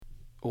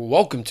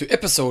Welcome to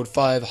episode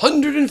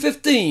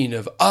 515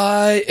 of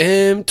I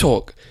Am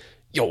Talk,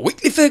 your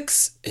weekly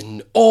fix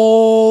in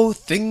all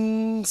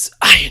things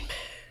Iron Man.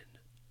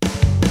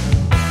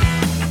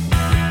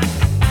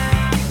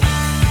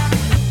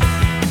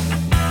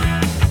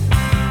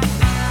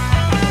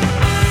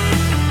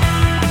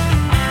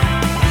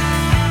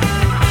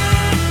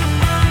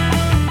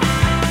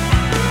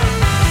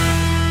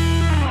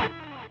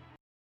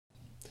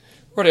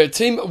 Righto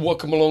team,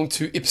 welcome along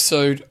to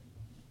episode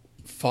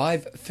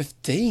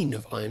 515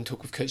 of I Am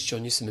Talk with Coach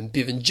John Newsom and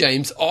Bevan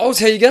James. Oz,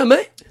 how you going,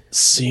 mate?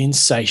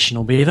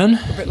 Sensational, Bevan.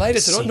 A bit later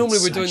tonight. Normally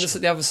we're doing this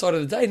at the other side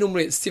of the day.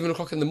 Normally it's 7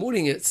 o'clock in the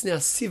morning. It's now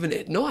 7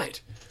 at night.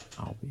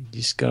 Oh,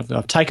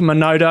 I've taken my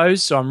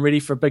no-dos, so I'm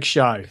ready for a big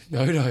show.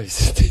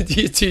 No-dos.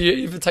 Do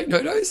you ever take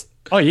no-dos?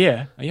 Oh,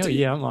 yeah.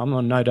 I'm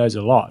on no-dos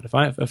a lot.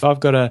 If I've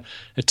got a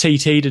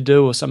TT to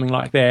do or something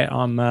like that,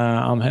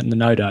 I'm hitting the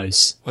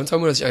no-dos. One time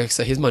when I was younger,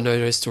 so here's my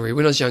no-dos story.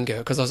 When I was younger,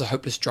 because I was a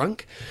hopeless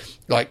drunk,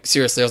 like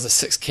seriously, I was a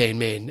 6-can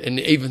man, and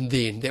even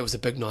then, that was a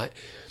big night.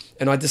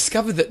 And I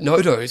discovered that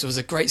no-dos was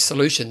a great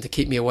solution to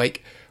keep me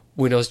awake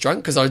when I was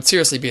drunk, because I'd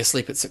seriously be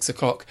asleep at 6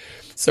 o'clock.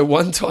 So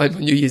one time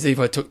on New Year's Eve,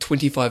 I took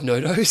 25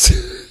 no-dos.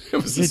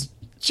 It was the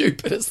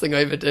stupidest thing I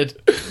ever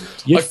did.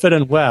 You fit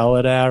in well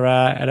at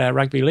our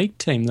rugby league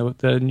team,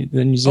 the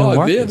New Zealand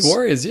Warriors. Yeah, the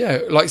Warriors, yeah.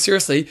 Like,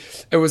 seriously,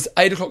 it was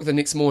 8 o'clock the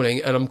next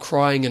morning, and I'm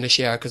crying in a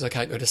shower because I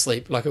can't go to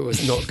sleep. Like, it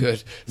was not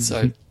good.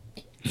 So,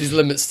 there's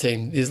limits,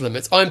 team. There's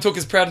limits. I Am Talk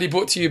is proudly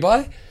brought to you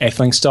by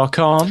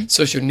Athlinks.com.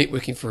 Social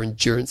networking for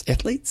endurance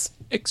athletes.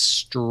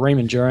 Extreme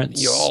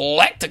Endurance. Your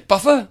lactic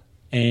buffer.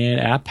 And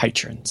our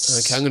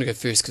patrons. Okay, I'm going to go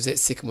first because that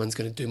second one's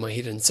going to do my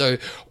head in. So,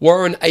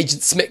 Warren,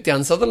 Agent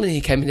Smackdown Sutherland,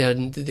 he came down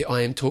and did the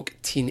I Am Talk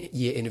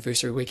 10-year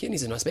anniversary weekend.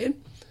 He's a nice man.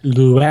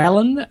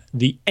 Llewellyn,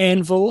 the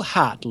Anvil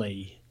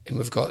Hartley. And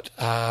we've got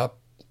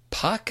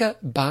Parker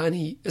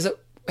Barney. How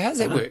does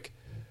that work?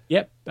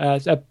 Yep.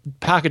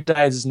 Parker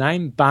Day is his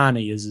name.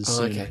 Barney is his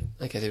surname.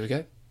 Okay, there we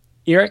go.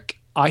 Eric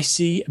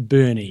Icy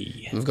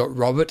Burney. And we've got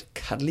Robert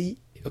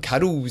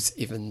Cuddles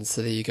Evans.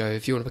 So there you go.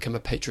 If you want to become a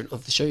patron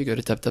of the show, you go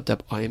to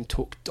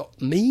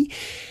www.imtalk.me.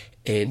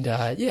 And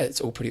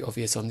it's all pretty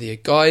obvious on there.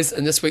 Guys,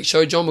 in this week's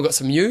show, John, we've got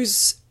some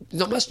news.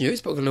 Not much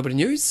news, but we've got a little bit of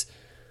news.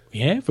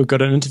 Yeah, we've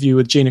got an interview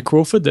with Gina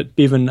Crawford that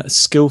Bevan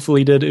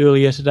skillfully did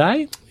earlier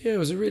today. Yeah, it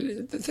was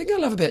the thing I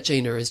love about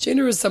Gina is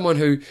someone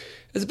who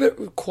is a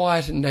bit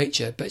quiet in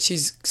nature, but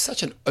she's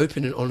such an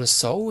open and honest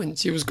soul, and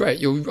she was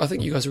great. I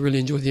think you guys will really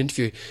enjoy the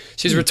interview.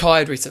 She's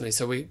retired recently,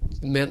 so the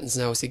mountains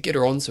now said get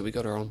her on, so we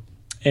got her on.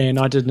 And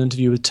I did an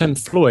interview with Tim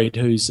Floyd,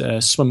 who's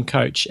a swim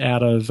coach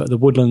out of the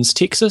Woodlands,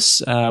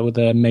 Texas, with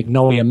the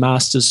Magnolia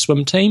Masters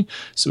swim team.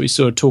 So we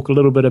sort of talk a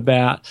little bit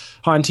about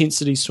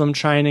high-intensity swim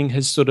training,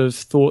 his sort of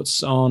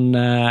thoughts on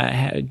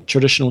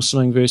traditional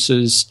swimming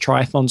versus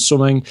triathlon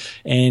swimming,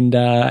 and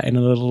a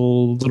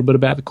little bit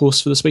about the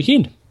course for this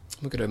weekend.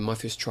 We're going to have my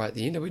first try at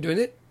the end. Are we doing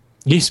it?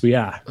 Yes, we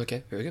are.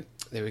 Okay, very good.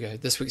 There we go.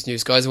 This week's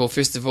news, guys. Well,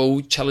 first of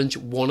all, Challenge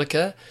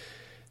Wanaka.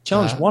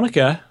 Challenge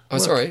Wanaka? Oh,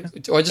 sorry.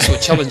 I just saw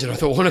Challenge and I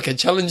thought Wanaka.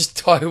 Challenge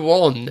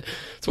Taiwan.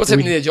 So what's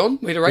happening there, John?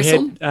 We had a race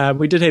on?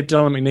 We did have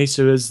Dylan McNeese,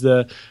 who is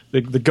the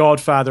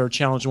godfather of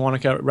Challenge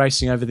Wanaka,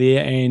 racing over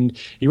there, and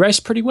he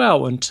raced pretty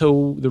well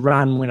until the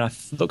run when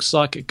looks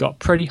like it got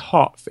pretty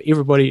hot for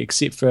everybody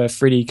except for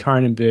Freddie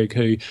Cronenberg,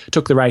 who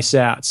took the race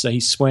out. So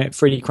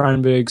Freddie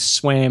Cronenberg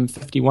swam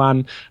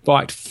 51,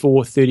 biked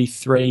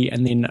 4:33,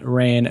 and then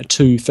ran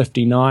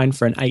 2:59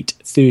 for an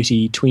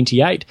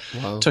 8:30.28.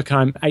 Wow. Took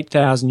home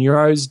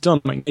 €8,000.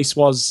 Dylan McNeese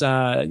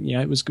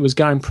was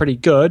going pretty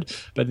good,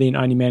 but then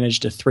only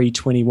managed a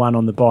 3:21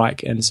 on the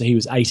bike, and so he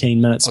was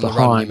 18 minutes on behind.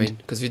 The run, you mean?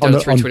 Because if you'd done a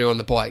 3:20 on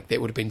the bike, that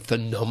would have been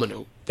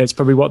phenomenal. That's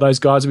probably what those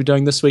guys will be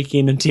doing this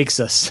weekend in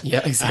Texas.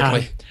 Yeah,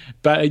 exactly.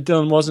 But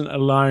Dylan wasn't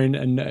alone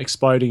in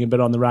exploding a bit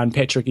on the run.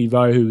 Patrick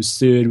Evo, who was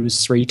third, was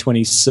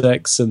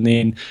 3:26, and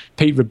then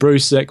Pete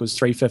Verbrusik was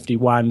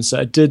 3:51.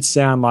 So it did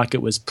sound like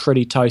it was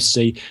pretty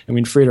toasty. And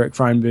when Frederick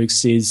Kronberg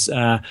says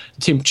the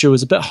temperature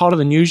was a bit hotter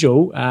than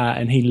usual,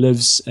 and he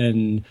lives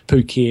in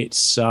Phuket,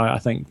 so I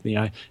think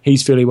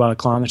he's fairly well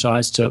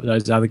acclimatized to it.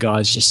 Those other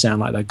guys just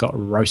sound like they got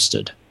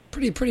roasted.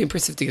 Pretty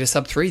impressive to get a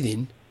sub 3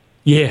 then.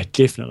 Yeah,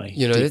 definitely.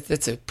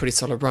 That's a pretty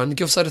solid run.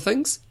 Guild side of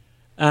things?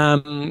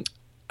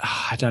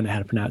 I don't know how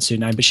to pronounce her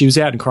name, but she was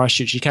out in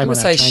Christchurch. She came on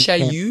our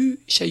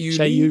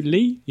Shayu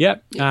Lee.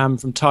 Yep,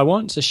 from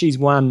Taiwan. So she's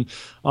won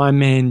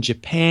Ironman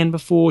Japan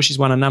before. She's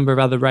won a number of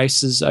other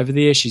races over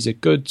there. She's a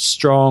good,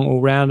 strong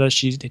all-rounder.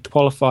 She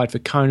qualified for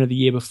Kona the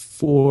year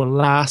before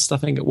last, I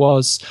think it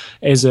was,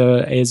 as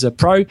a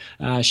pro.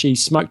 She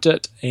smoked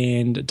it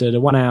and did a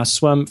 1 hour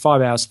swim,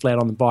 5 hours flat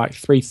on the bike,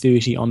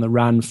 3:30 on the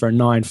run for a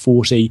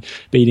 9:40,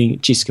 beating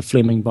Jessica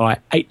Fleming by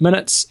 8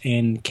 minutes,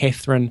 and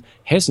Catherine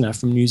Hasner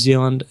from New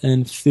Zealand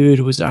in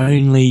third was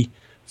only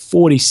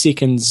 40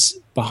 seconds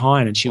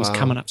behind, and she was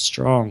coming up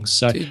strong.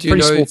 So do you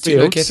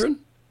know Catherine?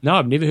 No,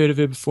 I've never heard of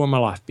her before in my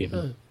life, Bevan.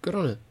 Oh, good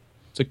on her.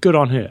 So good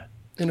on her.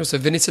 And also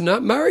Vanessa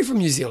Murray from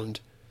New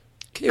Zealand.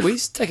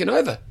 Kiwis taking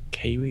over.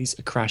 Kiwis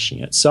are crushing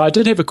it. So I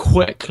did have a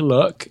quick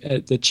look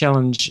at the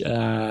Challenge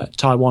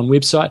Taiwan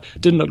website.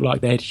 Didn't look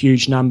like they had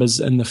huge numbers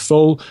in the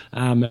full.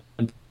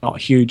 Not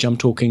huge, I'm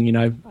talking,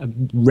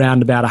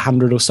 around about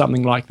 100 or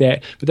something like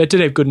that. But they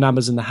did have good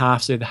numbers in the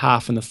half, so the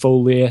half and the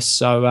full there.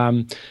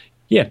 So,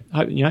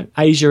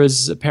 Asia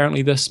is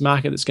apparently this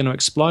market that's going to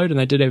explode, and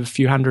they did have a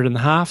few hundred in the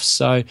half.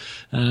 So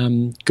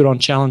good on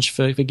Challenge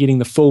for getting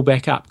the full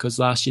back up, because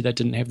last year they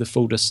didn't have the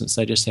full distance,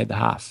 they just had the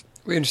half.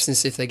 We're interested to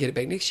see if they get it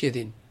back next year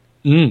then.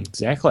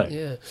 Exactly.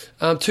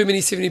 Yeah. Too many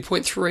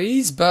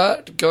 70.3s,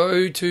 but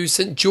go to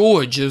St.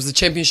 George. It was the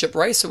championship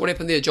race. So what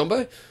happened there,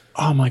 Jumbo?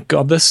 Oh, my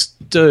God. This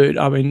dude,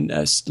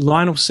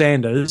 Lionel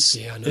Sanders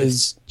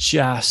is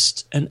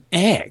just an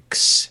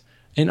axe.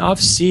 And I've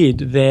said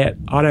that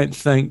I don't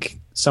think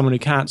someone who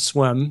can't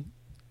swim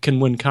can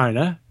win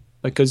Kona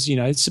because,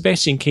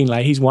 Sebastian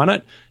Kienle, he's won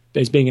it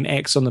as being an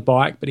axe on the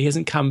bike, but he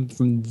hasn't come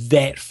from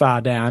that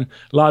far down.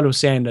 Lionel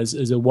Sanders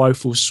is a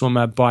woeful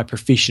swimmer by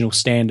professional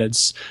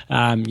standards.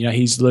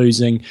 He's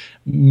losing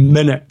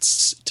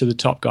minutes to the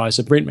top guys.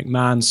 So Brent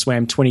McMahon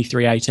swam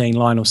 23:18.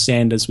 Lionel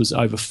Sanders was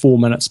over 4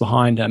 minutes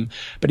behind him,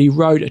 but he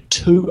rode a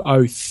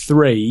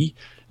 2:03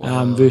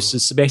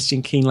 versus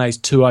Sebastian Kienle's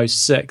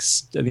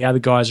 2:06. The other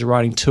guys are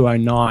riding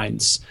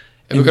 2:09s.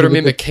 And we've got to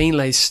remember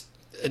Kienle's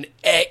an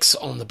axe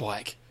on the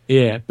bike.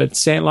 Yeah, but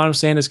Lionel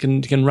Sanders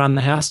can run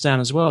the house down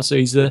as well. So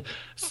he's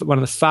one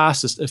of the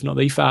fastest, if not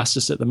the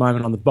fastest, at the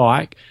moment on the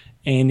bike,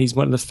 and he's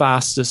one of the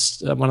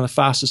fastest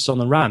on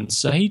the run.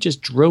 So he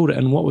just drilled it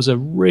in what was a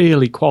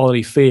really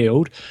quality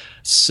field.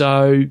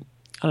 So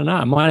I don't know,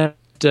 I might have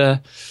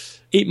to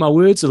eat my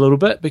words a little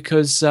bit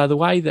because the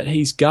way that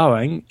he's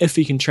going, if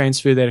he can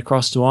transfer that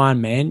across to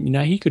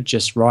Ironman, he could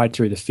just ride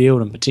through the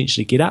field and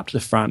potentially get up to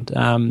the front.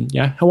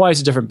 Hawaii's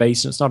a different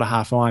beast, and it's not a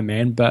half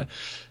Ironman, but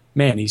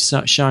man, he's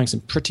showing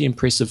some pretty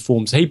impressive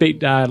forms. He beat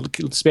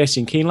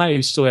Sebastian Kienle,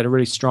 who still had a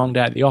really strong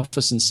day at the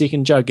office, in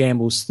second. Joe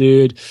Gamble's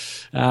third.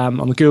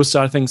 On the girls'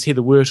 side of things,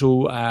 Heather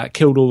Wurtle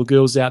killed all the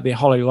girls out there.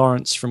 Holly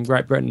Lawrence from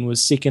Great Britain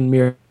was second.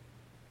 Mary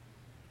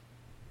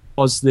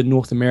was the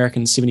North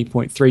American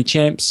 70.3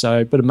 champ, so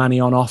a bit of money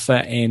on offer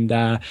and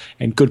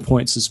good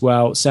points as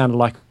well. It sounded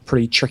like a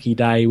pretty tricky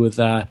day with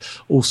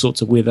all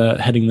sorts of weather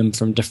hitting them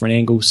from different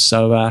angles.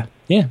 So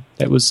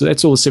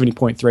that's all the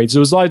 70.3s. There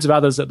was loads of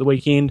others at the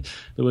weekend.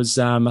 There was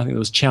I think there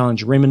was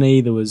Challenge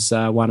Remini. There was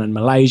one in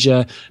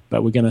Malaysia,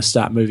 but we're going to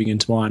start moving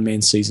into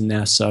Ironman season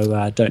now,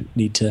 so don't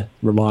need to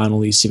rely on all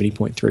these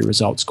 70.3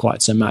 results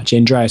quite so much.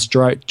 Andreas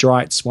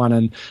Dreitz won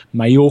in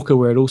Mallorca,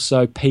 where it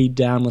also peed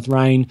down with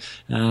rain.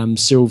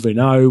 Cyril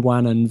Vernot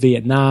won in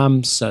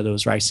Vietnam, so there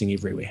was racing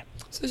everywhere.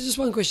 So there's just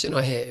one question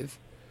I have.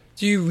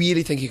 Do you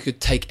really think you could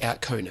take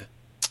out Kona?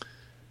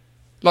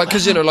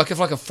 Because, if like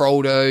a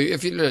Frodo,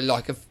 if you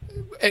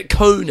at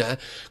Kona,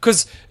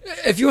 because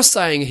if you're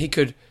saying he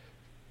could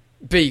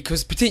be,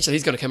 because potentially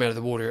he's going to come out of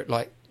the water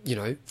at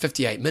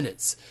 58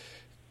 minutes.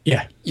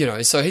 Yeah.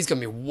 So he's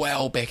going to be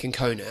well back in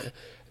Kona.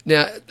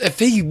 Now, if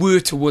he were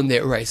to win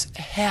that race,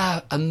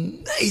 how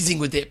amazing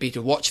would that be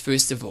to watch,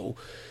 first of all?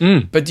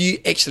 But do you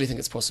actually think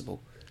it's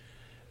possible?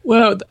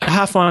 Well, a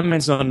half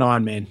Ironman's not an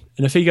Ironman.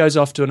 And if he goes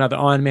off to another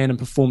Ironman and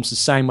performs the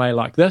same way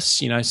like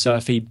this, so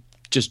if he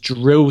just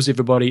drills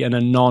everybody in a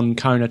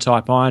non-Kona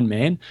type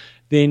Ironman,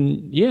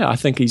 then I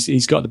think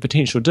he's got the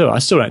potential to do it. I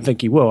still don't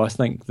think he will. I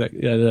think that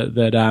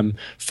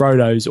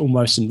Frodo's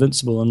almost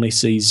invincible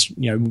unless he's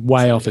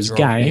way off his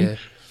game. Yeah.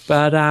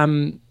 But I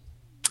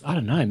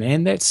don't know,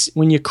 man. That's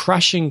when you're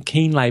crushing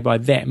Kienle by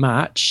that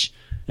much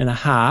in a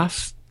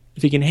half.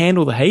 If he can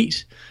handle the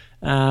heat,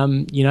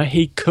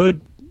 he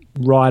could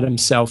ride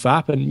himself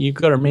up, and you've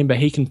got to remember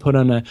he can put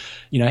in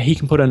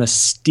a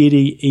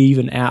steady,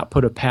 even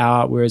output of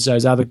power, whereas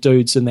those other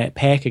dudes in that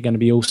pack are going to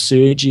be all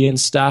surgy and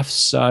stuff.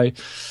 So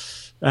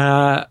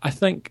I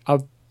think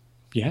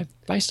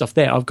based off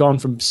that, I've gone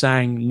from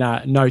saying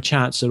no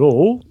chance at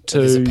all to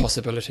there's a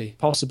possibility.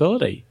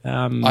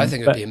 I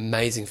think it would be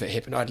amazing if it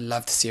happened. I'd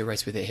love to see a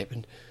race where that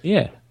happened.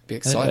 Yeah, it'd be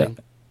exciting.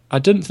 I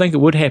didn't think it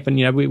would happen.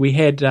 We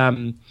had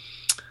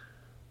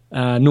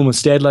Norman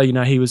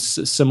Stadler, he was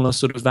a similar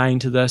sort of vein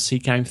to this. He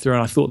came through,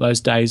 and I thought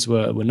those days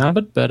were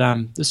numbered. But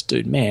this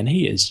dude, man,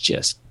 he is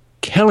just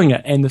killing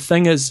it. And the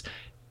thing is,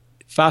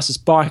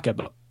 fastest biker,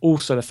 but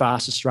also the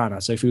fastest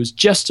runner. So if he was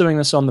just doing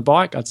this on the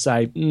bike, I'd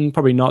say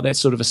probably not. That's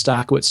sort of a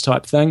Starkowitz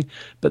type thing.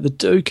 But the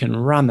dude can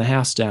run the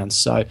house down.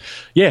 So,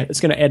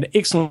 it's going to add an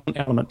excellent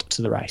element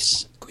to the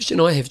race. Question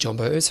I have,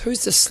 Jumbo, is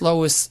who's the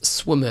slowest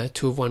swimmer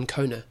to have won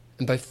Kona,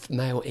 in both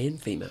male and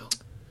female?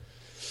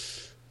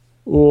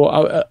 Or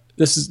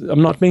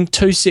I'm not being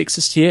too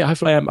sexist here.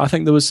 Hopefully, I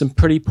think there was some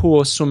pretty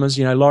poor swimmers,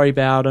 Laurie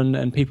Bowden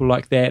and people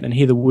like that, and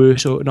Heather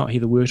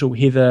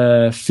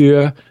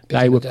Fur.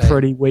 They were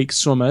pretty weak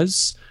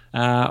swimmers.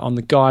 On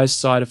the guys'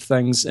 side of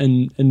things,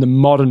 in the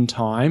modern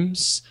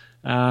times,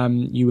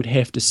 you would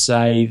have to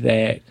say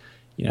that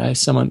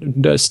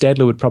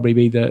Stadler would probably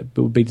be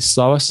the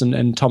slowest,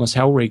 and Thomas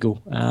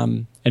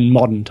Hellriegel in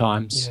modern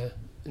times. Yeah.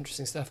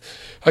 Interesting stuff.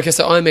 Okay,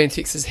 so Ironman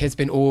Texas has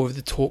been all over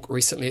the talk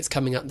recently. It's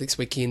coming up next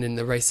weekend and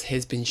the race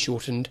has been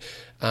shortened.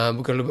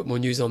 We've got a little bit more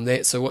news on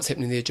that. So what's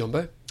happening there,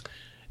 Jumbo?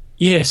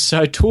 Yeah,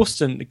 so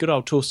Torsten, the good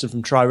old Torsten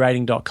from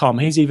tryrating.com,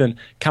 he's even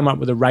come up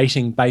with a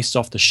rating based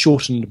off the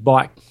shortened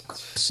bike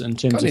in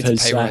terms of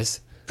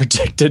his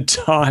predicted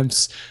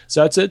times.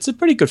 So it's a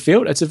pretty good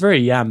field. It's a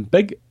very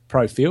big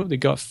pro field. They've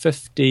got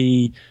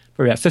probably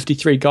about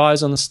 53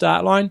 guys on the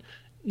start line.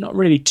 Not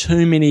really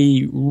too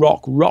many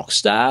rock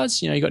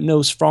stars. You got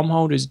Nils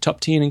Fromhold, who's a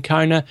top 10 in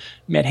Kona.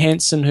 Matt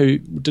Hansen, who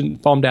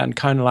didn't bombed out in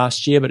Kona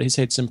last year, but has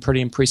had some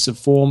pretty impressive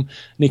form.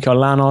 Nico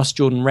Lanos,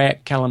 Jordan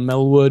Rapp, Callum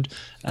Millwood,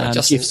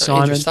 Jeff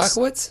Simons.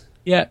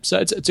 Yeah, so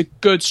it's a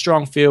good,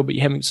 strong field, but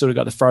you haven't sort of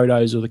got the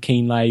Frodos or the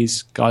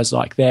Keenlays, guys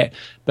like that.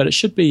 But it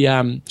should be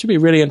a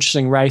really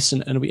interesting race,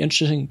 and it'll be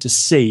interesting to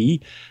see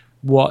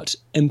what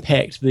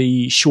impact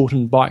the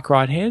shortened bike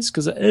ride has,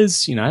 because it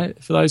is,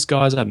 for those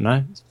guys, I don't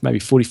know, maybe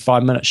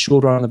 45 minutes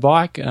shorter on the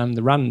bike.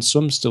 The run and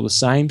swim's still the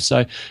same.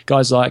 So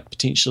guys like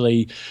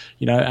potentially,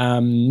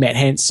 Matt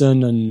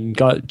Hansen and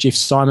Jeff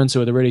Simons,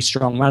 who are the really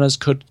strong runners,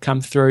 could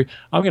come through.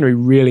 I'm going to be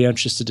really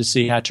interested to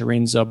see how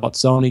Terenzo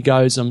Bozzoni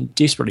goes. I'm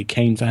desperately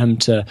keen for him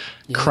to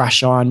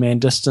crush Ironman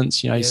distance.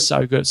 He's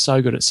so good at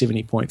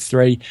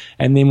 70.3.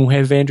 And then we'll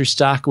have Andrew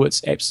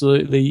Starkowitz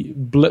absolutely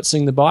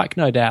blitzing the bike,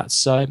 no doubt.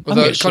 So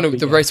although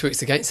the race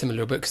works against him a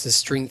little bit because his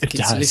strength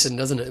gets lessened,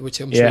 doesn't it?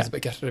 Which I'm sure he's a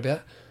bit gutted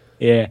about.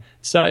 Yeah,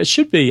 so it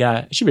should be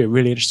a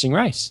really interesting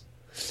race.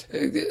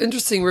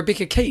 Interesting.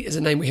 Rebecca Keat is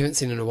a name we haven't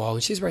seen in a while,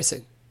 and she's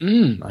racing.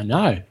 I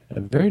know, a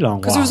very long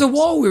while. Because there was a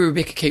while where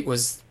Rebecca Keat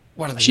was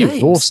one of the names.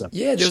 She was awesome.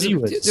 Yeah, there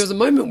was a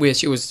moment where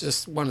she was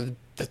just one of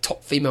the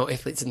top female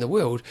athletes in the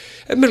world.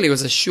 Admittedly, it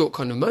was a short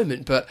kind of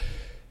moment, but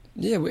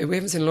yeah, we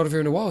haven't seen a lot of her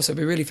in a while, so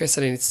it'll be really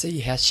fascinating to see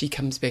how she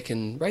comes back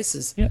in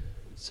races. Yeah.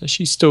 So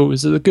she's still,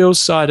 the girls'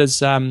 side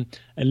is a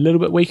little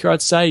bit weaker,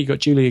 I'd say. You've got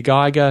Julia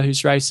Geiger,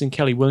 who's racing,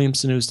 Kelly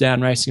Williamson, who's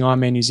down racing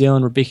Ironman New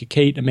Zealand, Rebecca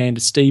Keat,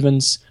 Amanda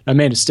Stevens.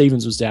 Amanda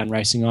Stevens was down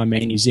racing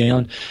Ironman New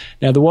Zealand.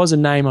 Now, there was a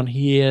name on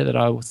here that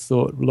I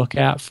thought look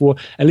out for.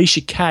 Alicia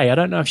Kay. I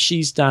don't know if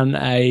she's done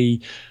a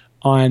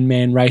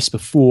Ironman race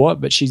before,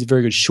 but she's a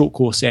very good short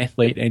course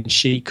athlete, and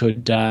she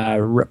could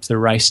rip the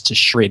race to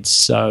shreds.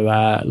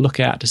 So look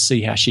out to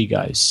see how she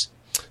goes.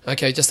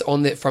 Okay, just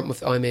on that front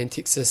with Ironman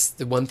Texas,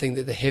 the one thing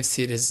that they have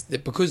said is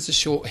that because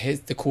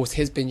the course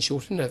has been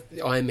shortened,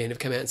 Ironman have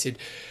come out and said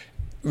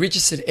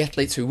registered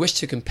athletes who wish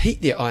to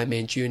complete their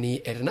Ironman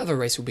journey at another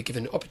race will be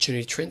given an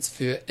opportunity to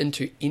transfer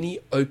into any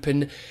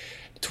open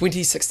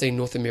 2016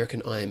 North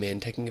American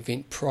Ironman taking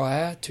event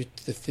prior to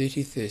the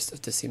 31st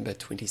of December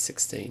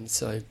 2016.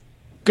 So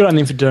good on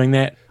them for doing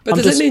that. But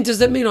does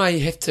that mean I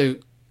have to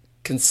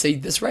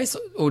concede this race,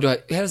 or how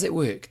does that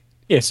work?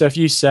 Yeah, so if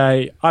you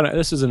say,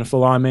 this isn't a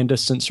full Ironman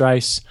distance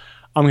race,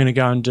 I'm going to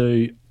go and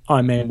do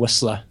Ironman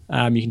Whistler.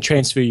 You can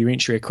transfer your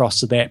entry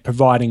across to that,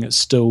 providing it's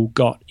still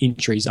got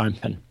entries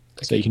open.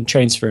 Okay. So you can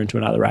transfer into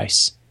another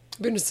race.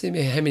 I'd be interested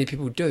to see how many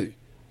people do.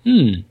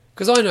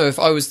 Because I know if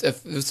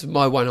it was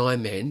my one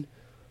Ironman,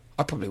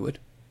 I probably would.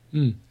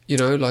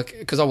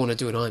 Because I want to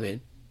do an Ironman.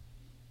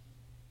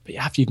 But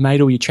after you've made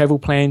all your travel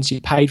plans,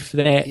 you paid for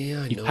that,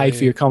 you paid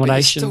for your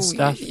accommodation and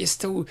stuff. You're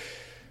still...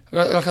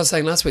 Like I was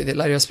saying last week, that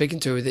lady I was speaking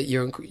to, that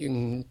you're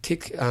in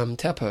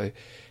Taupo,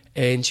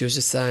 and she was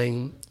just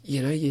saying,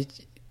 you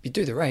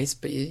do the race,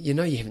 but you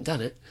haven't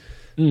done it.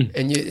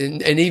 And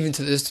even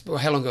to this,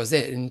 how long ago was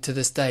that? And to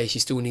this day, she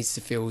still needs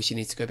to feel she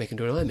needs to go back and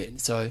do an Ironman.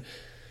 So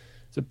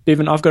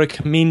Bevan, I've got to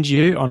commend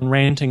you on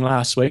ranting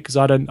last week, because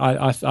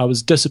I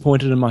was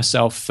disappointed in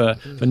myself for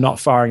not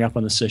firing up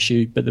on this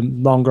issue. But the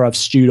longer I've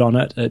stewed on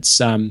it, it's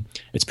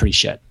pretty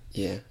shit.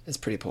 Yeah, it's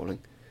pretty appalling.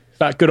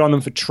 But good on them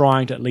for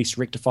trying to at least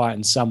rectify it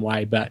in some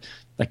way. But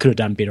they could have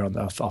done better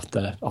off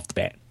the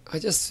bat. I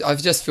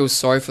just feel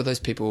sorry for those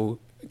people,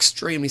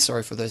 extremely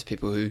sorry for those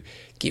people who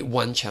get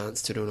one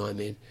chance to do an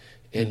Ironman.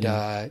 And,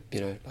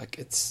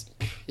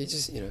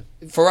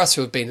 for us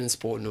who have been in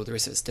sport and all the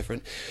rest of it's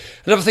different.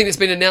 Another thing that's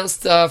been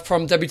announced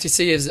from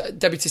WTC is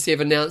WTC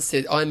have announced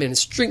that Ironman is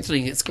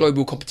strengthening its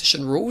global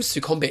competition rules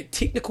to combat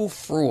technical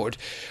fraud,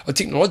 or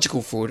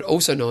technological fraud,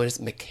 also known as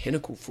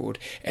mechanical fraud.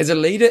 As a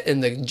leader in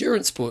the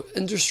endurance sport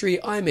industry,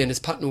 Ironman has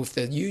partnered with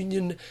the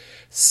Union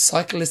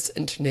Cycliste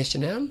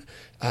Internationale,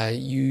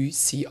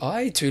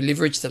 UCI, to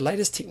leverage the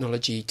latest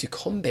technology to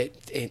combat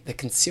the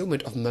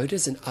concealment of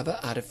motors and other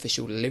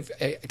artificial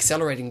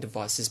accelerating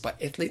devices by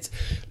athletes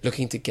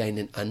looking to gain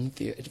an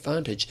unfair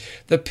advantage.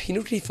 The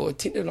penalty for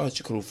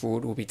technological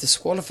fraud will be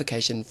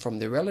disqualification from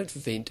the relevant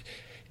event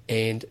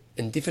and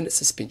indefinite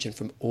suspension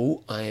from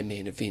all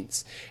Ironman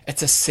events.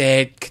 It's a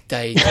sad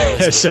day.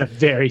 It's a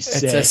very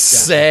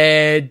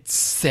sad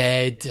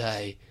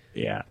day.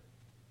 Yeah.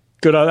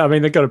 Good. I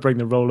mean, they've got to bring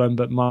the rule in,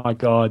 but my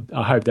God,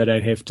 I hope they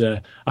don't have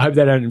to. I hope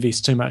they don't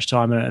invest too much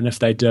time in it, and if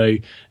they do,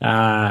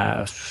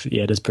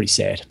 it is pretty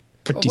sad.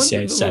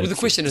 The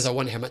question is, I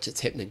wonder how much it's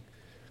happening,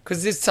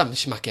 because there's some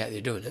schmuck out there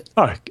doing it.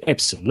 Oh,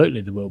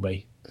 absolutely, there will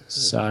be.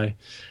 So,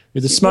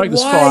 with the smoke,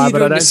 there's fire,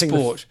 but I don't think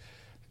sport.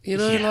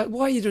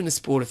 Why are you doing the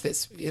sport if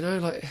that's,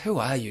 who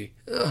are you?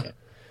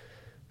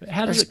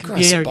 How does it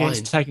compare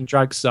against taking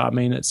drugs? I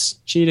mean, it's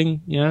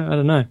cheating. I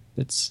don't know.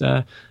 It's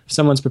if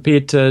someone's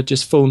prepared to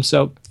just fool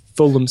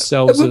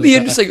themselves. It would be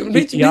interesting.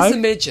 Let's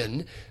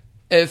imagine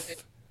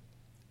if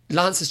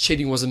Lance's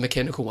cheating was a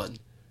mechanical one.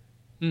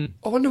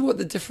 I wonder what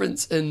the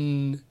difference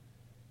in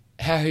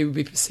how he would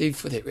be perceived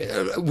for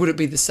that. Would it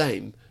be the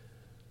same?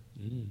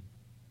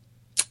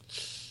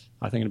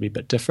 I think it'd be a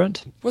bit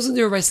different. Wasn't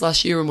there a race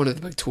last year in one of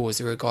the big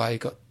tours where a guy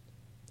got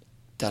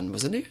done,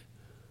 wasn't there?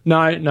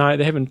 No,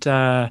 they haven't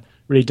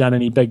really done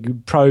any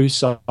big pro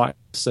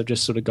sites. They've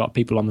just sort of got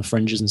people on the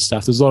fringes and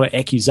stuff. There's a lot of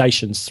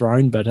accusations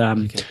thrown, but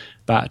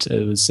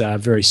it was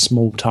very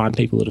small time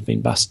people that have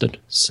been busted.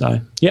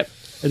 So, yep,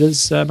 it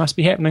is must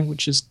be happening,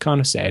 which is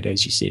kind of sad,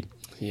 as you said.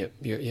 Yep,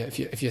 yeah.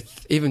 If you're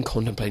even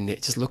contemplating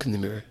that, just look in the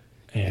mirror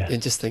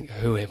and just think,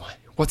 who am I?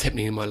 What's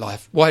happening in my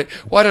life? Why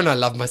don't I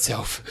love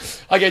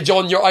myself? Okay,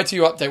 John, your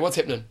ITU update. What's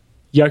happening?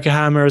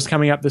 Yokohama is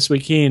coming up this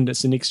weekend.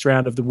 It's the next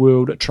round of the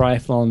World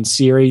Triathlon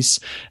Series.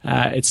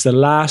 It's the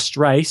last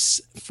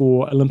race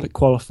for Olympic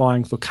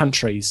qualifying for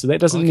countries. So that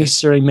doesn't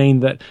necessarily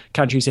mean that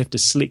countries have to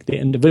select their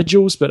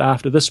individuals, but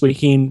after this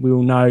weekend, we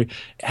will know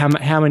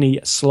how many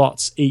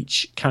slots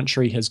each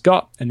country has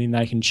got, and then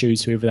they can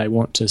choose whoever they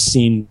want to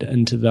send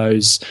into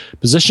those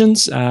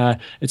positions.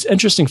 It's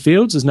interesting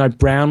fields. There's no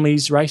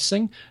Brownlees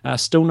racing.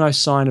 Still no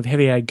sign of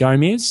Javier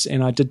Gomez,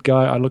 and I did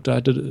a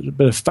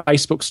bit of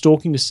Facebook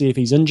stalking to see if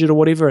he's injured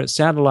or whatever. It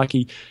sounded like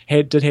he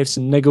did have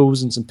some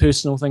niggles and some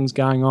personal things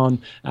going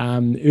on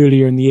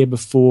earlier in the year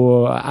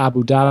before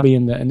Abu Dhabi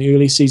in the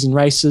early season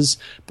races.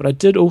 But I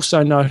did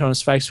also note on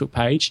his Facebook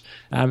page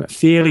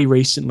fairly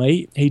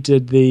recently he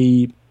did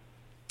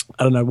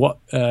I don't know what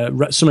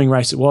swimming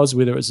race it was,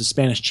 whether it was the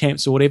Spanish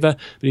Champs or whatever,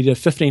 but he did a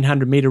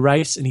 1,500 metre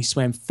race and he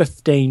swam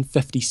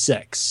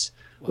 15:56.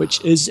 Wow.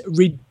 Which is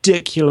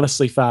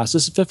ridiculously fast.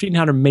 This is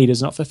 1,500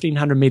 metres, not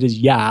 1,500 metres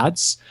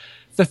yards.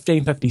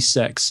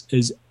 15:56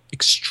 is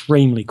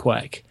extremely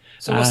quick.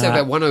 So what's that,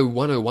 about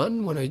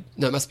 101?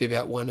 No, it must be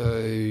about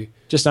 10...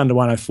 Just under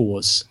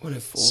 104s.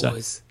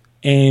 104s.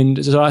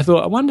 And so I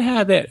thought, I wonder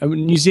how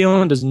New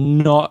Zealand is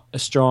not a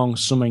strong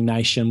swimming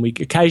nation. We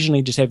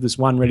occasionally just have this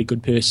one really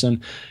good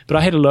person. But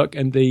I had a look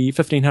in the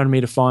 1,500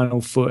 metre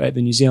final at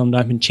the New Zealand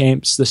Open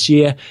Champs this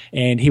year,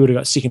 and he would have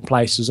got second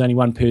place. There was only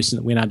one person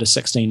that went under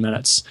 16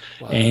 minutes.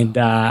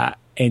 Wow.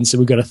 And so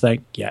we've got to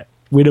think,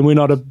 we're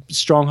not a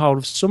stronghold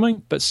of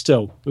swimming, but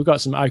still, we've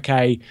got some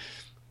okay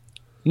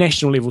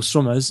national level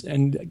swimmers.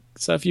 And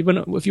so if you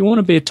want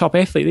to be a top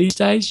athlete these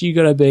days, you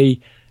got to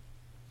be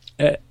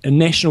a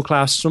national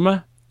class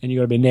swimmer and you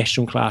got to be a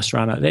national class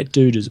runner. That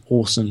dude is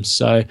awesome.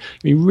 So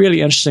it'll be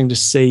really interesting to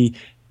see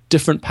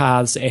different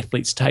paths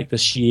athletes take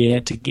this year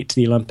to get to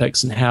the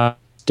Olympics and how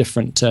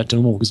different to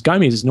normal, because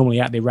Gomez is normally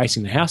out there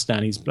racing the house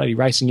down. He's bloody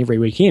racing every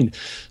weekend.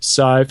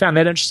 So I found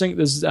that interesting.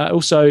 There's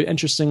also,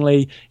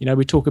 interestingly,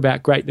 we talk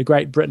about the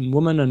Great Britain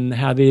women and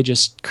how they're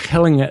just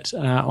killing it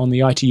on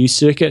the ITU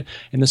circuit.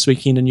 And this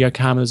weekend in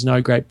Yokohama, there's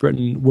no Great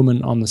Britain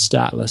woman on the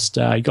start list.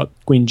 You got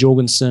Gwen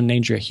Jorgensen,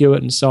 Andrea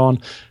Hewitt, and so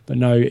on, but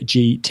no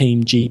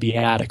Team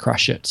GBR to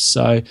crush it.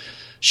 So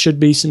should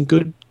be some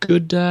good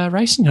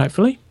racing,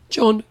 hopefully.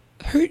 John,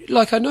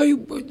 I know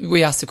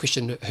we asked the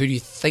question, who do you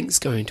think's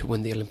going to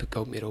win the Olympic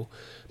gold medal?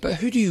 But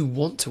who do you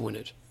want to win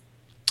it?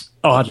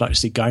 Oh, I'd like to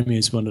see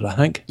Gomez win it, I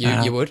think.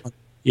 You would?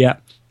 Yeah.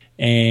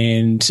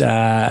 And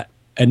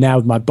now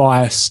with my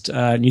biased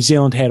New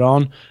Zealand hat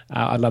on,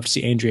 I'd love to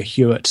see Andrea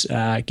Hewitt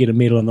get a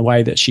medal in the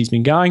way that she's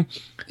been going.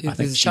 I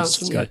think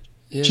she's got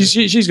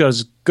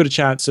as good a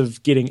chance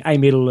of getting a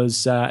medal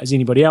as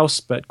anybody else,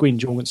 but Gwen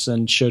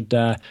Jorgensen should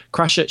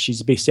crush it. She's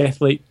the best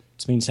athlete.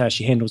 It means how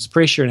she handles the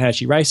pressure and how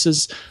she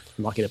races.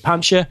 You might get a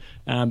puncher,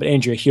 but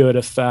Andrea Hewitt,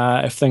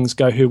 if things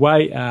go her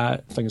way,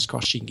 fingers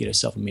crossed she can get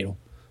herself a medal.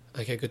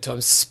 Okay, good time.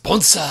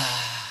 Sponsor!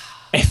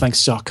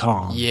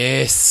 Athlinks.com.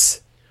 Yes.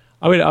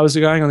 I was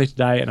going on there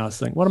today and I was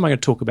thinking, what am I going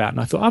to talk about?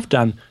 And I thought, I've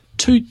done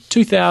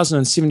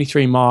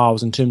 2,073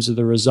 miles in terms of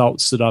the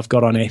results that I've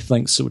got on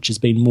Athlinks, which has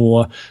been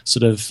more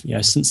sort of,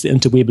 since the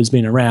interweb has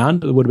been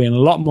around. There would have been a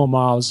lot more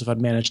miles if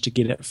I'd managed to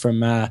get it from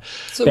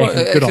So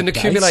it can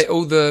accumulate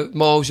all the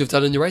miles you've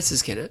done in your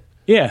races, can it?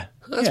 Yeah.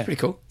 That's pretty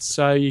cool.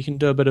 So you can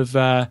do a bit of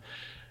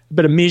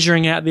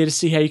measuring out there to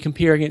see how you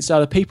compare against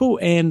other people.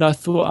 And I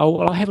thought,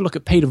 I'll have a look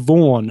at Peter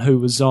Vaughan, who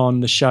was on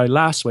the show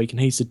last week, and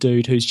he's the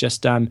dude who's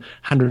just done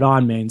 100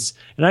 Ironmans.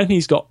 And I don't think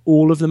he's got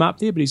all of them up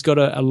there, but he's got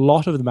a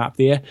lot of them up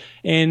there,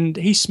 and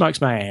he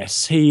smokes my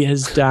ass. He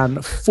has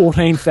done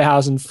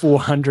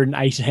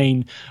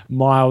 14,418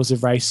 miles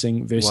of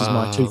racing versus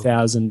my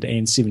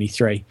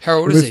 2,073. How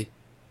old is he?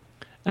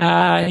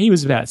 He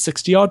was about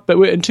 60-odd, but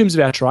in terms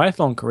of our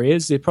triathlon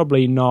careers, they're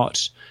probably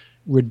not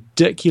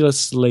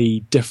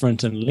ridiculously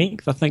different in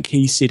length. I think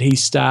he said he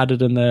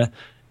started in the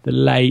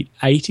late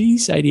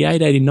 80s,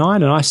 88,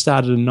 89, and I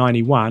started in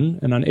 91.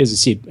 And as I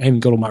said, I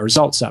haven't got all my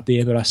results up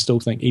there, but I still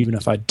think even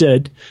if I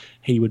did,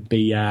 he would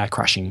be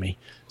crushing me.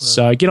 Wow.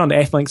 So get on to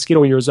Athlinks, get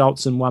all your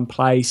results in one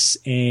place,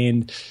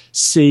 and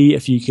see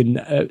if you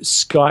can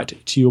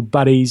skite to your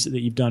buddies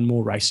that you've done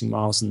more racing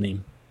miles than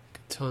them.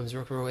 times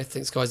rock and roll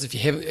ethics, guys.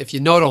 If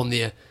you're not on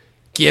there,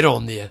 get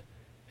on there,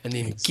 and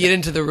then get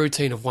into the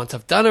routine of once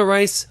I've done a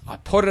race, I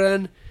put it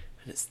in,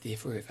 and it's there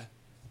forever.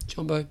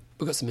 Jumbo,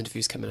 we've got some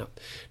interviews coming up.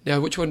 Now,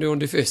 which one do you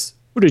want to do first?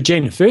 We'll do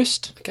Gina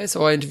first. Okay,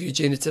 so I interviewed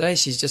Gina today.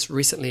 She's just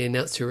recently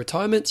announced her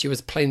retirement. She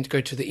was planning to go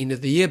to the end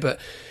of the year,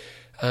 but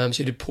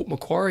she did Port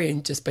Macquarie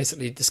and just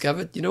basically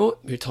discovered, you know what,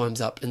 her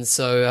time's up. And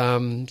so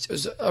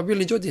I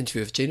really enjoyed the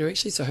interview with Gina,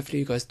 actually, so hopefully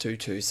you guys do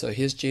too. So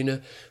here's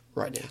Gina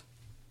right now.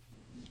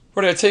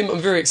 Righto, team, I'm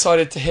very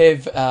excited to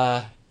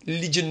have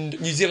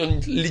New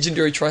Zealand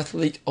legendary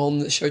triathlete on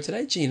the show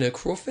today, Gina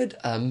Crawford,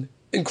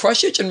 in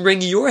Christchurch and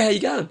Rangiora. How you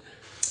going?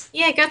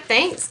 Yeah, good,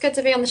 thanks. Good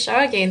to be on the show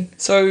again.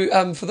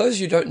 So, for those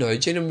who don't know,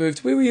 Gina moved,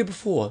 where were you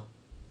before?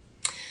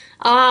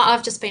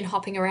 I've just been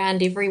hopping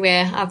around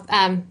everywhere.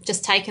 I've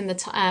just taken the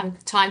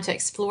time to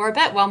explore a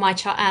bit while my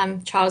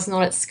child's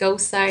not at school.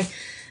 So,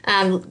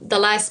 the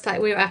last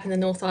place, we were up in the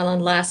North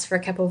Island last for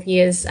a couple of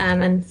years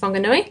in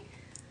Whanganui.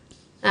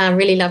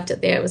 Really loved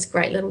it there. It was a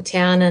great little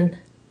town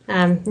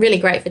and really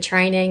great for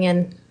training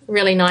and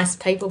really nice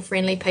people,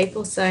 friendly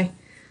people. So,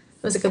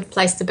 it was a good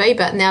place to be.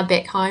 But now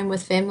back home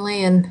with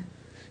family and...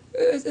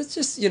 It's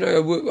just, you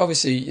know,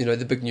 obviously, you know,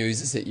 the big news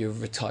is that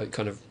you've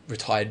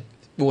retired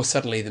more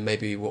suddenly than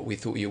maybe what we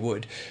thought you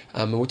would.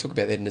 And we'll talk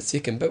about that in a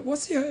second. But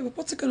what's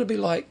it going to be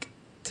like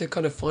to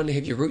kind of finally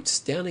have your roots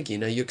down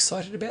again? Are you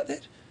excited about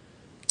that?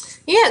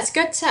 Yeah, it's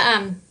good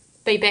to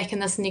be back in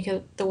this neck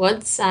of the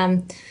woods.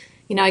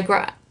 You know,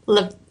 I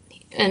lived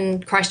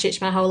in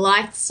Christchurch my whole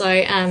life. So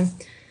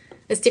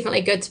it's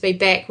definitely good to be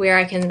back where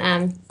I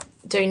can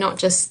do not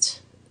just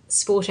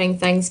sporting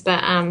things,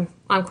 but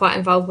I'm quite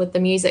involved with the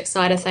music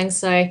side of things.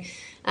 So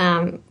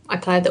I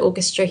played the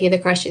orchestra here, the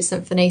Christchurch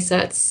Symphony, so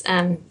it's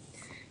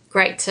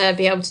great to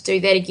be able to do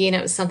that again.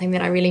 It was something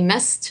that I really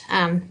missed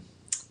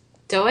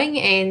doing,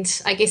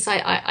 and I guess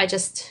I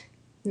just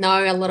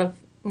know a lot of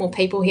more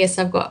people here,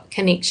 so I've got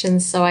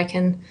connections, so I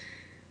can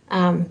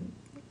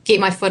get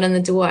my foot in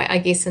the door, I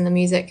guess, in the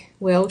music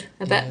world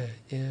a bit.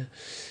 Yeah.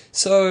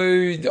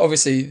 So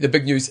obviously the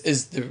big news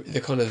is the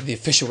kind of the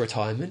official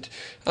retirement.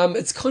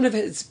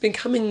 It's been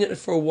coming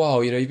for a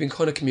while. You know, you've been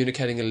kind of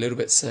communicating a little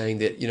bit, saying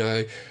that, you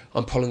know,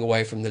 I'm pulling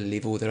away from the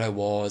level that I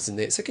was and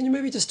that. So can you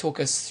maybe just talk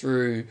us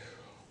through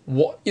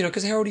what, you know,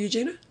 because how old are you,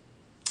 Gina?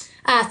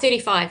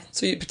 35.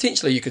 So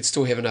you could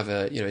still have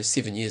another, you know,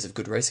 7 years of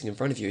good racing in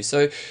front of you.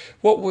 So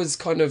what was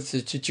kind of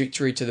the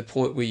trajectory to the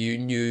point where you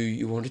knew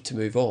you wanted to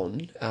move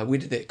on? Where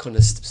did that kind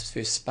of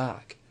first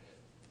spark?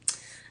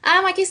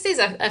 I guess there's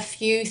a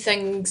few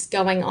things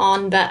going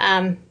on, but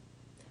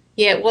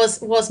yeah, it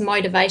was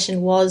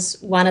motivation was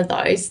one of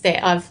those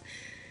that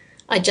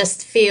I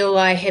just feel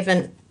I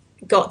haven't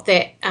got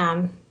that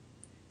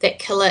that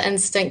killer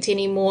instinct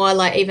anymore.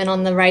 Like even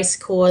on the race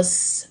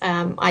course,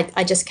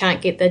 I just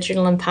can't get the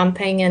adrenaline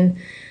pumping and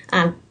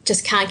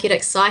just can't get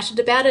excited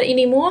about it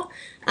anymore,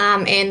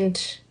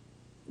 and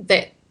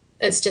that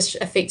it's just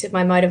affected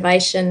my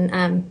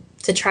motivation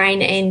to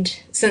train.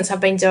 And since I've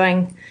been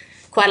doing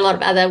quite a lot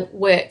of other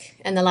work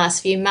in the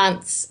last few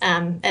months,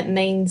 it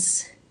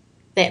means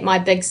that my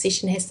big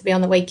session has to be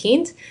on the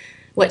weekend,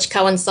 which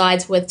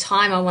coincides with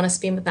time I want to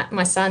spend with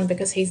my son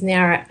because he's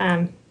now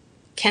at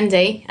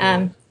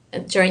kindy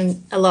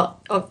during a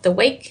lot of the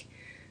week.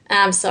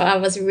 So I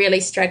was really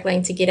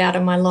struggling to get out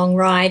on my long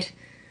ride.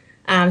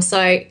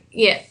 So,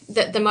 yeah,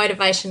 the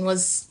motivation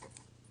was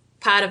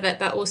part of it,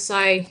 but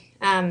also,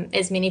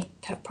 as many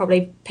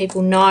probably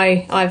people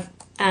know,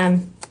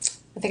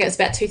 I think it was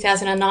about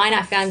 2009,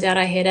 I found out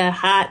I had a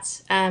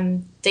heart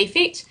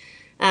defect,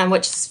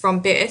 which is from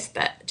birth,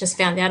 but just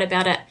found out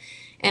about it.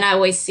 And I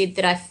always said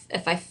that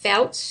if I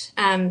felt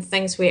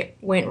things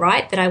weren't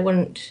right, that I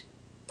wouldn't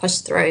push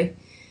through.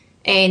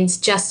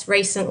 And just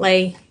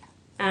recently,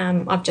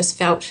 I've just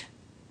felt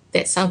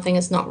that something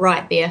is not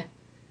right there.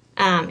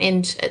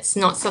 And it's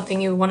not something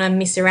you want to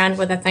mess around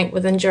with, I think,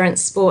 with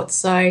endurance sports.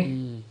 So,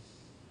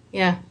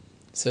 yeah.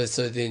 So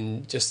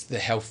then just the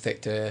health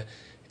factor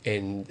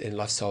and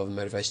lifestyle and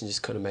motivation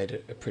just kind of made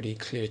it a pretty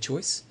clear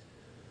choice?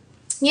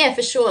 Yeah,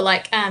 for sure.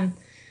 Like,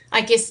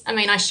 I guess, I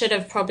mean, I should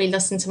have probably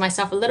listened to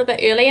myself a little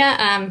bit earlier.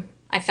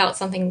 I felt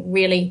something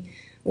really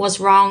was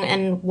wrong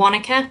in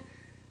Wanaka,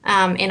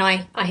 and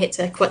I had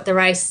to quit the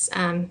race,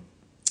 I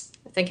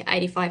think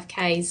 85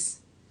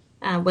 Ks,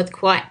 with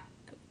quite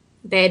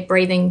bad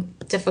breathing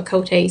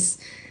difficulties.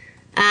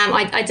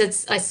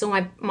 I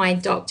saw my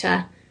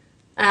doctor,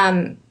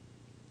 and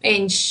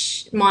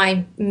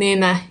my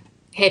murmur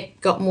had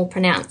got more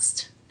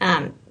pronounced.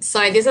 So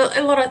there's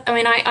a lot of, I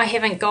mean, I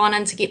haven't gone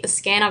in to get the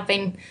scan. I've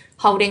been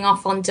holding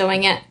off on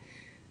doing it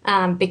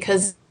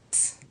because,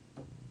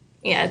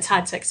 yeah, it's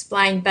hard to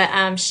explain.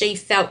 But she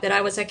felt that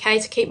I was okay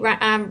to keep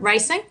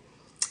racing.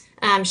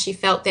 She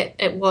felt that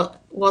it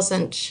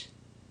wasn't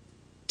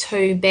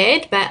too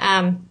bad, but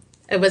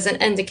it was an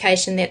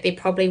indication that there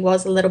probably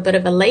was a little bit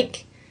of a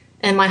leak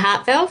in my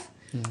heart valve.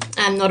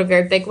 Not a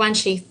very big one.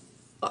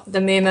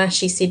 The murmur,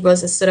 she said,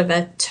 was a sort of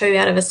a 2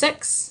 out of a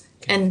 6.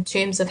 In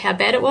terms of how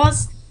bad it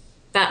was.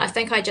 But I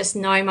think I just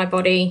know my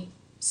body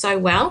so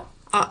well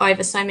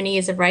over so many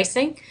years of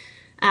racing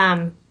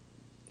and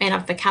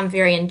I've become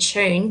very in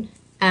tune.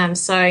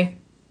 So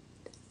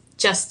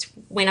just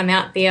when I'm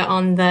out there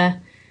on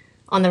the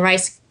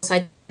race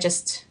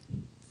course,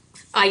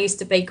 I used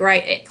to be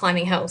great at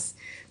climbing hills.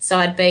 So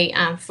I'd be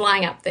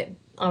flying up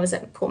I was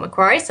at Port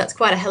Macquarie, so it's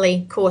quite a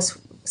hilly course,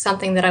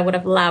 something that I would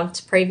have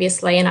loved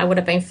previously, and I would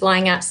have been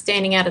flying up,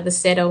 standing out of the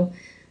saddle,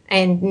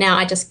 and now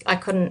I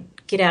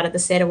couldn't get out of the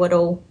saddle at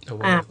all. Oh,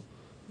 wow.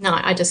 No,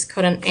 I just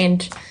couldn't.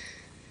 And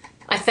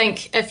I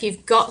think if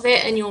you've got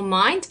that in your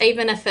mind,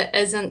 even if it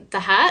isn't the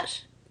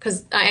heart,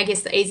 because I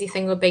guess the easy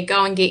thing would be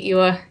go and get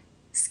your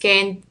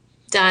scan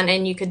done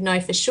and you could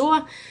know for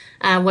sure,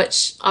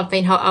 which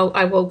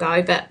I will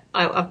go, but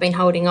I've been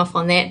holding off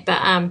on that.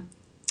 But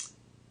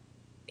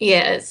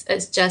yeah,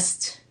 it's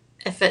just,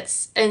 if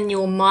it's in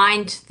your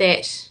mind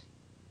that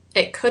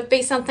it could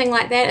be something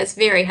like that, it's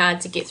very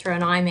hard to get through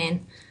an Ironman.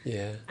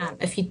 Yeah.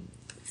 If you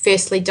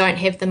firstly don't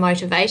have the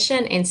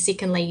motivation, and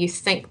secondly you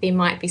think there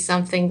might be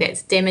something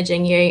that's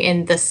damaging you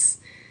and this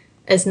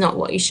is not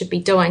what you should be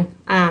doing.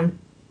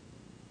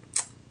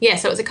 Yeah,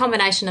 so it was a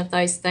combination of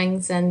those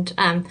things, and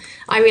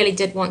I really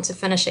did want to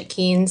finish at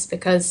Cairns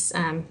because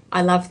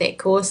I love that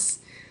course,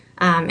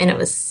 and it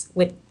was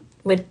we'd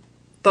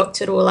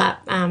booked it all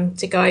up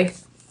to go,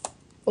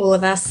 all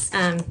of us,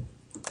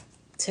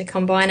 to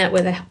combine it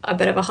with a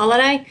bit of a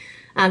holiday.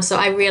 So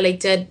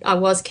I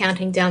was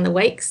counting down the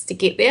weeks to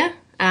get there,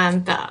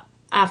 but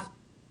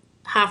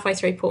halfway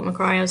through Port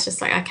Macquarie I was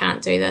just like, I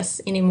can't do this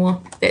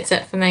anymore, that's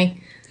it for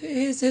me.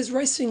 Has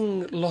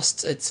racing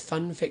lost its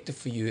fun factor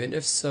for you, and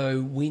if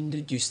so, when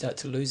did you start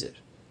to lose it?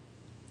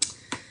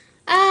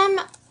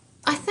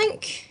 I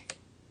think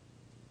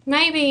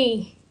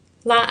maybe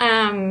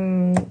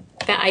about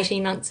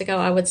 18 months ago,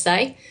 I would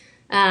say.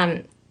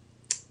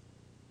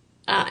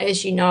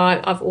 As you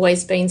know, I've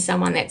always been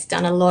someone that's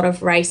done a lot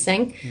of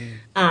racing,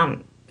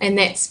 and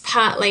that's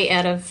partly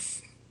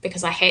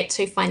because I had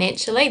to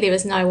financially. There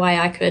was no way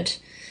I could,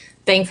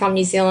 being from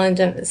New Zealand,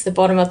 and it's the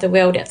bottom of the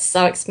world, it's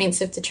so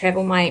expensive to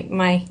travel.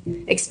 My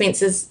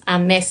expenses are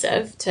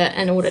massive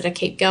in order to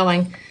keep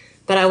going,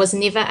 but I was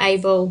never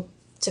able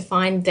to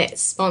find that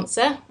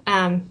sponsor,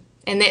 and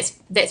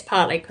that's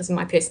partly because of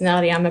my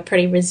personality. I'm a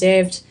pretty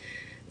reserved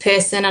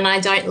person, and I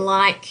don't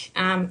like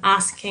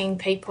asking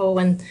people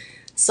and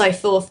so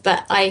forth.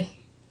 But I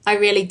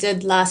really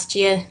did last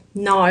year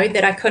know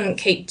that I couldn't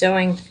keep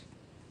doing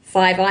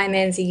 5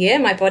 Ironmans a year.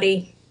 My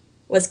body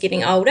was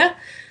getting older,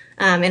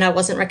 and I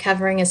wasn't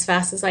recovering as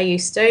fast as I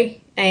used to,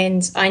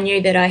 and I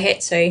knew that I had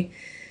to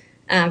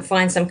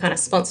find some kind of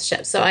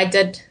sponsorship. So I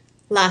did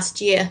last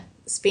year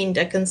spend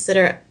a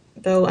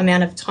considerable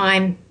amount of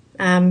time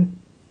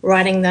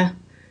writing the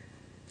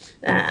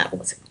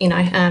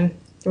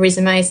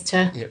resumes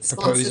to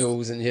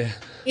proposals and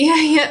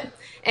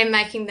and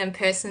making them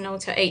personal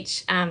to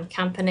each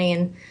company,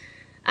 and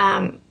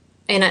I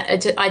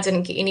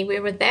didn't get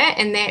anywhere with that,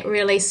 and that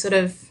really sort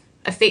of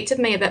affected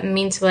me a bit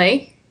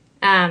mentally,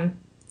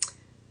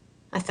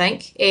 I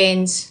think,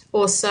 and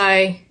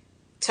also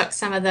took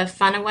some of the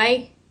fun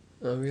away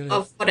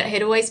of what it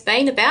had always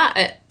been about.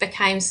 It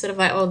became sort of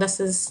like, oh, this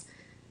is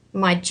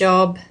my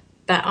job,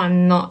 but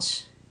I'm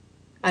not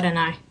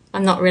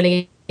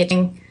really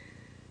getting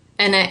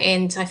in it,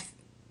 and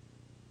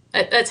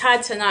it's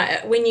hard to know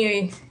when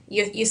you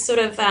sort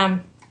of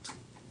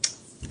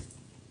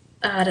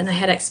I don't know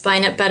how to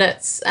explain it, but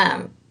it's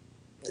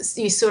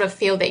you sort of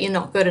feel that you're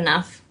not good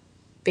enough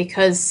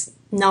because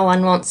no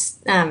one wants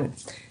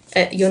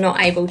you're not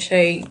able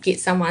to get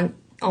someone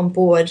on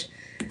board,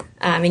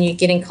 and you're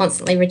getting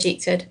constantly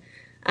rejected.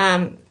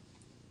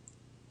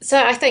 So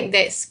I think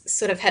that's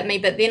sort of hit me,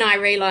 but then I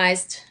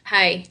realised,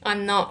 hey,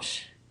 I'm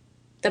not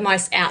the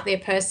most out there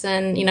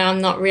person.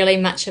 I'm not really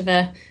much of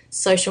a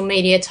social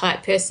media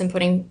type person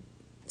putting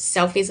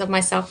selfies of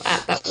myself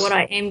up, but what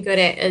I am good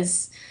at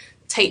is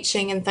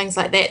teaching and things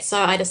like that. So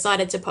I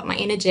decided to put my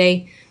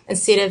energy,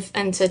 instead of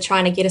into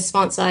trying to get a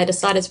sponsor, I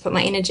decided to put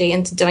my energy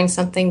into doing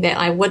something that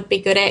I would be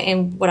good at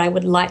and what I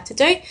would like to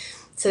do.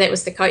 So that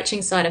was the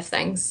coaching side of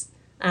things.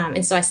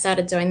 And so I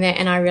started doing that,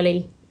 and I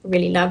really,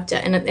 really loved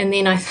it. And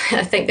then I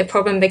think the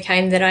problem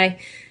became that I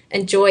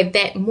enjoyed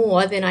that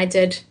more than I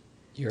did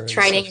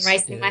training and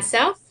racing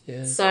myself.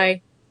 Yeah. So,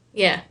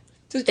 yeah,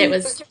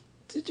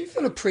 Did you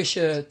feel a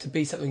pressure to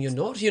be something you're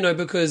not?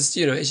 Because,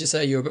 as you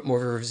say, you're a bit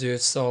more of a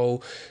reserved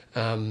soul.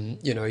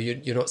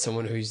 You're not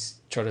someone who's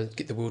trying to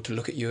get the world to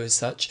look at you as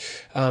such.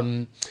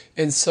 And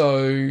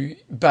so,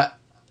 but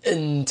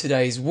in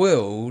today's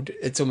world,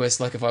 it's almost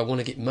like if I want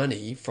to get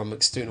money from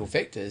external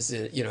factors,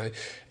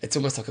 it's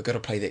almost like I've got to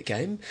play that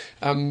game.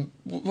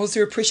 Was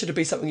there a pressure to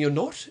be something you're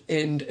not?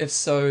 And if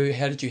so,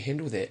 how did you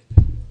handle that?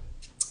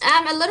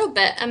 A little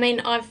bit. I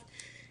mean,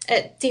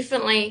 it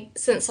definitely,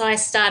 since I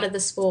started the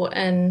sport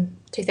in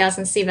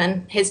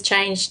 2007, has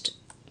changed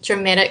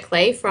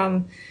dramatically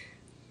from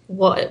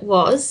what it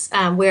was,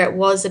 where it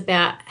was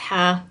about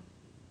how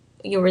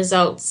your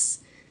results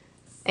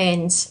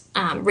and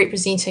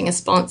representing a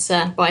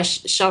sponsor by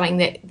showing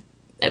that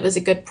it was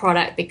a good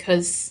product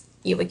because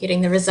you were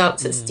getting the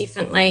results. It's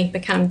definitely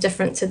become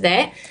different to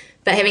that.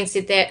 But having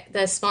said that,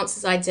 the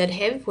sponsors I did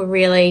have were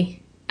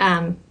really,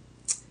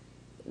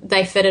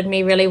 they fitted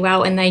me really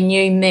well, and they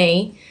knew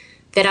me,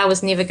 that I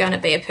was never going to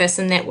be a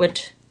person that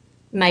would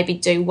maybe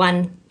do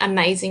one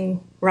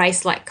amazing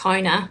race like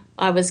Kona.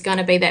 I was going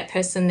to be that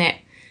person that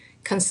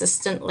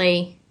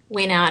consistently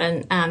went out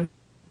and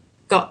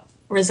got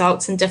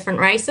results in different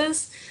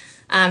races.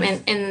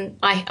 And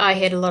I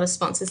had a lot of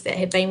sponsors that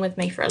had been with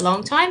me for a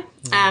long time.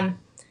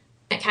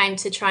 It came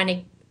to trying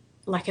to,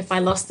 like, if I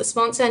lost the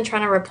sponsor and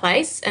trying to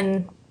replace,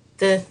 and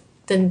the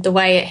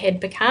way it had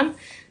become,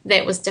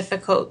 that was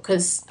difficult,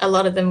 because a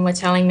lot of them were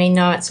telling me,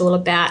 no, it's all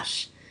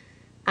about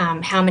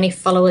how many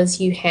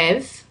followers you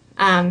have.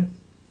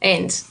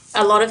 And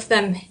a lot of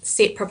them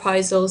set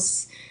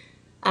proposals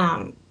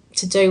to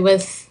do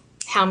with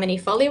how many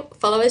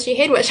followers you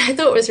had, which I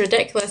thought was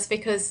ridiculous,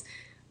 because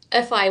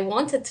if I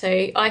wanted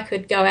to, I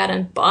could go out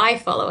and buy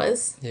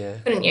followers. Yeah.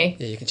 Couldn't you?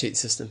 Yeah, you can cheat the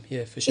system.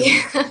 Yeah, for sure.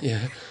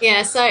 Yeah.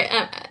 Yeah, so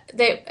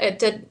that it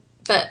did,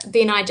 but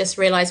then I just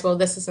realised, well,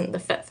 this isn't the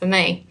fit for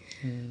me.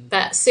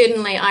 But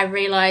certainly I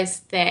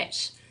realised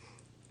that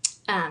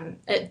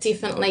it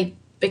definitely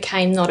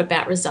became not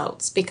about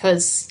results,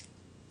 because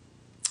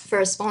for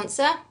a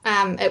sponsor,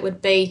 it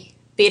would be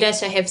better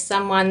to have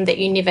someone that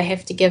you never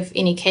have to give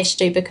any cash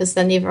to, because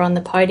they're never on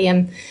the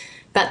podium,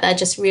 but they're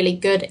just really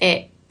good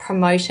at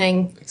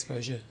promoting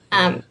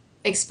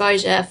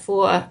exposure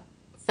for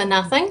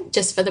nothing,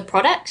 just for the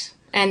product,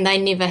 and they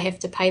never have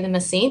to pay them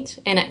a cent,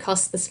 and it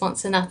costs the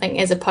sponsor nothing,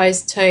 as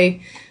opposed to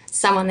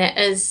someone that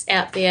is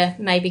out there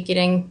maybe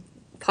getting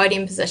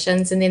podium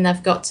positions, and then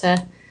they've got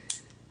to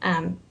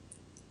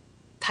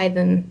pay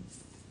them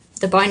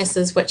the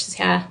bonuses, which is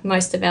how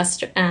most of our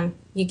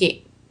you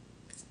get,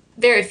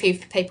 very few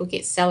people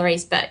get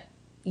salaries, but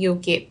you'll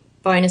get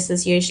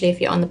bonuses usually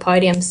if you're on the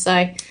podium.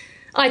 So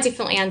I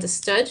definitely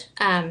understood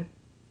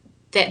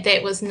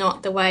that was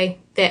not the way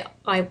that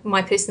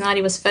my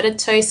personality was fitted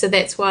to. So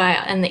that's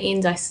why in the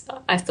end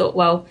I thought,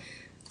 well,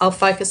 I'll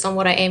focus on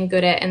what I am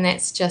good at, and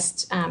that's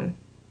just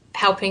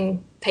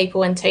helping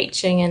people and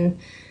teaching and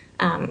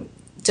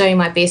doing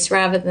my best,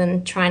 rather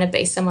than trying to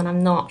be someone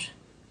I'm not.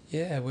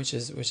 Yeah, which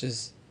is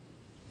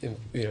a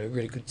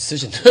really good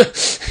decision.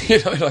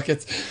 Like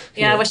it's.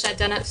 Yeah, I wish I'd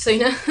done it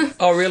sooner.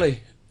 Oh,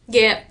 really?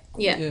 Yeah.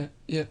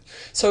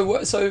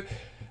 So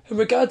in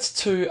regards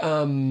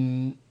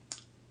to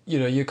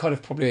you're kind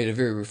of probably at a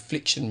very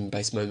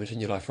reflection-based moment in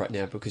your life right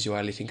now, because you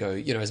are letting go.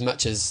 As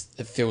much as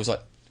it feels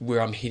like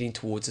where I'm heading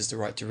towards is the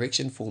right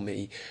direction for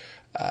me,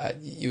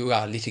 you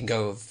are letting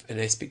go of an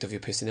aspect of your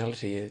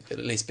personality, at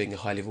least being a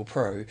high-level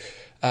pro.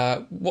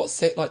 What's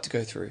that like to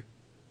go through?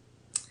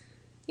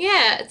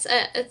 Yeah,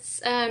 it's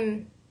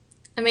been.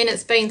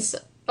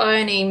 I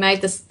only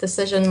made this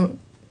decision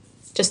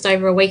just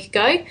over a week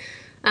ago,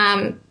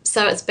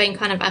 so it's been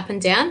kind of up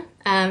and down.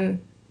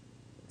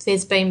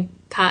 There's been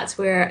times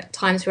where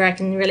I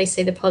can really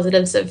see the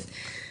positives of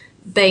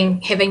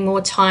having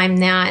more time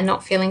now and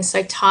not feeling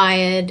so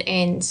tired,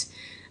 and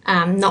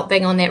not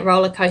being on that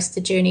roller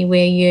coaster journey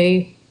where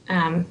you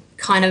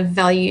kind of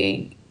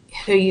value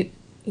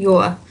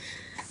your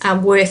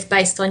worth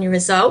based on your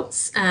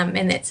results,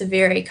 and that's a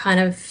very kind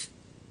of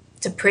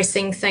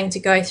depressing thing to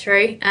go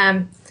through.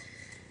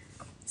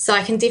 So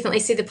I can definitely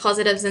see the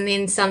positives, and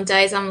then some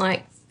days I'm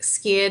like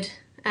scared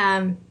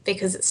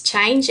because it's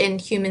change, and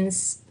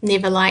humans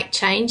never like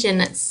change,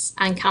 and it's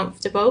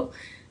uncomfortable.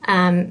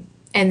 And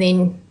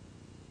then,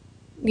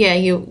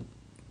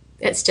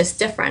 it's just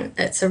different.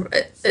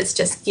 It's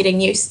just getting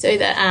used to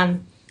that.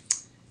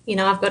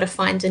 I've got to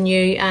find a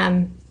new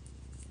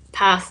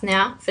path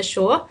now for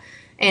sure,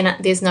 and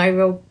there's no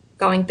real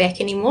going back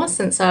anymore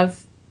since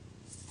I've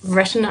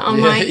written it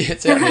on my.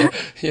 It's out there.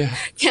 Yeah.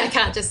 Yeah, I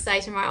can't just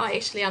say tomorrow,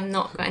 actually, I'm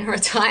not going to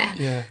retire.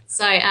 Yeah.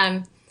 So,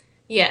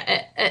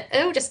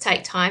 it'll just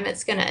take time.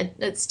 It's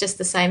just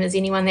the same as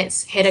anyone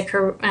that's had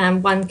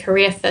one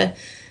career for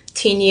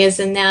 10 years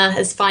and now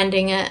is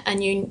finding a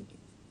new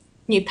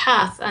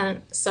path.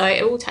 So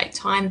it will take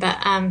time, but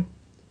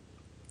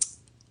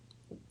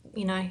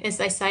as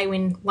they say,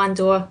 when one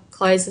door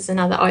closes,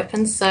 another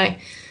opens. So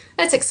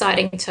it's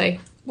exciting too.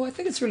 Well, I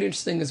think it's really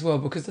interesting as well,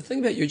 because the thing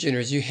about you, Jenna,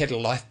 is you had a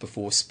life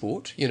before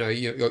sport.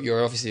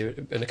 You're obviously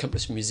an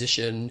accomplished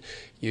musician.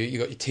 You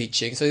got your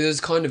teaching, so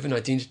there's kind of an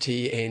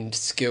identity and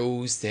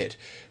skills that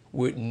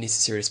weren't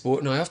necessary to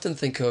sport. And I often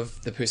think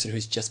of the person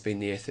who's just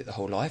been the athlete the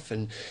whole life,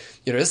 and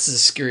this is a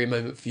scary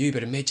moment for you.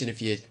 But imagine if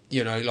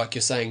like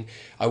you're saying,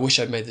 I wish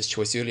I'd made this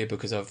choice earlier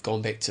because I've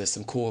gone back to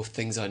some core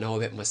things I know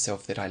about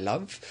myself that I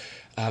love.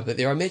 But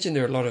I imagine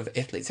there are a lot of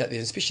athletes out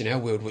there, especially in our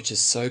world, which is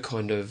so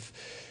kind of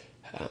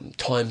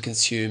time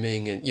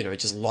consuming and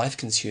just life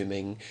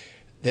consuming,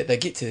 that they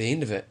get to the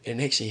end of it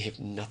and actually have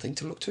nothing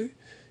to look to.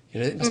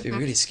 That must be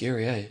really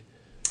scary, eh?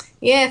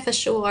 Yeah, for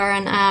sure.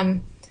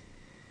 And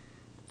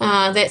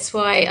that's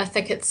why I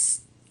think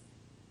it's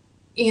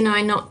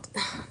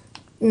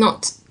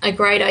not a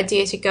great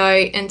idea to go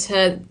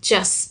into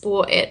just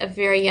sport at a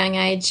very young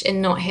age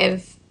and not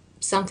have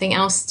something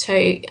else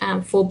to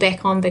fall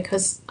back on,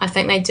 because I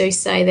think they do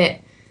say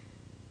that,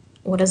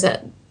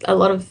 a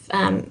lot of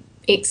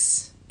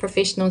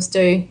professionals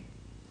do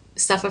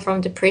suffer from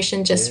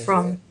depression just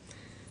from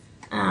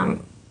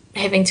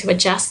having to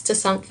adjust to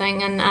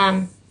something. And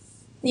I'm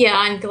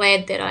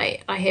glad that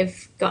I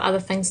have got other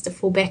things to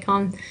fall back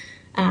on.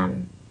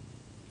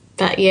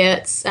 But yeah,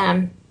 it's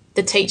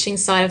the teaching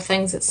side of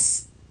things.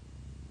 It's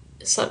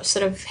sort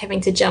of having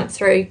to jump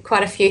through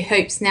quite a few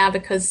hoops now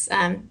because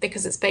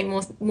it's been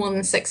more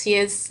than 6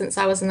 years since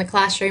I was in the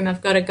classroom.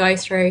 I've got to go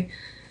through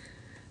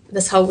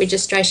this whole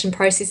registration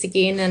process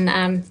again,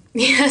 and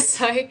it's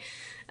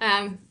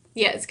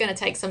going to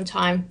take some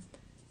time.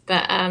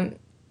 But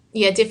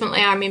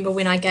definitely, I remember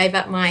when I gave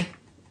up my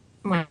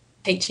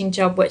teaching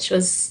job, which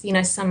was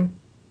some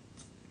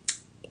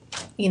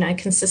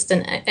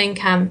consistent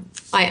income.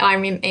 I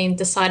remember and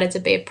decided to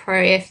be a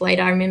pro athlete.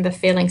 I remember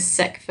feeling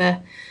sick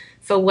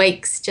for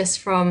weeks just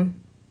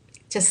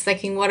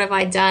thinking, what have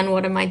I done?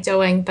 What am I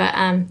doing? But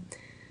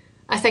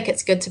I think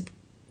it's good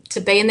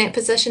to be in that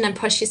position and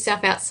push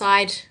yourself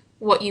outside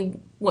what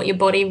your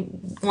body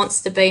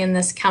wants to be in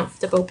this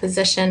comfortable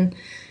position,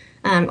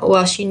 or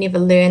else you never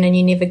learn and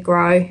you never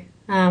grow.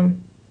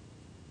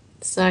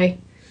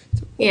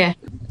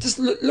 Just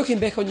looking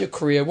back on your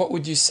career, what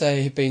would you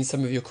say have been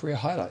some of your career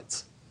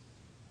highlights?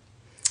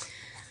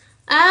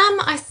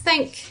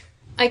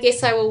 I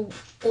guess I will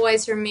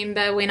always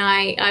remember when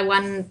I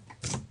won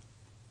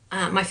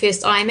my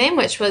first Ironman,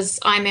 which was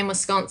Ironman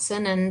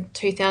Wisconsin in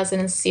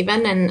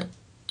 2007, and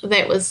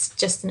that was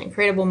just an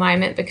incredible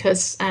moment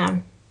because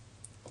I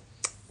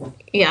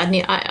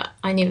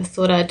never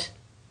thought I'd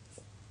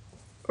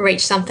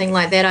reach something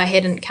like that. I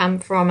hadn't come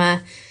from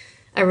a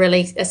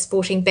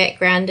sporting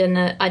background, and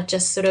I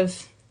just sort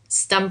of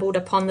stumbled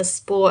upon the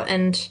sport,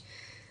 and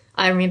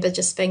I remember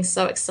just being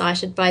so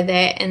excited by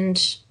that,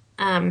 and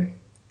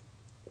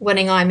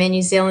winning Ironman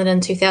New Zealand in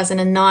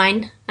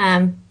 2009,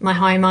 my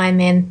home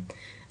Ironman.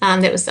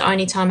 That was the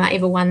only time I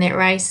ever won that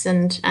race,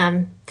 and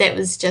that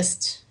was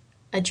just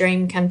a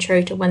dream come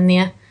true to win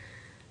there.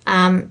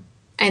 And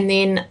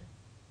then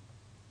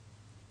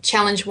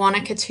Challenge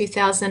Wanaka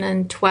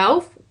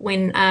 2012,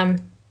 when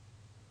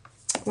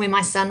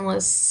my son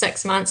was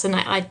 6 months, and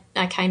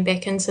I came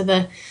back into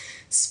the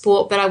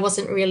sport, but I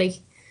wasn't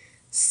really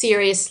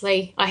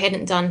seriously. I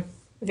hadn't done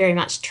very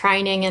much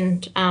training,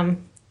 and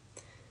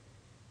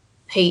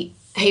he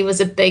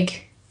was a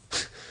big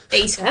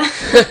eater.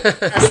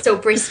 I still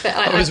breastfed.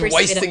 I was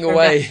wasting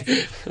away.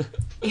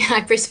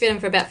 I breastfed him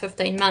for about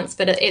 15 months,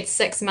 but at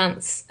 6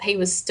 months he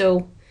was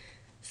still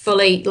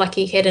fully, like,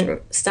 he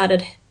hadn't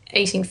started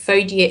eating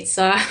food yet.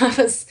 So I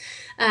was.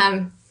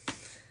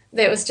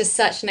 That was just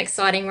such an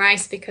exciting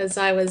race because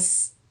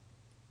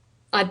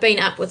I'd been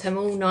up with him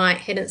all night,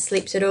 hadn't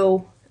slept at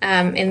all,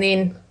 and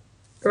then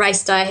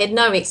race day I had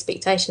no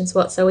expectations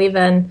whatsoever,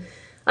 and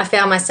I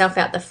found myself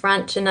out the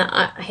front, and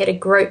I had a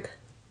group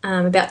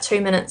about 2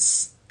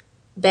 minutes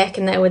back,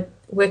 and they were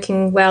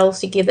working well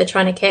together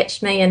trying to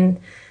catch me, and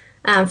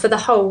for the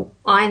whole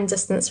iron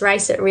distance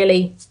race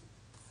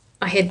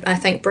I had, I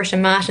think, Britta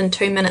Martin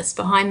 2 minutes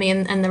behind me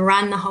in the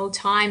run the whole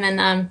time,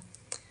 and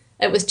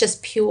it was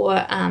just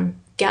pure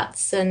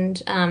guts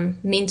and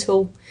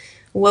mental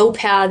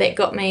willpower that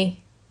got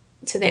me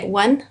to that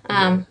win,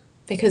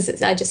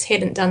 because I just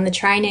hadn't done the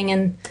training,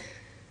 and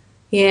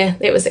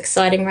that was an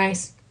exciting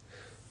race.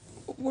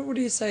 What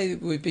do you say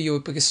would be your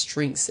biggest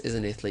strengths as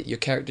an athlete, your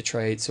character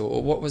traits,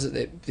 or what was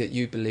it that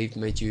you believed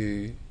made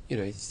you,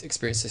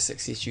 experience the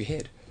success you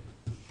had?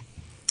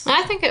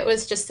 I think it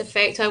was just the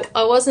fact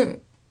I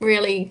wasn't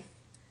really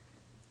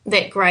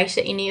that great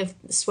at any of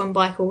the swim,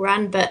 bike or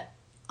run, but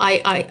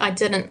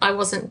I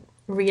wasn't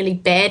really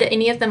bad at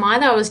any of them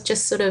either. I was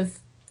just sort of,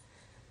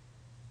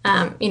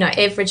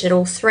 average at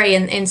all three.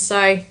 And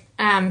so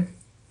I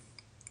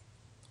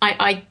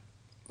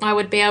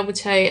would be able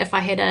to, if I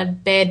had a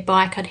bad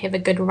bike, I'd have a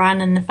good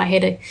run. And if I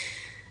had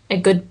a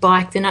good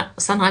bike, then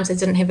sometimes I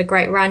didn't have a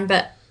great run.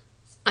 But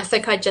I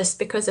think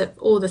because of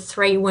all the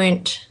three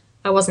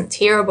I wasn't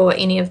terrible at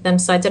any of them,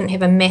 so I didn't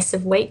have a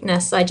massive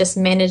weakness. I just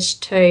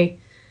managed to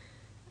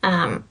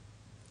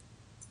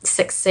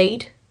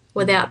succeed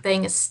without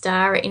being a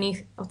star at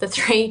any of the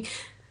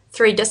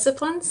three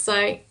disciplines.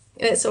 So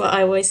that's what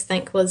I always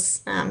think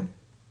was how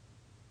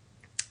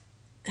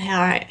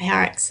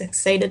I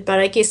succeeded. But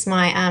I guess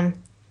my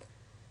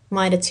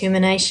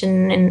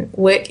determination and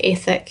work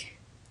ethic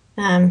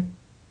and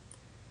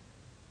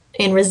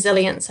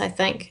resilience, I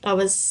think I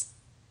was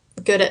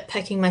good at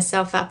picking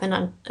myself up,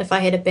 and if I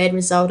had a bad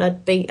result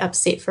I'd be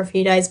upset for a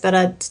few days, but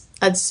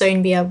I'd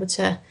soon be able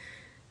to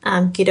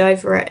get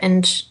over it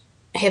and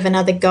have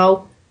another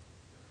goal.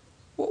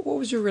 What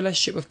was your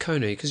relationship with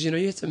Kona? Because you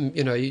had some,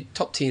 you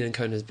top 10 in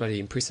Kona is bloody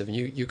impressive, and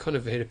you kind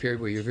of had a period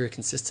where you were very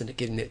consistent at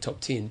getting that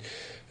top 10.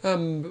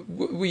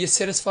 Were you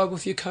satisfied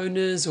with your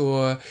Konas,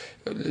 or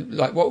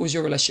like what was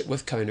your relationship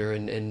with Kona,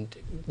 and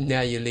now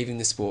you're leaving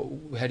the sport,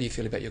 how do you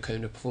feel about your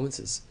Kona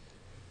performances?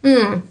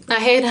 I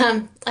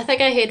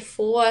think I had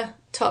 4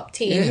 top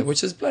 10. Yeah,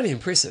 which is bloody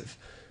impressive.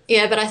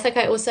 Yeah, but I think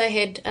I also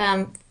had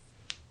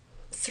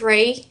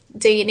 3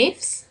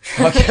 DNFs.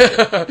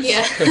 Okay.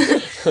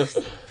 Yeah.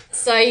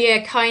 So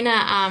yeah,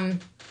 Kona,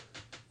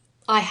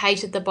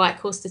 hated the bike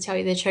course, to tell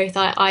you the truth.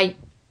 I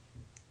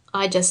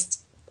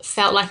just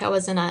felt like I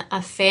was in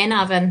a fan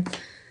oven,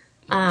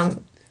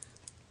 and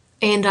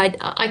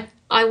I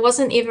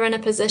wasn't ever in a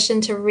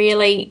position to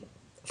really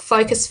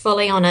focus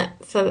fully on it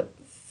for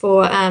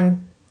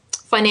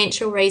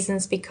financial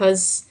reasons,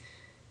 because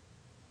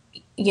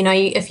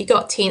if you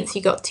got 10th,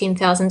 you got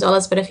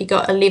 $10,000, but if you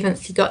got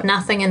 11th, you got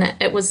nothing, and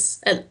it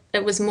was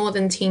more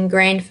than 10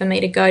 grand for me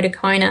to go to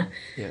Kona.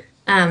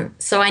 Yeah.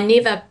 So I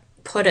never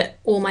put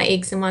all my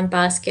eggs in one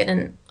basket,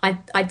 and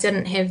I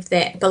didn't have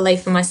that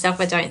belief in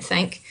myself, I don't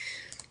think.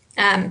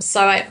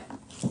 So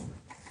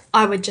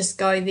I would just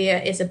go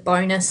there as a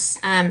bonus,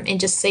 and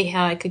just see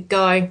how I could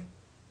go.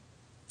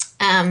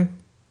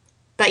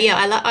 But yeah,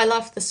 I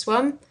loved the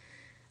swim.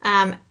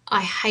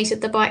 I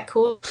hated the bike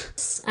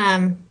course,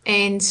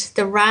 and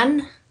the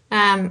run.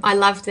 I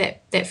loved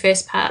that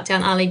first part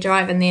down Ali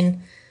Drive, and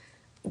then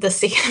the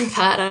second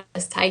part, I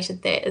just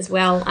hated that as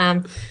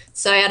well.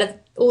 So out of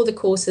all the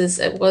courses,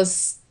 it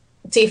was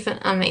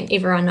definitely, I mean,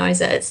 everyone knows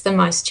it, it's the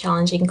most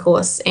challenging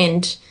course,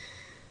 and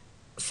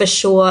for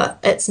sure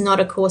it's not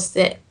a course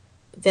that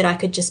I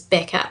could just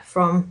back up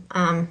from.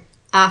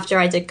 After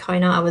I did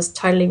Kona, I was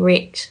totally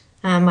wrecked.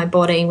 My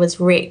body was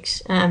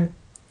wrecked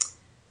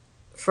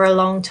for a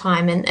long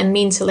time, and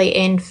mentally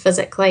and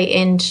physically,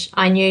 and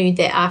I knew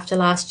that after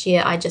last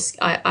year I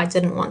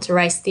didn't want to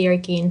race there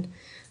again.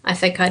 I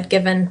think I'd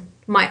given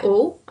my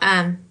all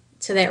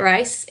to that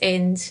race,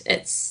 and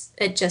it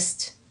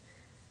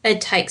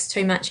takes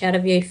too much out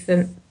of you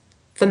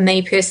for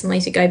me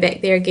personally to go back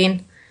there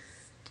again.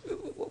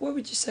 What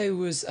would you say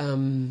was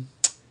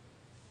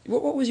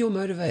what was your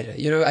motivator?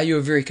 Are you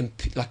a very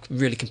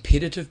really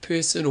competitive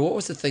person, or what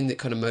was the thing that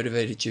kind of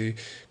motivated you?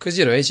 Because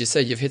as you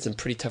say, you've had some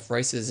pretty tough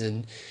races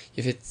and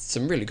you've had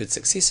some really good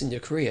success in your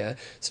career.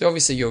 So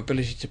obviously your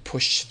ability to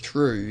push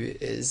through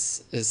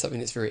is something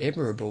that's very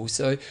admirable.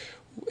 So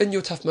in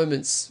your tough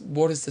moments,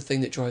 what is the thing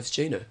that drives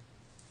Gina?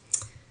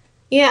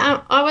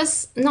 Yeah, I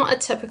was not a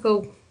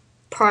typical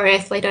pro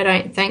athlete, I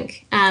don't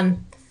think.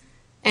 And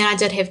I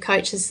did have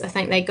coaches, I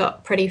think they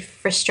got pretty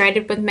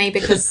frustrated with me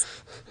because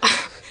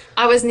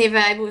I was never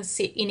able to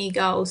set any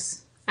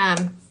goals.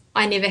 I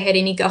never had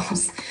any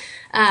goals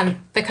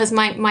because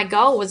my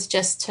goal was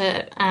just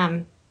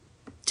to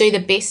do the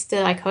best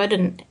that I could.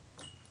 And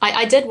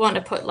I did want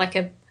to put like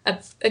a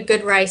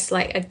good race,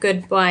 like a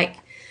good bike,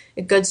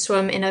 a good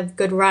swim and a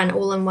good run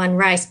all in one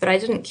race, but I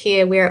didn't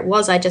care where it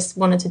was. I just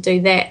wanted to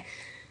do that.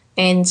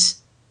 And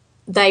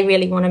they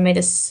really wanted me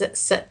to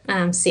set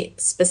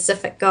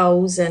specific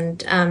goals.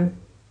 And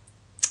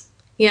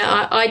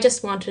I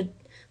just wanted,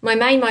 my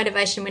main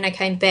motivation when I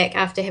came back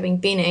after having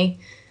Benny,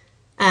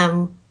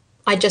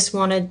 I just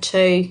wanted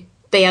to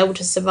be able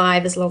to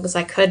survive as long as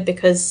I could,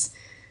 because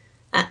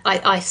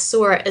I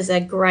saw it as a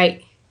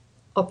great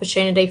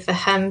opportunity for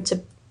him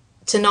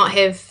to not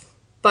have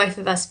both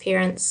of us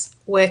parents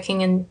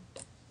working in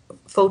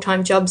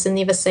full-time jobs and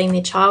never seeing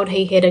their child.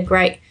 He had a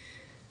great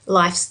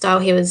lifestyle.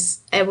 He was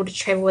able to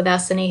travel with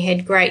us, and I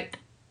had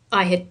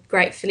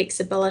great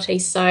flexibility.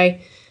 So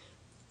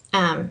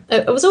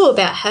it was all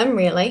about him,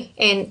 really.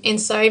 And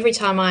so every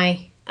time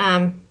I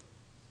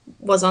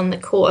was on the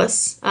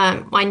course,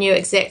 I knew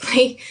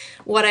exactly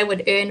what I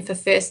would earn for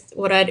first,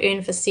 what I'd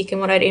earn for second,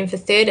 what I'd earn for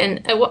third.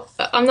 And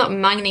I'm not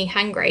money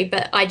hungry,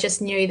 but I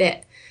just knew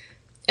that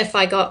if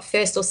I got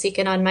first or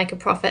second, I'd make a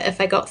profit. If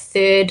I got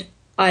third,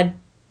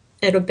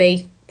 it'll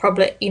be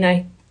probably,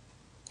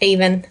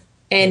 even.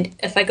 And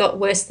if I got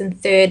worse than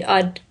third,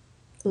 I'd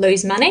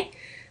lose money.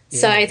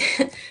 Yeah.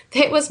 So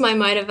that was my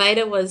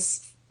motivator,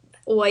 was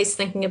always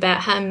thinking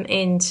about him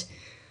and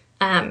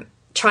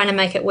trying to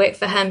make it work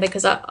for him,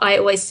 because I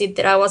always said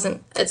that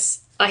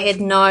I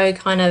had no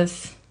kind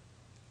of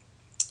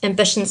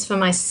ambitions for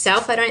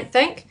myself, I don't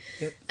think.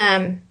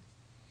 Yep.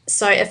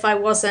 So if I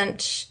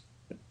wasn't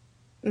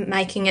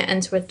making it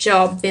into a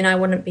job, then I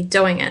wouldn't be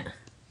doing it.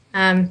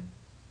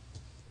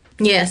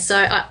 So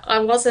I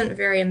wasn't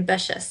very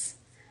ambitious.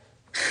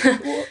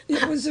 Well,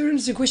 it was an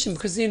interesting question,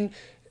 because then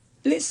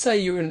let's say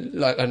you're in,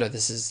 like, I know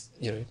this is,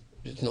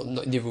 it's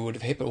not never would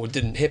have happened or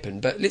didn't happen,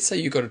 but let's say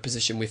you got a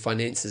position where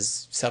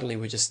finances suddenly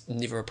were just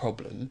never a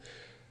problem.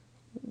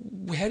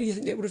 How do you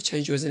think that would have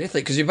changed you as an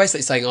athlete? Because you're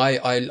basically saying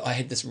I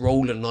had this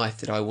role in life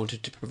that I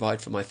wanted to provide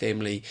for my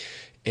family,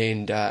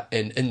 and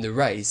in the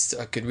race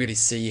I could really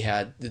see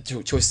how the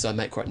choices I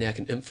make right now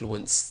can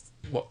influence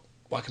what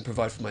I can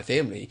provide for my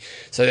family.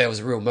 So that was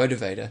a real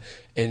motivator,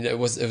 and it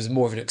was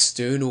more of an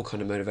external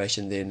kind of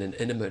motivation than an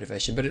inner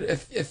motivation. But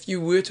if you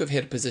were to have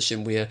had a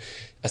position where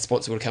a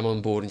sponsor would have come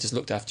on board and just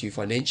looked after you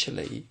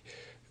financially,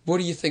 what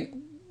do you think,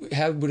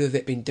 how would have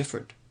that been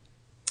different?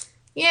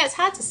 Yeah, it's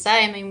hard to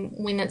say. I mean,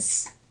 when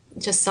it's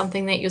just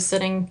something that you're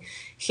sitting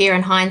here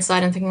in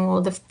hindsight and thinking,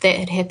 well, if that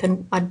had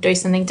happened, I'd do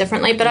something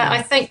differently. But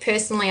I think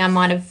personally I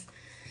might have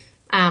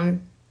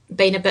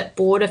been a bit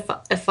bored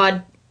if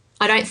I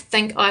don't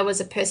think I was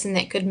a person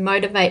that could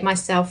motivate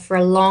myself for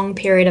a long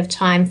period of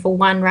time for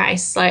one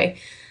race. So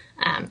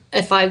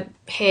if I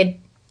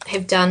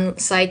have done,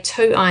 say,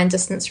 2 iron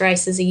distance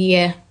races a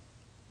year,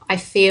 I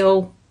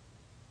feel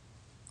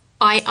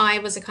I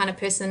was the kind of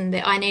person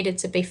that I needed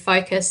to be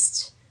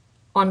focused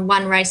on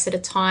one race at a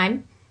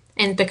time.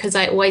 And because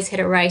I always had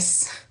a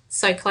race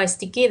so close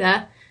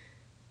together,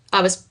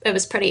 it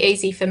was pretty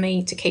easy for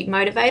me to keep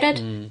motivated.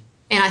 And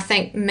I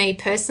think me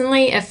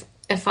personally, if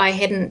I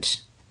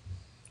hadn't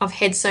I've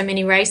had so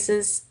many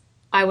races,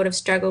 I would have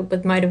struggled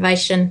with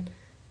motivation,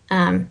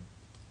 and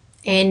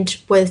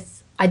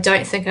I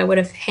don't think I would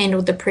have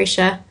handled the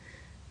pressure,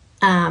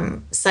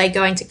 say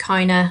going to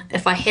Kona,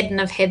 if I hadn't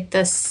have had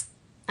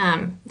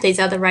these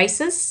other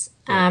races,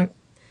 and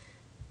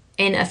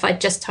if I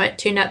just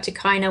turned up to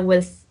Kona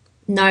with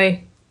no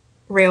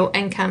real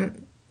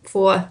income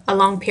for a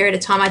long period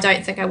of time, I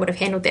don't think I would have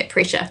handled that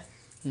pressure.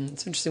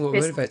 It's interesting what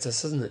motivates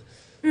us, isn't it?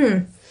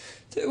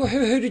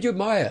 Who did you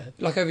admire?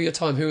 Like, over your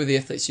time, who were the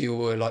athletes you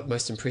were like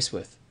most impressed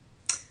with?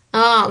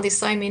 Oh, there's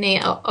so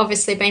many.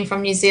 Obviously, being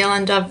from New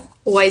Zealand, I've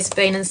always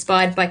been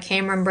inspired by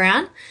Cameron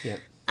Brown,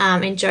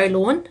 and Joe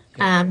Lawn.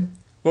 Yeah.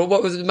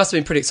 Well, it must have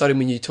been pretty exciting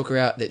when you took her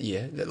out that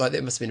year. Like,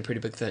 that must have been a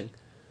pretty big thing.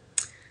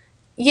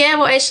 Yeah,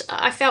 well,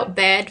 I felt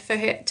bad for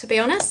her, to be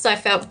honest. I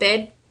felt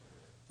bad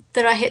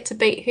that I had to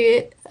beat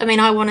her. I mean,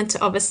 I wanted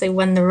to obviously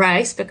win the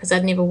race because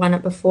I'd never won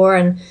it before,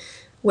 and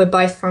we're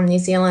both from New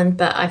Zealand,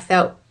 but I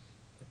felt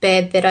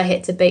bad that I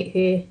had to beat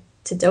her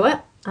to do it.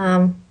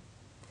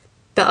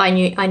 But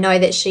I know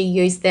that she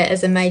used that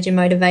as a major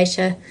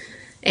motivator,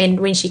 and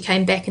when she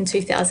came back in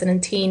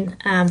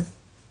 2010,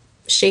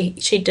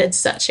 she did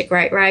such a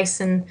great race,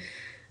 and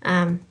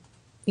I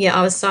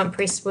was so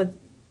impressed with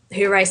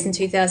her race in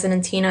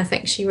 2010. I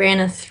think she ran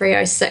a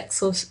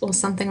 3:06 or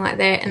something like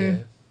that,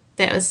 and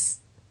that was,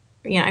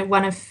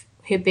 one of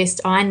her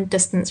best iron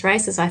distance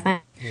races, I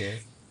think.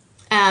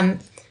 Yeah.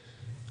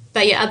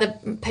 But other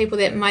people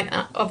that might,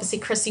 obviously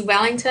Chrissie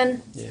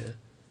Wellington.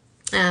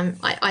 Yeah.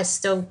 I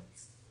still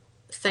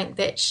think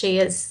that she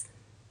is,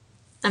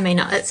 I mean,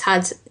 it's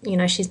hard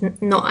to, she's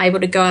not able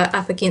to go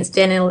up against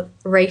Danielle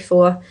Ryf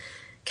or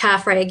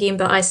Carfrae again,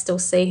 but I still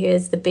see her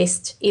as the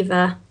best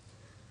ever.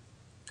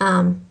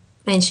 And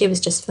she was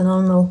just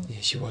phenomenal. Yeah,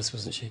 she was,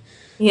 wasn't she?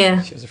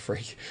 Yeah. She was a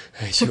freak.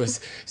 She was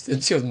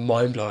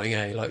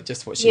mind-blowing, like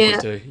just what she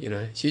could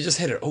do, She just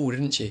had it all,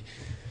 didn't she?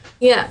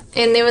 Yeah,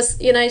 and there was,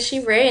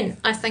 she ran,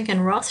 I think in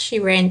Roth, she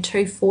ran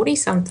 2:40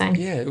 something.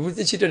 Yeah,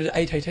 then she did it at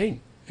 8:18.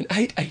 An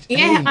 8:18.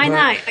 Yeah, I know.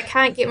 I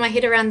can't get my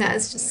head around that.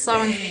 It's just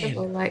so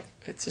incredible. Like,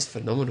 it's just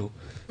phenomenal.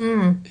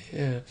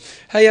 Yeah.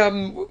 Hey,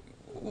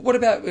 what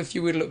about if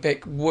you were to look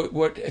back?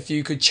 What if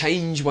you could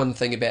change one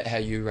thing about how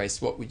you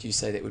raced? What would you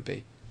say that would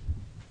be?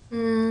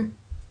 I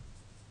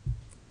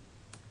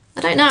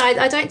don't know.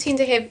 I don't tend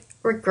to have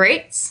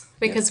regrets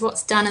because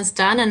what's done is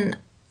done, and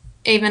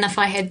even if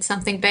I had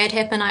something bad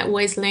happen, I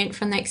always learnt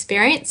from the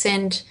experience,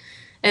 and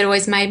it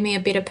always made me a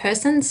better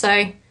person.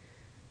 So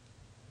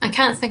I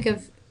can't think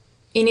of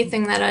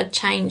anything that I'd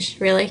change,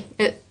 really.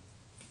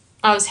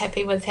 I was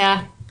happy with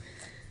how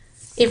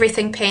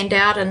everything panned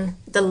out, and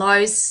the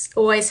lows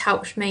always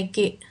helped me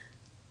get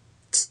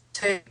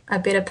to a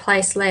better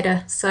place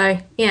later. So,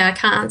 I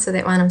can't answer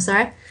that one, I'm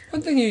sorry.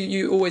 One thing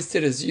you always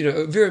did is,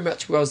 very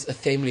much was a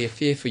family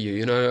affair for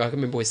you. I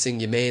remember always seeing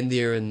your man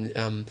there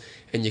and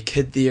your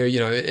kid there,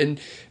 and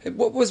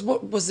what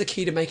was the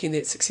key to making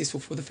that successful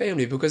for the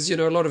family? Because,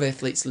 a lot of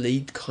athletes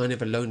lead kind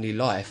of a lonely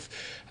life,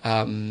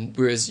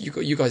 whereas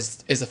you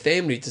guys as a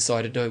family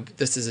decided, no,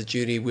 this is a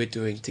journey we're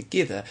doing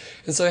together.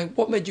 And so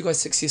what made you guys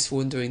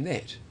successful in doing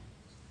that?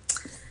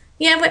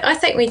 Yeah, I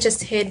think we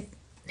just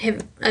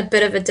have a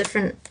bit of a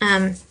different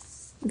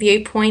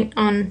viewpoint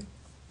on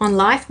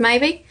life,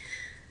 maybe.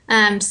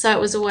 So it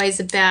was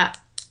always about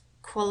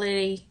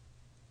quality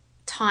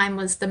time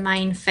was the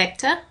main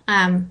factor,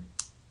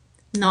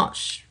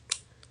 not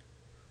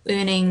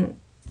earning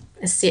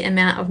a set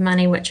amount of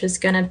money which was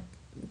going to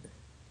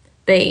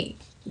be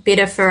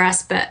better for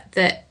us, but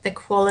the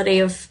quality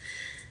of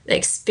the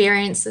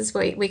experiences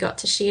we got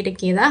to share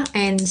together.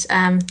 And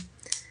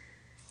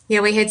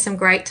we had some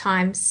great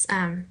times.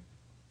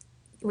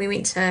 We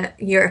went to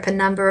Europe a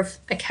number of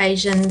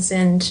occasions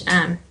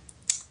and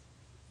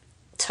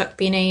took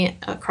Benny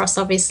across,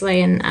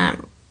 obviously, and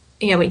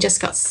we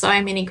just got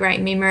so many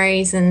great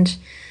memories, and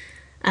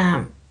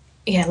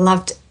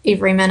loved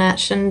every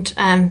minute. And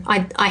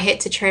I had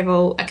to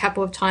travel a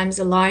couple of times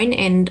alone,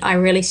 and I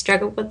really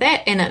struggled with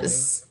that. And it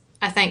was,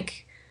 I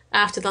think,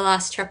 after the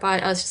last trip,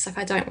 I was just like,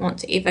 I don't want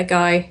to ever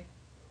go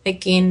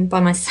again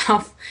by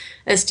myself.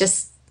 It's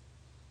just,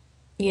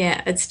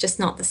 it's just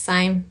not the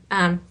same.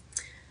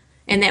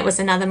 And that was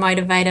another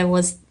motivator,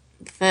 was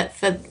for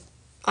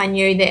I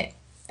knew that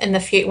in the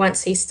future,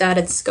 once he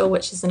started school,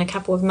 which is in a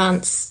couple of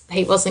months,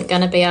 he wasn't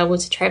going to be able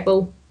to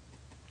travel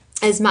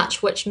as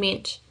much, which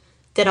meant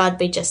that I'd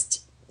be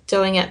just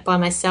doing it by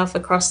myself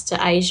across to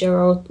Asia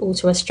or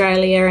to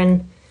Australia,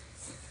 and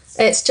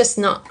it's just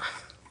not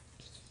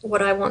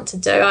what I want to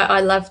do. I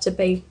love to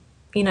be,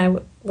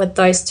 with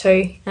those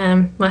two,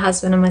 my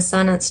husband and my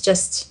son. It's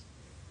just,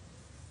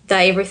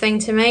 they're everything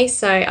to me,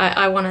 so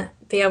I want to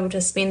be able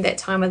to spend that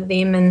time with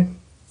them and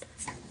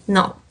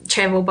not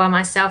travel by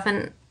myself.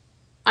 And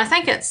I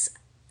think it's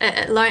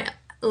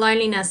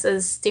loneliness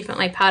is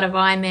definitely part of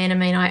Ironman. I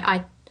mean,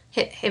 I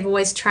have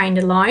always trained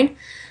alone,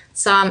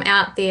 so I'm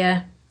out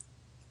there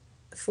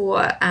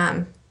for,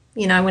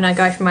 when I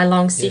go for my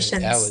long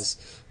sessions.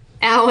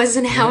 Hours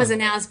and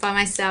hours by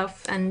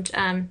myself. And,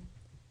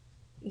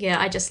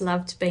 I just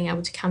loved being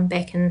able to come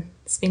back and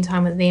spend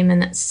time with them,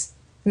 and it's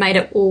made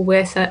it all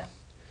worth it.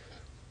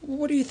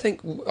 What do you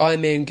think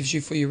Ironman gives you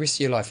for your rest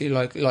of your life? You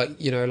like I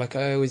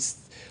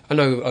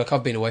know, like,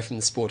 I've been away from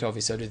the sport.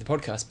 Obviously, I do the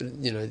podcast,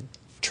 but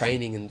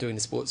training and doing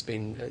the sport's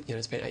been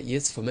it's been 8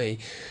 years for me.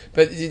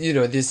 But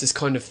there's this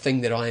kind of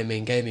thing that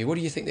Ironman gave me. What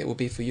do you think that will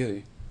be for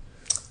you?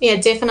 Yeah,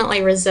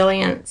 definitely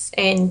resilience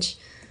and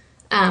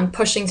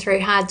pushing through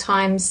hard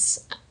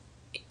times.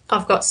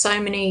 I've got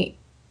so many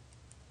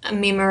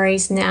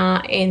memories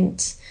now,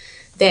 and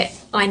that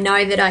I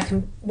know that I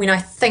can, when I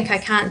think I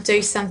can't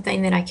do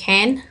something, that I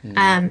can,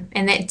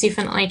 and that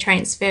definitely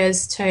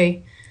transfers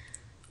to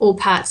all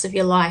parts of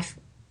your life,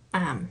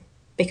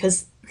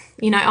 because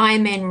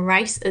Ironman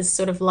race is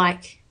sort of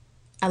like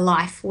a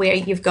life where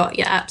you've got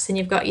your ups and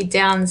you've got your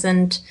downs,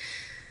 and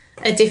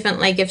it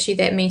definitely gives you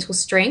that mental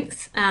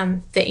strength,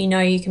 that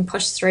you can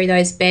push through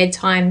those bad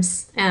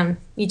times.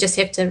 You just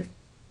have to,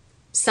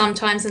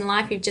 sometimes in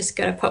life you've just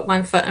got to put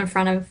one foot in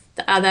front of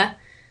the other,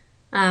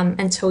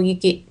 until you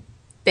get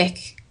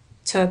back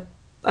to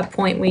a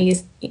point where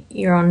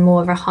you're on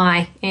more of a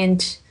high,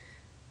 and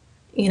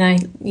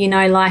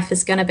life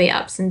is going to be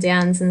ups and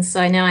downs, and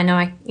so now I know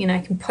I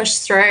can push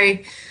through,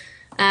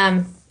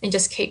 and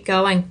just keep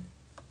going.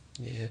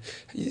 Yeah,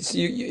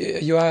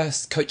 you are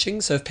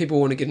coaching, so if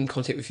people want to get in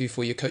contact with you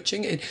for your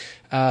coaching, and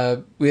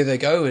where they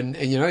go, and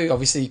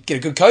obviously get a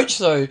good coach,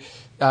 so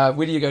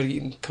where do you go to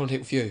get in contact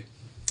with you?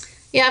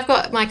 Yeah, I've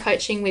got my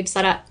coaching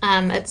website up.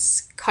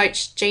 It's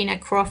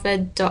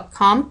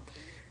coachginacrawford.com.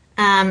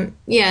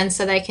 And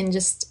so they can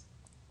just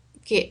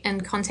get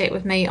in contact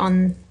with me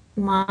on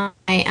my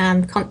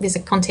there's a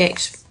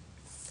contact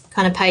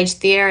kind of page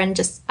there, and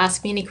just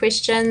ask me any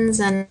questions.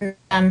 And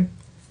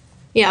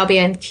I'll be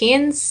in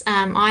Cairns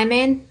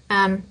Ironman,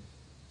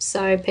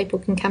 so people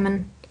can come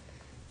and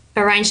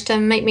arrange to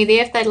meet me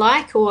there if they'd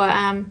like, or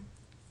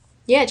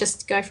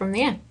just go from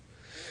there.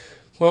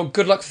 Well,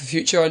 good luck for the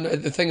future.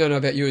 The thing I know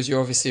about you is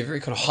you're obviously a very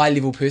kind of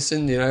high-level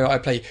person. I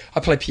play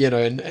piano,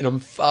 and I'm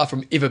far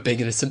from ever being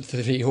in a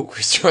symphony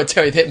orchestra, I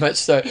tell you that much.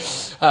 So,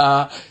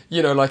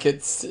 you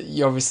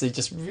obviously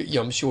just,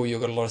 I'm sure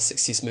you've got a lot of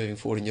success moving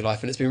forward in your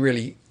life, and it's been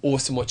really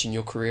awesome watching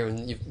your career,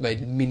 and you've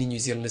made many New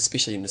Zealanders,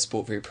 especially in the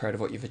sport, very proud of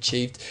what you've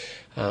achieved.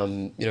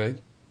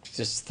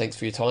 Just thanks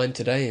for your time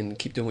today, and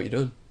keep doing what you're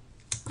doing.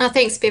 Oh,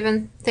 thanks,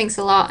 Bevan. Thanks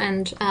a lot,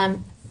 and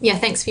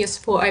thanks for your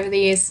support over the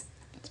years.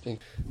 It's been...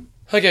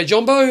 Okay,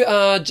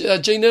 Jumbo,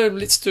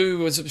 Gina,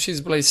 she's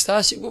a bloody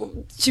star.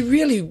 She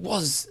really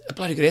was a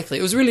bloody good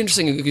athlete. It was really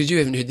interesting because you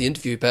haven't heard the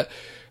interview, but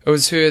it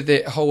was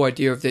that whole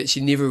idea of that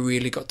she never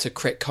really got to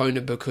crack Kona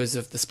because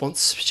of the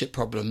sponsorship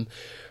problem.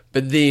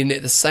 But then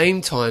at the same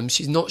time,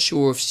 she's not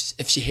sure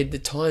if she had the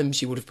time,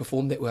 she would have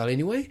performed that well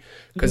anyway.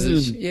 Because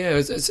it's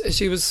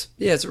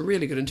a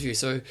really good interview.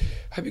 So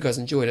I hope you guys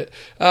enjoyed it.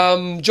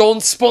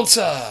 John's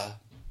sponsor.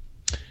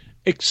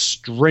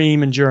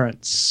 Extreme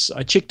Endurance.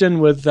 I checked in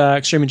with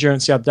Extreme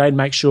Endurance the other day to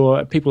make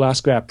sure people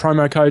ask about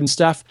promo code and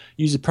stuff.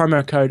 Use the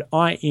promo code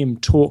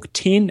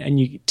IMTalk10 and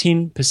you get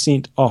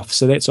 10% off.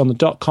 So that's on the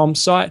 .com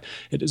site.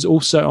 It is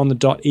also on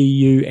the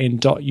 .eu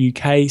and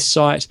 .uk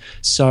site.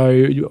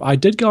 So I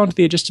did go onto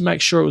there just to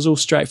make sure it was all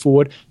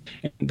straightforward.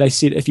 And they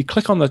said if you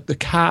click on the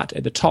cart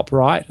at the top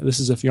right, this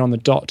is if you're on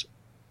the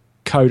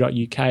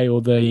 .co.uk or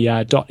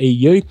the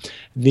 .eu,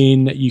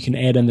 then you can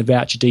add in the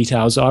voucher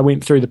details. I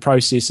went through the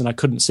process and I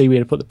couldn't see where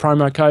to put the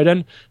promo code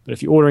in, but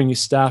if you're ordering your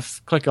stuff,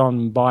 click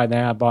on buy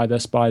now, buy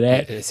this, buy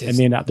that, and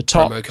then at the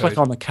top, click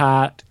on the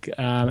cart,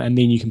 and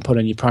then you can put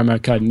in your promo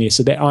code in there.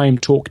 So that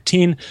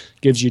IMTalk10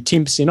 gives you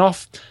 10%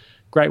 off.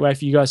 Great way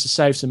for you guys to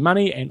save some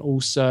money, and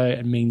also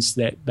it means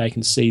that they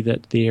can see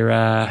that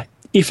their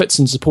efforts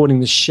in supporting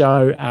the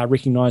show are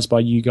recognised by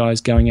you guys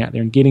going out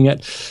there and getting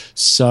it.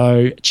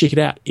 So check it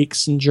out,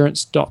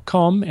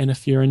 xendurance.com, and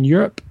if you're in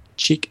Europe,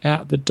 check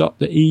out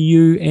the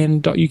EU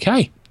and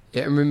 .uk.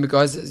 Yeah, remember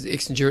guys,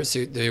 X Endurance,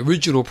 the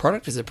original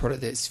product is a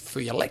product that's for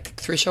your lactic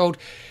threshold,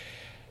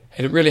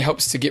 and it really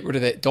helps to get rid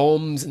of that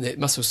DOMS and that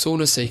muscle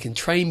soreness so you can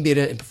train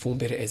better and perform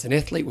better as an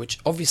athlete, which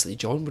obviously,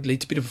 John, would lead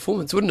to better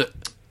performance, wouldn't it?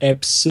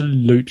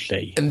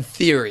 Absolutely. In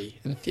theory,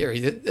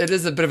 it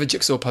is a bit of a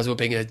jigsaw puzzle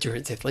being an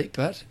endurance athlete,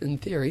 but in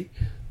theory.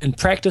 In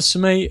practice, for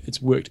me,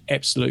 it's worked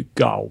absolute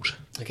gold.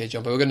 Okay,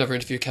 John, but we've got another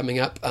interview coming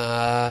up.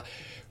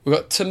 We've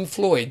got Tim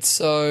Floyd,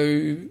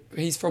 so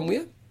he's from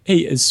where?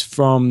 He is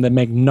from the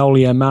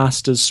Magnolia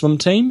Masters swim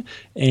team,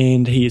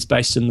 and he is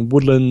based in the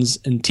Woodlands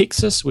in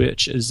Texas,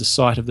 which is the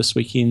site of this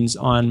weekend's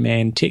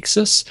Ironman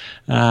Texas.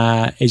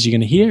 As you're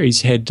going to hear,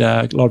 he's had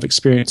a lot of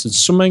experience in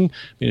swimming,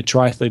 been a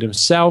triathlete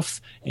himself,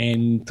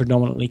 and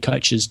predominantly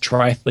coaches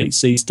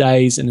triathletes these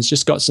days, and has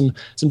just got some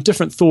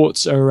different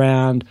thoughts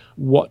around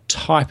what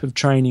type of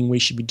training we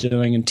should be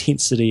doing,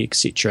 intensity,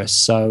 etc.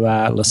 So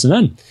listen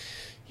in.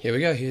 Here we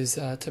go. Here's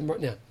Tim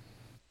right now.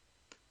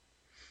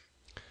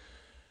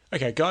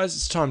 Okay, guys,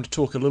 it's time to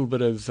talk a little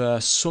bit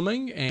of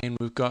swimming, and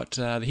we've got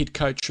the head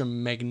coach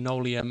from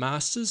Magnolia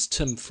Masters,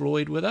 Tim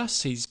Floyd, with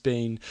us. He's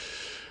been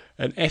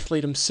an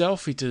athlete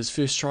himself. He did his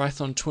first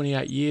triathlon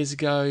 28 years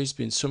ago. He's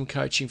been swim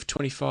coaching for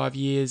 25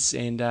 years,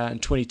 and in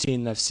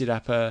 2010 they've set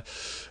up a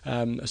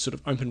sort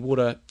of open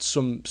water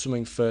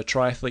swimming for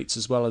triathletes,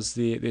 as well as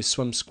their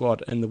swim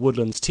squad in the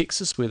Woodlands,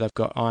 Texas, where they've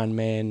got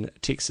Ironman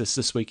Texas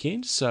this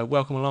weekend. So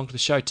welcome along to the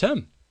show,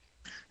 Tim.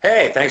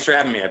 Hey, thanks for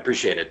having me. I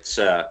appreciate it. It's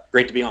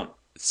great to be on.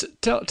 So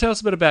tell us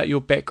a bit about your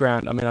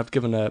background. I mean, I've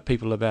given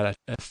people about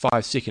a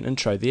 5-second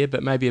intro there,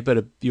 but maybe a bit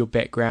of your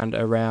background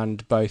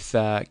around both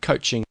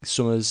coaching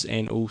swimmers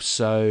and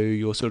also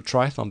your sort of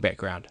triathlon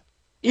background.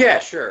 Yeah,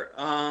 sure.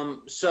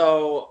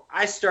 So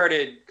I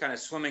started kind of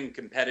swimming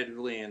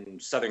competitively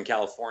in Southern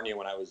California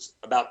when I was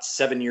about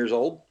 7 years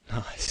old.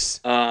 Nice.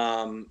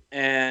 And,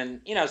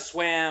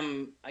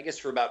 swam, I guess,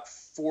 for about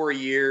 4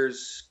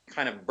 years,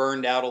 kind of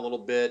burned out a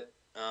little bit.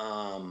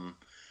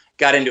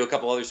 Got into a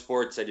couple other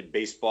sports. I did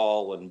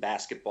baseball and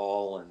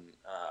basketball. And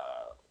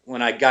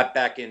when I got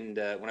back when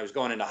I was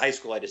going into high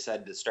school, I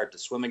decided to start to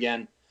swim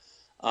again.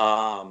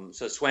 So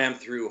I swam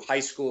through high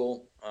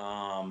school.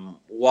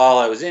 While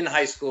I was in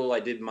high school,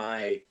 this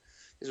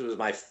was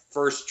my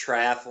first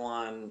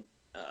triathlon.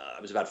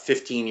 I was about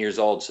 15 years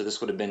old. So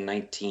this would have been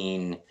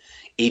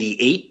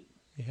 1988.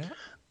 Yeah.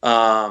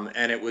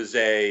 And it was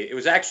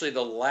actually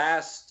the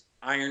last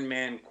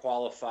Ironman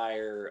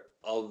qualifier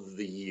of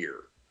the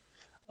year.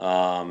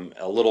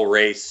 A little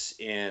race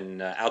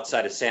in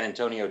outside of San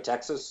Antonio,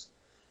 Texas,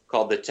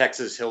 called the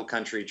Texas Hill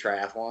Country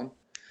Triathlon.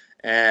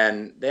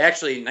 And they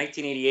actually, in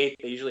 1988,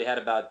 they usually had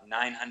about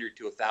 900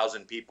 to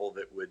 1,000 people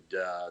that would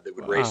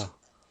race.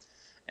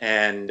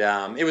 And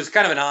it was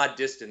kind of an odd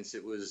distance.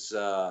 It was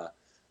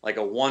like a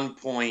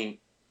 1.6,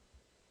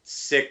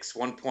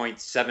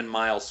 1.7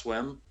 mile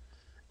swim,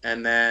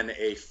 and then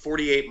a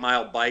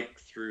 48-mile bike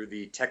through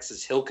the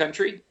Texas Hill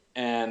Country,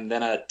 and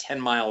then a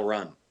 10-mile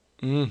run.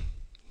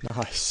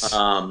 Nice.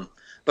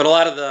 But a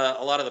lot of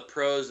the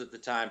pros at the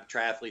time,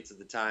 triathletes at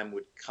the time,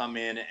 would come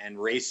in and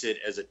race it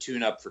as a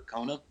tune-up for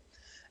Kona,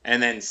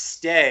 and then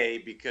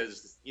stay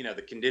because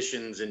the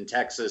conditions in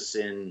Texas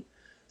in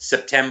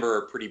September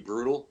are pretty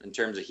brutal in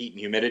terms of heat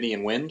and humidity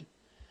and wind,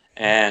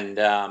 and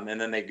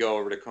then they go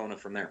over to Kona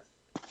from there.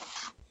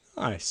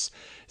 Nice.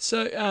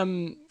 So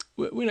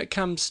when it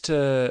comes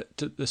to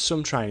the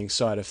swim training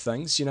side of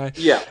things,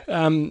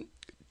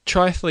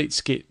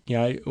 triathletes get,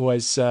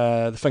 always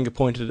the finger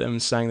pointed at them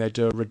saying they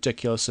do a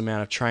ridiculous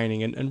amount of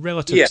training, and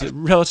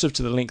relative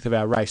to the length of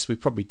our race, we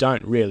probably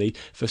don't really.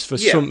 For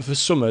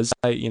swimmers,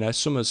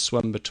 swimmers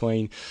swim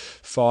between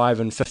 5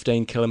 and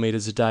 15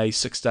 kilometers a day,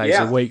 6 days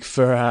a week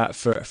for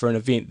an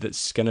event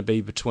that's going to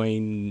be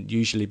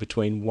usually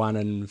between 1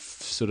 and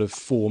sort of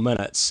 4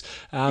 minutes.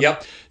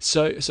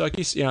 So I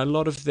guess a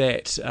lot of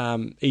that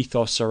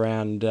ethos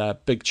around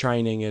big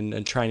training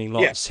and training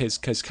lots has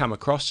come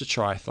across to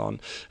triathlon.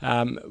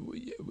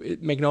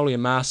 Magnolia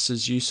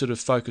Masters, you sort of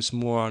focus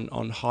more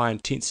on high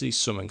intensity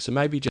swimming, so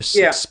maybe just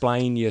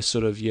explain your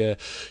sort of your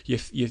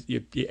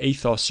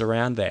ethos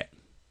around that.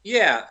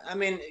 Yeah, I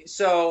mean,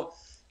 so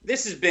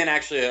this has been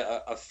actually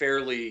a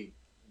fairly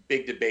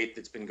big debate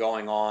that's been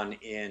going on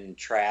in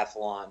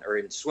triathlon or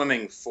in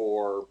swimming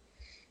for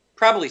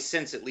probably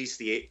since at least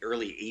the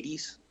early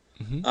 80s.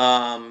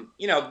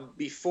 Mm-hmm.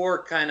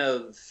 Before kind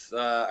of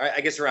I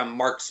guess around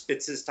Mark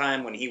Spitz's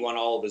time when he won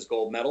all of his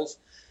gold medals.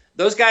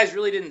 Those guys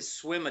really didn't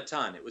swim a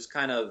ton. It was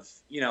kind of,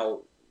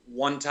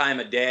 one time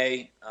a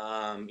day.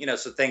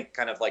 So think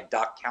kind of like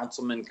Doc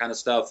Councilman kind of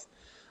stuff.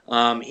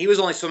 He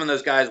was only swimming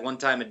those guys one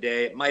time a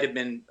day. It might have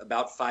been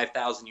about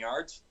 5,000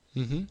 yards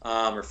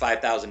or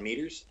 5,000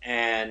 meters.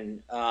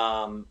 And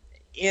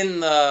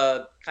in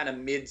the kind of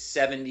mid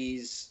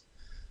 70s,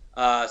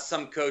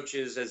 some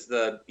coaches, as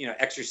the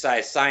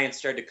exercise science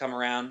started to come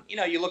around,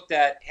 you looked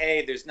at,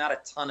 hey, there's not a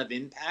ton of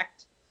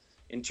impact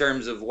in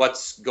terms of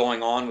what's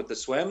going on with the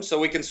swim, so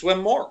we can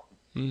swim more.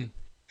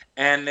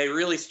 And they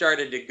really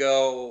started to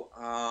go,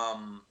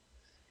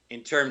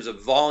 in terms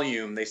of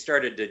volume, they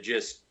started to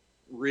just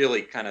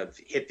really kind of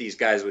hit these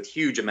guys with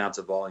huge amounts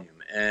of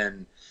volume.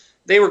 And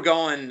they were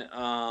going,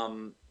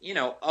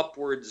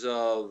 upwards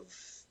of,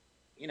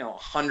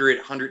 100,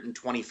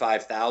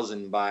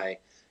 125,000 by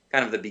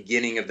kind of the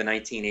beginning of the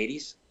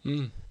 1980s.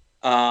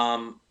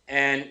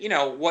 And,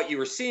 what you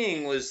were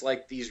seeing was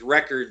like these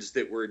records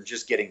that were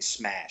just getting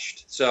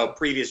smashed. So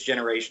previous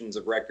generations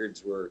of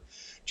records were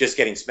just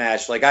getting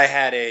smashed. Like I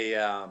had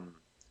a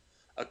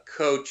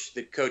coach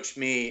that coached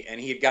me, and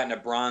he had gotten a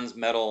bronze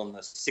medal in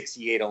the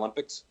 68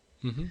 Olympics.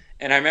 Mm-hmm.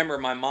 And I remember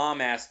my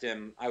mom asked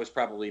him, I was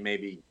probably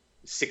maybe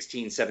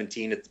 16,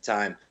 17 at the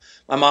time.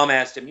 My mom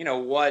asked him, how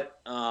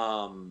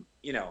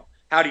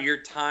do your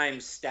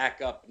times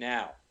stack up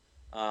now?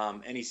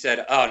 And he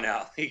said, oh,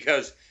 no. He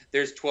goes,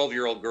 there's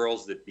 12-year-old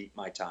girls that beat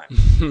my time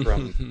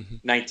from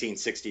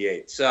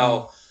 1968.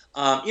 So,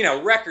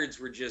 records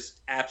were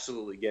just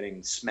absolutely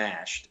getting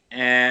smashed.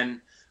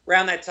 And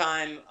around that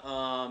time,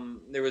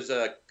 there was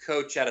a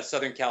coach out of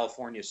Southern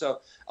California.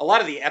 So a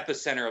lot of the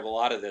epicenter of a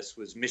lot of this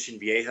was Mission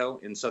Viejo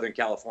in Southern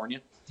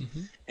California.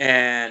 Mm-hmm.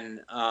 And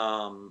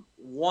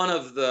one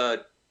of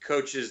the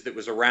coaches that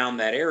was around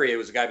that area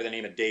was a guy by the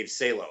name of Dave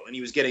Salo. And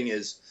he was getting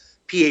his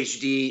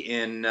PhD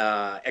in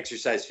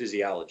exercise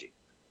physiology.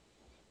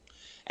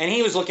 And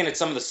he was looking at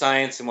some of the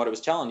science and what it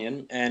was telling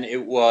you. And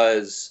it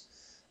was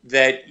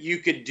that you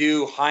could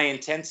do high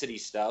intensity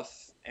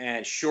stuff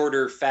and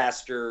shorter,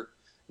 faster,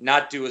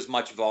 not do as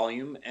much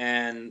volume.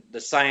 And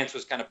the science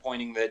was kind of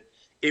pointing that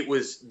it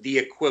was the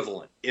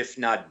equivalent, if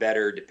not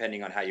better,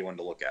 depending on how you wanted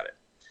to look at it.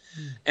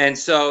 And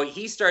so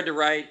he started to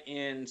write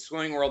in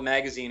Swimming World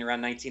magazine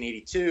around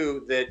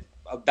 1982 that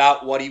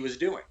about what he was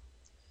doing.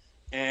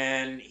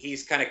 And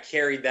he's kind of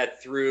carried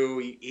that through.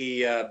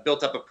 He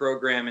built up a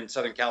program in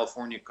Southern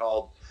California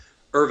called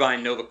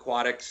Irvine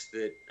Novaquatics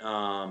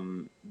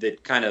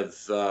that kind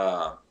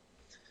of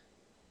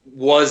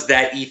was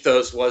that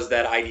ethos, was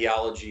that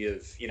ideology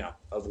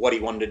of what he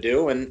wanted to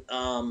do. And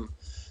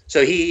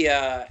so he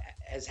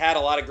has had a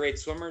lot of great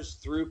swimmers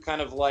through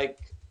kind of like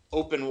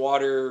open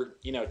water,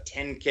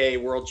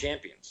 10K world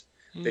champions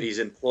that he's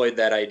employed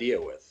that idea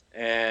with.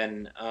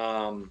 And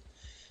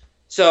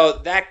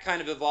so that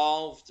kind of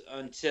evolved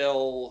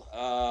until,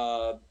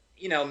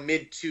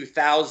 mid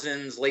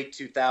 2000s, late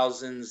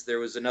 2000s. There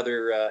was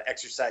another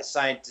exercise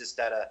scientist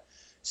at a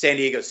San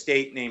Diego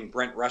State named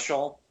Brent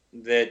Rushall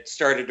that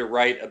started to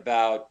write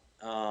about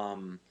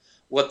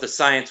what the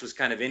science was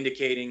kind of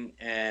indicating.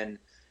 And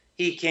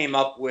he came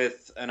up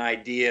with an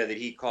idea that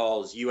he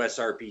calls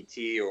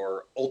USRPT,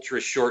 or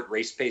ultra short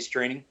race pace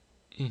training.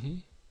 Mm-hmm.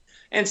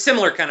 And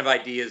similar kind of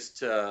ideas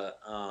to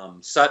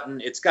Sutton.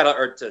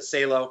 To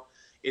Salo.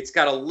 It's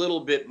got a little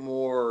bit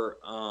more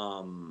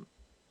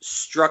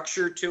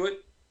structure to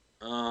it.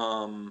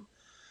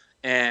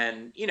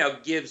 And,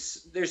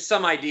 there's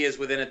some ideas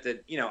within it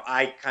that,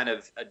 I kind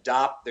of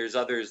adopt. There's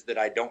others that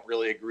I don't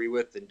really agree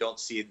with and don't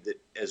see that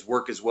as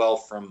work as well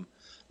from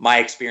my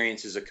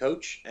experience as a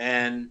coach.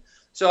 And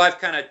so I've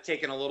kind of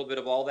taken a little bit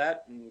of all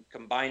that and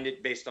combined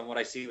it based on what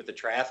I see with the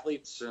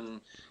triathletes and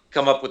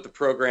come up with the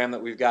program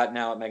that we've got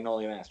now at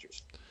Magnolia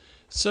Masters.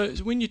 So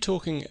when you're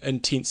talking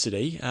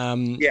intensity,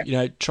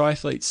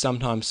 triathletes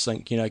sometimes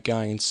think,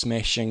 going and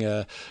smashing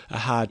a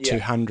hard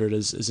 200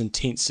 is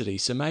intensity.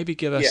 So maybe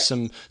give us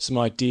some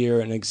idea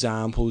and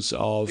examples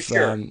of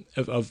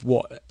of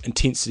what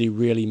intensity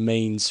really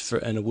means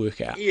in a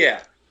workout.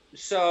 Yeah.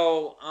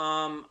 So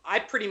I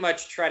pretty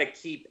much try to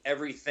keep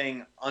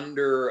everything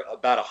under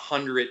about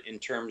 100 in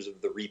terms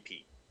of the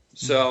repeat.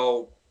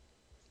 So,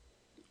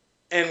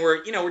 and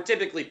we're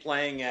typically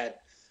playing at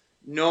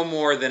no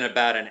more than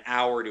about an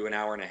hour to an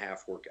hour and a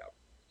half workout.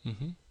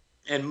 Mm-hmm.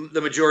 And the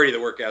majority of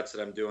the workouts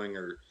that I'm doing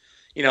are,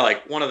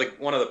 like one of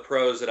the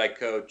pros that I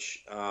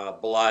coach,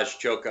 Balazs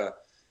Choka,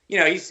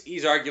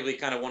 he's arguably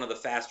kind of one of the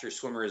faster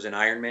swimmers in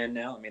Ironman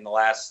now. I mean, the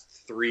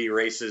last 3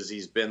 races,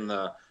 he's been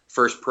the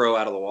first pro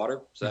out of the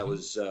water. So that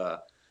was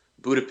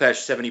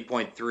Budapest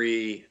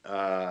 70.3,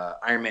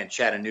 Ironman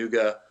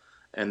Chattanooga,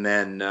 and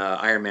then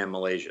Ironman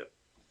Malaysia.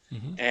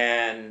 Mm-hmm.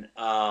 And,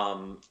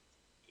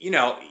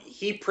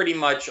 he pretty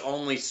much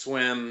only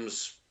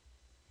swims,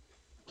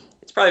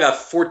 it's probably about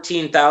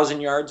 14,000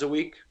 yards a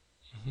week.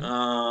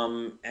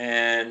 Mm-hmm.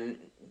 And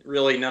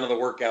really none of the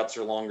workouts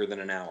are longer than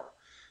an hour.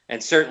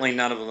 And certainly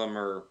none of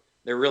them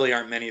there really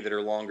aren't many that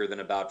are longer than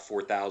about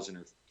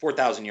 4,000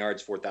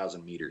 yards,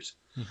 4,000 meters.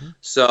 Mm-hmm.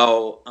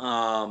 So,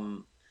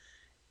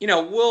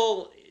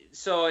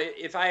 so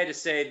if I had to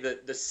say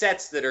the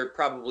sets that are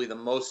probably the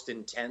most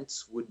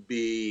intense would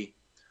be,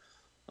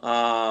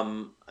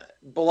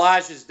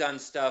 Balazs has done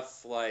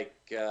stuff like,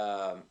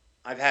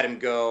 I've had him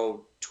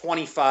go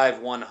 25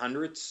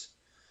 100s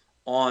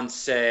on,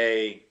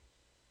 say,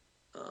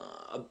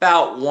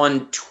 about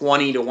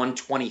 120 to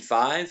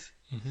 125.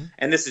 Mm-hmm.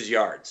 And this is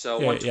yards. So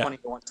 120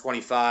 to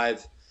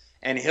 125.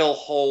 And he'll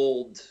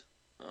hold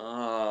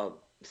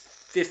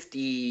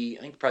 50.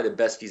 I think probably the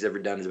best he's ever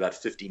done is about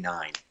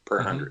 59 per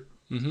 100.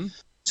 Mm-hmm.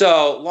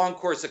 So long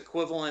course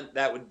equivalent,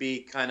 that would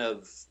be kind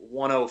of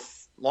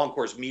long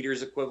course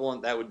meters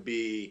equivalent. That would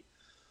be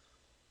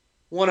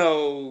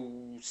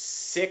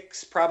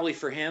 106 probably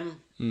for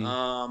him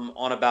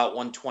on about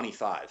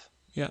 125,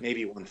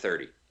 maybe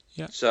 130.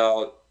 Yeah.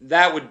 So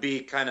that would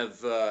be kind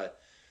of a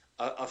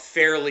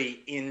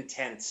fairly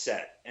intense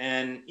set.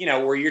 And,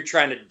 where you're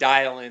trying to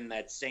dial in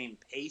that same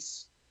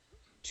pace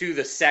to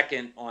the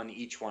second on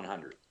each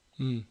 100.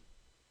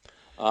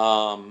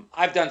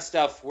 I've done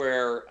stuff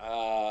where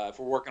if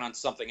we're working on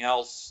something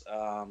else,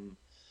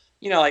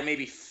 like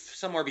maybe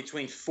somewhere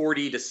between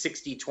 40 to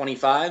 60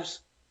 25s.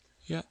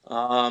 Yeah.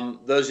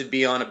 Those would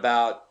be on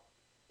about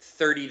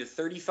 30 to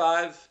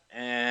 35.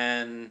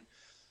 And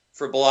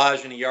for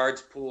Balazs in a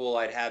yards pool,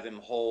 I'd have him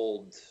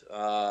hold,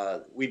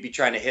 we'd be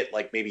trying to hit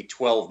like maybe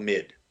 12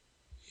 mid.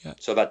 Yeah.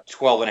 So about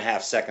 12 and a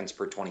half seconds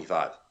per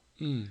 25.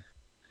 And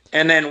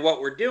then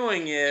what we're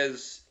doing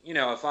is,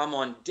 if I'm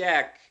on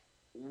deck,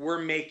 we're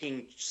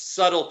making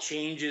subtle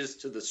changes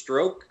to the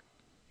stroke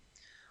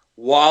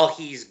while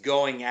he's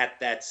going at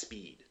that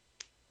speed.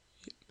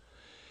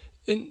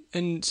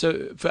 And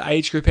so for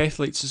age group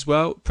athletes as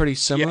well, pretty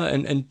similar.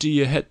 Yeah. And do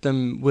you hit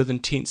them with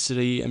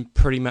intensity in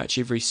pretty much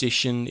every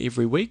session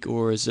every week,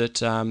 or is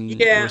it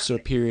or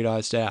sort of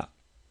periodized out?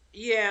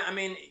 Yeah, I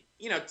mean,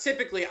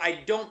 typically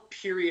I don't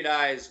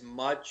periodize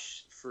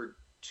much for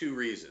two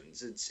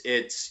reasons.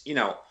 It's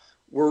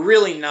we're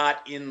really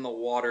not in the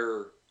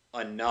water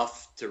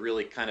enough to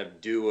really kind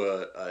of do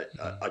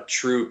a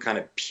true kind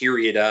of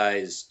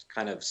periodized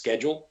kind of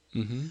schedule.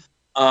 Mm-hmm.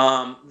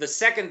 The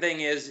second thing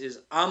is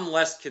I'm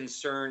less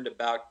concerned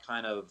about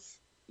kind of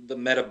the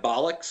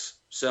metabolics.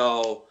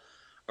 So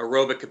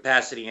aerobic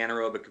capacity,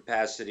 anaerobic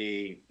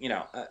capacity,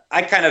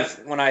 I kind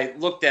of, when I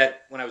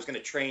was going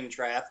to train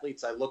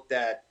triathletes, I looked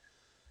at,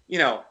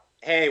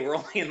 hey, we're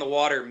only in the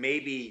water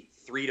maybe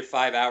 3 to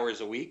 5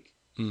 hours a week.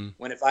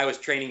 When if I was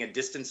training a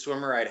distance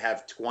swimmer, I'd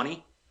have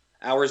 20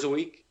 hours a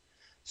week.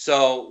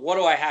 So what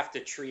do I have to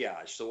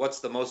triage? So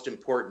what's the most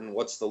important?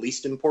 What's the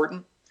least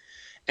important?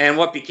 And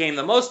what became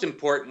the most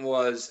important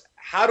was,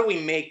 how do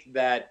we make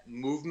that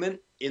movement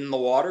in the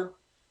water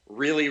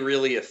really,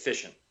 really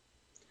efficient?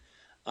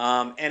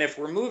 And if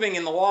we're moving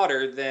in the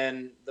water,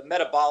 then the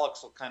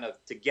metabolics will kind of,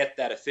 to get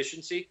that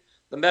efficiency,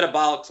 the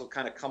metabolics will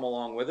kind of come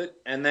along with it.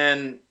 And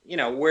then,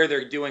 where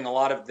they're doing a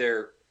lot of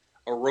their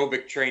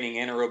aerobic training,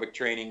 anaerobic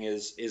training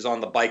is on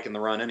the bike and the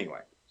run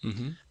anyway.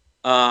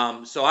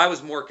 Mm-hmm. So I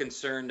was more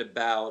concerned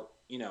about,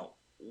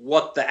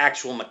 what the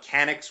actual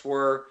mechanics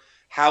were,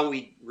 how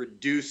we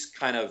reduce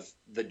kind of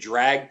the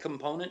drag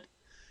component,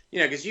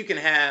 because you can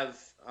have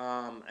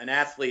an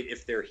athlete,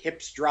 if their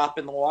hips drop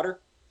in the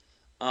water,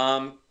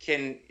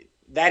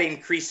 that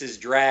increases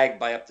drag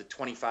by up to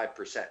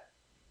 25%.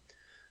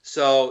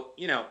 So,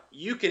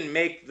 you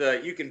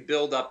can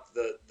build up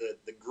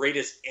the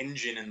greatest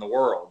engine in the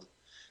world.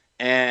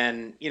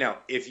 And,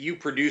 if you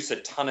produce a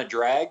ton of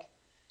drag,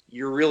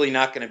 you're really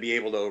not going to be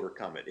able to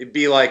overcome it. It'd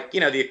be like,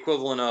 the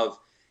equivalent of,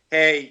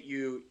 hey,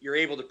 you're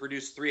able to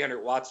produce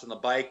 300 watts on the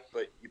bike,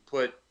 but you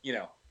put,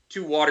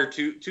 two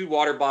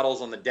water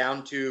bottles on the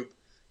down tube.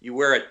 You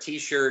wear a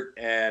T-shirt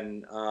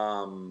and,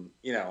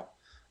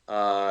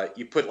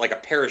 you put like a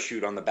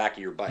parachute on the back of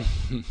your bike.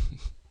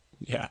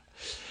 Yeah.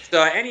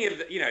 So any of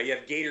the, you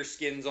have gator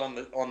skins on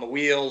the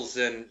wheels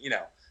and,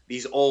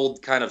 these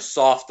old kind of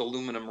soft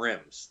aluminum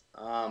rims.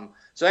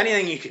 So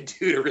anything you could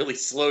do to really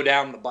slow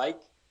down the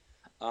bike,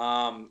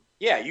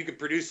 you could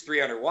produce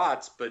 300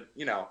 watts, but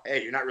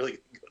hey, you're not really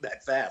going to go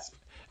that fast.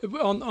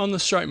 On the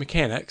stroke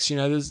mechanics,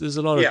 there's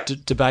a lot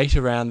of debate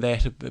around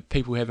that,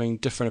 people having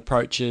different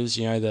approaches,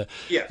 the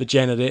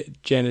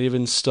Janet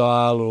Evans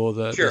style, or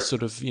the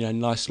sort of,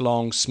 nice,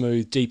 long,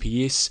 smooth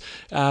DPS.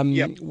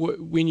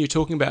 When you're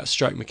talking about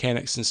stroke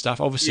mechanics and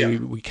stuff, obviously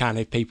we can't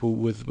have people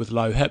with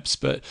low hips,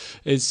 but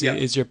is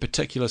there a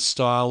particular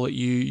style that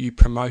you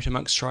promote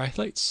amongst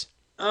triathletes?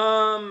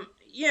 I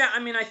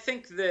mean, I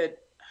think that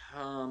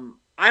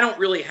I don't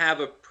really have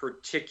a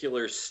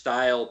particular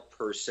style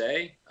per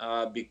se,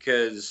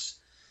 because,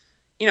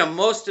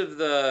 most of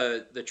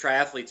the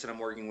triathletes that I'm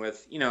working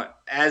with,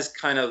 as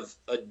kind of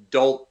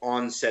adult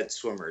onset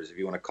swimmers, if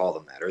you want to call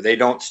them that, or they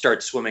don't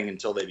start swimming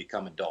until they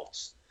become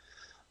adults.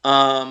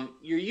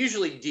 You're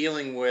usually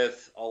dealing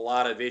with a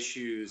lot of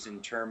issues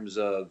in terms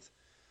of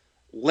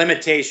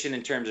limitation,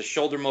 in terms of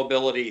shoulder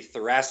mobility,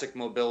 thoracic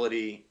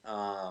mobility,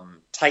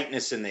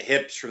 tightness in the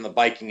hips from the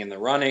biking and the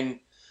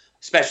running,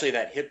 especially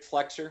that hip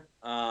flexor.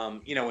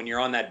 When you're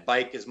on that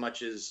bike, as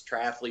much as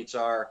triathletes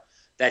are,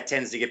 that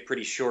tends to get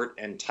pretty short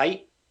and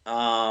tight.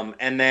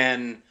 And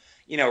then,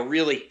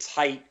 really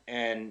tight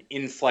and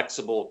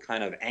inflexible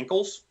kind of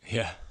ankles.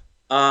 Yeah.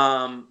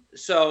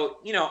 So,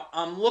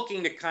 I'm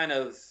looking to kind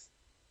of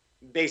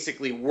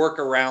basically work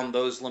around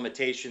those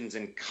limitations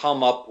and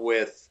come up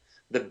with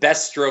the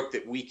best stroke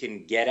that we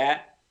can get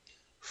at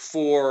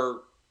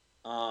for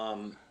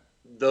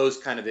those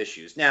kind of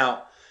issues.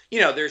 Now,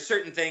 there's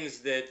certain things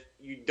that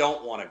you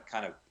don't want to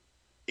kind of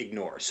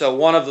ignore. So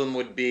one of them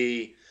would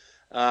be,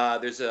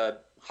 there's a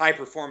high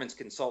performance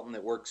consultant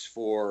that works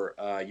for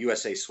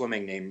USA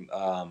Swimming named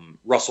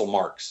Russell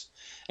Marks.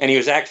 And he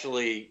was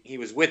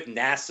with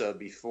NASA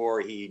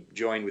before he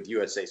joined with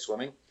USA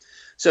Swimming.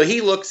 So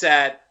he looks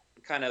at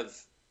kind of,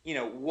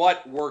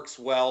 what works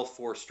well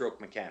for stroke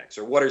mechanics,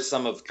 or what are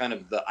some of kind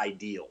of the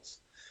ideals.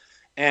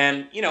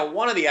 And,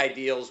 one of the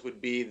ideals would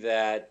be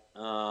that,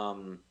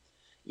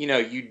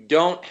 you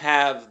don't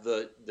have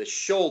the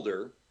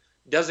shoulder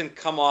doesn't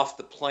come off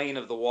the plane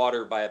of the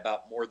water by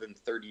about more than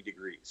 30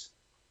 degrees.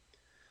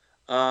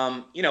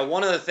 One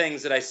of the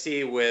things that I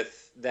see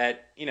with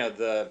that,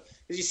 because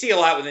you see a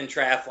lot within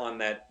triathlon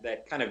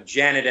that kind of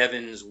Janet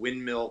Evans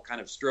windmill kind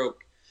of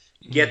stroke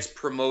gets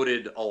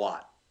promoted a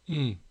lot.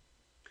 Mm.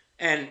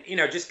 And,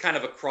 just kind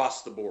of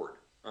across the board,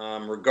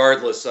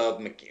 regardless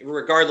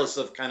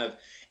of kind of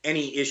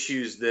any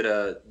issues that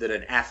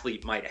an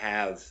athlete might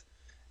have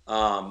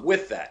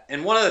with that.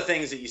 And one of the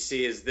things that you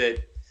see is that,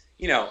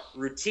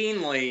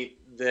 routinely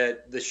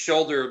that the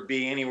shoulder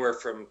be anywhere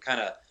from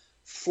kind of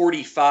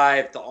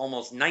 45 to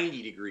almost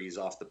 90 degrees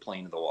off the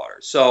plane of the water.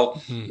 So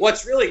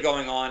what's really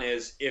going on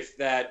is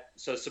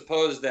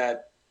suppose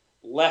that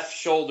left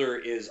shoulder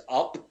is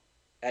up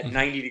at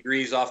 90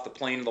 degrees off the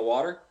plane of the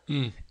water,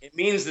 it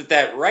means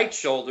that right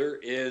shoulder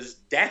is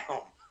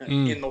down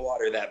in the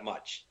water that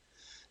much.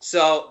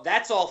 So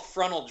that's all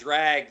frontal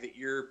drag that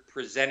you're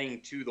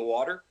presenting to the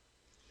water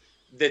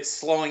that's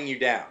slowing you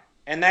down.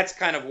 And that's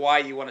kind of why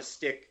you want to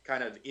stick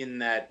kind of in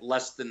that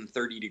less than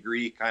 30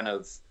 degree kind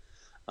of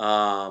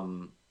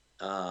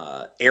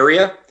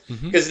area,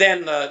 because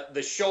then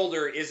the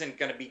shoulder isn't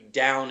going to be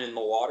down in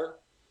the water,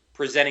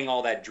 presenting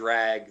all that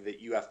drag that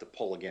you have to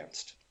pull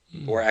against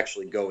or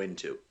actually go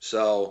into.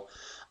 So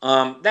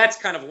that's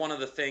kind of one of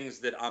the things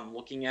that I'm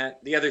looking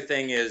at. The other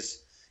thing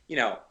is,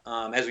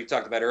 as we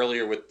talked about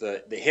earlier with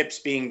the hips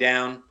being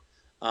down,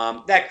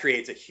 that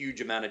creates a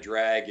huge amount of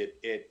drag.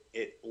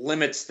 It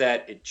limits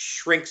that, it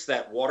shrinks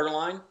that water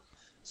line.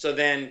 So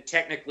then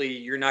technically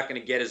you're not going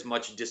to get as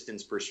much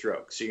distance per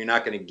stroke. So you're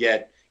not going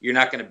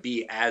to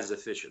be as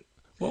efficient.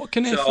 What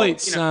can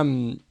athletes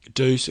do?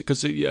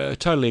 Because I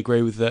totally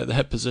agree with the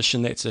hip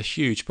position. That's a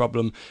huge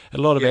problem. A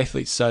lot of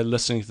athletes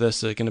listening to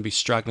this are going to be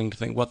struggling to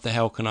think, what the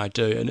hell can I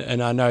do?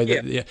 And I know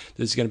that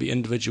there's going to be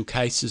individual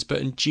cases, but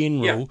in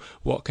general,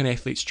 what can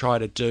athletes try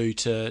to do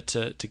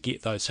to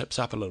get those hips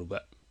up a little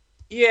bit?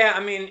 Yeah,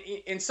 I mean,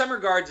 in some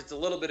regards, it's a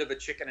little bit of a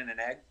chicken and an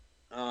egg.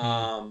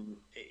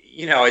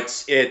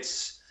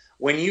 It's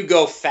when you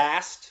go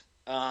fast,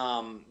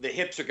 the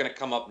hips are going to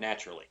come up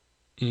naturally,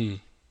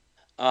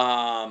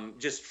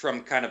 just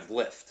from kind of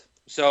lift.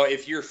 So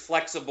if you're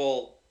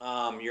flexible,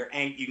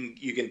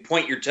 you can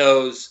point your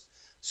toes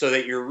so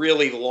that you're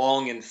really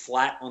long and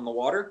flat on the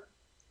water.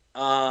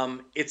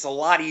 It's a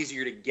lot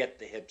easier to get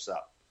the hips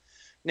up.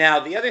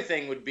 Now, the other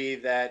thing would be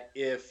that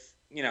if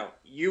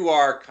you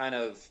are kind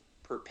of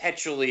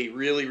perpetually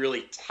really,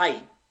 really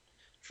tight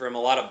from a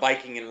lot of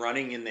biking and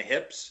running in the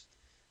hips,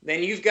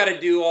 then you've got to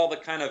do all the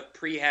kind of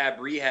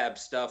rehab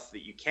stuff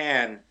that you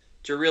can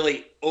to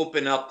really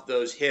open up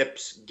those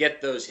hips,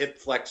 get those hip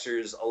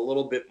flexors a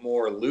little bit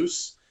more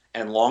loose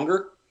and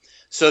longer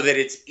so that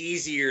it's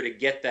easier to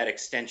get that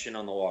extension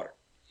on the water.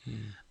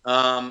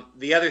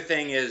 The other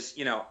thing is,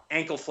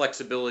 ankle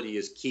flexibility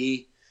is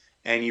key,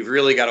 and you've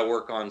really got to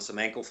work on some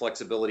ankle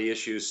flexibility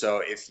issues.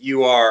 So if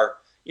you are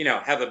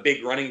have a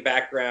big running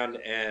background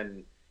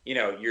and,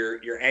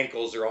 your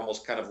ankles are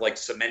almost kind of like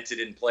cemented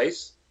in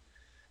place,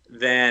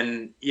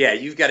 then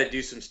you've got to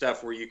do some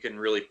stuff where you can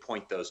really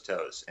point those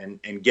toes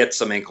and get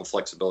some ankle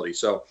flexibility.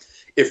 So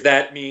if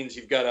that means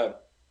you've got to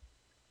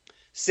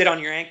sit on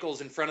your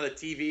ankles in front of the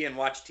TV and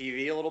watch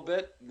TV a little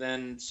bit,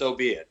 then so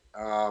be it.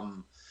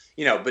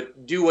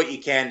 But do what you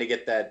can to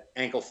get that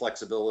ankle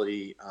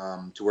flexibility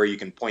to where you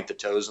can point the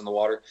toes in the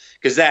water,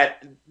 because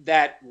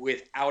that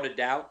without a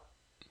doubt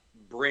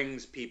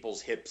brings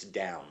people's hips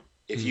down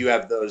if you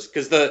have those,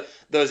 because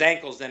those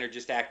ankles then are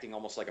just acting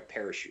almost like a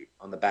parachute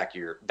on the back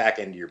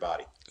end of your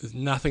body. There's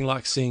nothing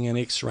like seeing an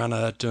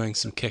ex-runner doing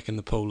some kick in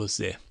the pool, is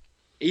there?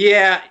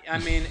 Yeah, I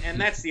mean, and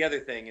that's the other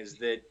thing is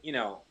that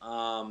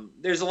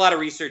there's a lot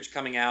of research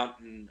coming out,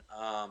 and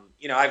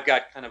I've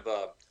got kind of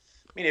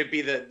it'd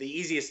be the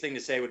easiest thing to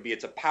say would be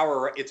it's a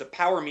power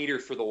meter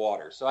for the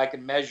water. So I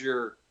can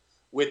measure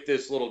with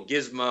this little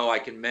gizmo, I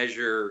can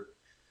measure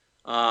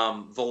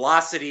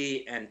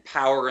velocity and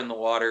power in the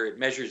water. It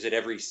measures it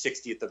every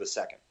 60th of a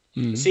second.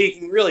 So you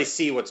can really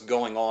see what's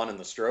going on in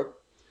the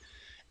stroke.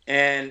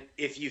 And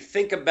if you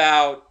think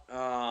about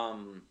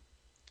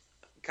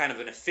kind of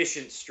an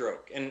efficient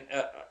stroke, and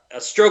a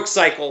stroke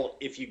cycle,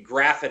 if you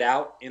graph it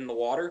out in the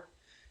water,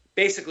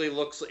 basically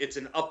it's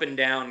an up and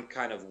down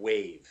kind of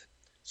wave.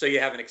 So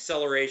you have an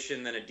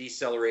acceleration, then a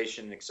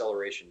deceleration,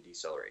 acceleration,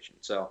 deceleration.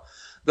 So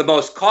the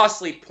most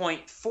costly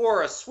point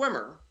for a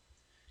swimmer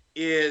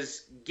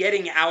is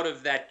getting out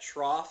of that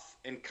trough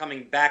and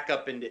coming back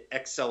up into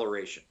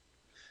acceleration.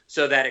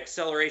 So that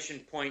acceleration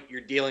point,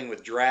 you're dealing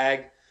with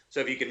drag.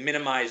 So if you can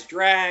minimize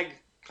drag,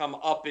 come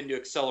up into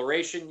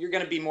acceleration, you're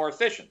going to be more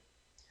efficient.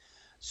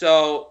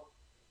 So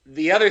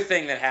the other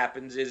thing that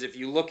happens is if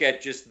you look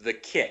at just the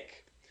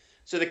kick.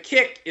 So the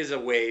kick is a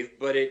wave,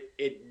 but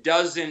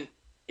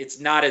it's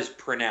not as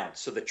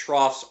pronounced. So the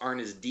troughs aren't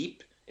as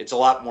deep. It's a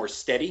lot more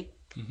steady.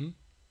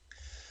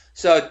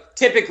 So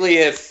typically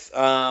if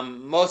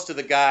most of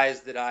the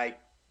guys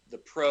the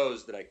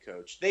pros that I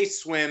coach, they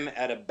swim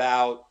at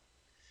about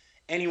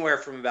anywhere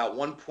from about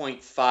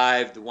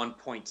 1.5 to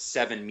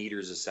 1.7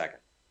 meters a second.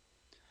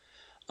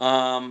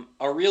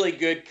 A really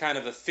good kind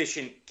of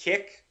efficient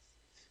kick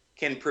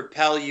can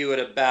propel you at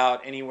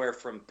about anywhere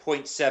from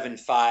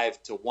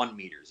 0.75 to 1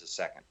 meters a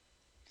second.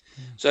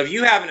 So if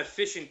you have an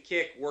efficient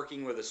kick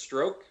working with a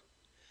stroke,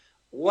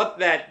 what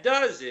that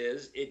does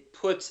is it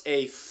puts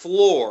a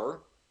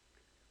floor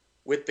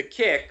with the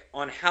kick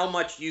on how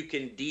much you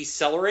can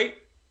decelerate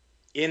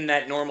in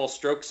that normal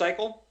stroke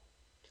cycle.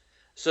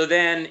 So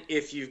then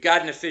if you've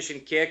got an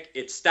efficient kick,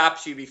 it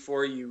stops you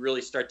before you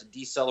really start to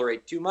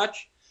decelerate too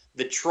much.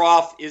 The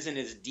trough isn't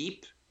as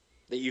deep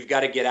that you've got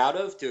to get out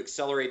of to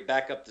accelerate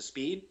back up to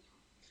speed.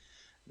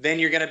 Then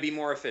you're going to be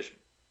more efficient.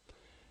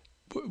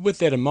 With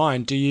that in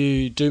mind, do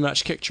you do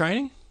much kick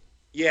training?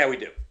 Yeah, we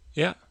do.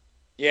 Yeah?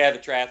 Yeah, the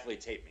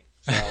triathletes hate me.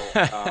 So,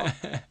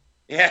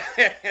 yeah,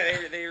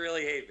 they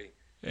really hate me.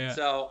 Yeah.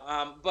 So,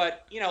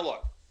 but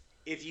look,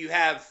 if you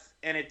have,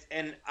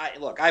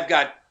 I've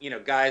got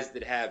guys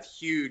that have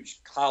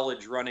huge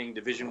college running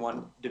Division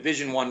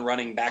One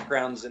running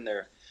backgrounds in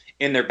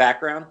their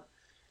background,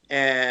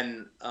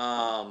 and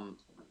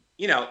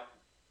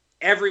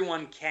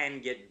everyone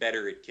can get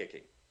better at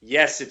kicking.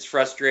 Yes, it's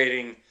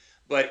frustrating,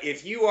 but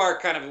if you are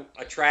kind of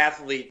a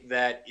triathlete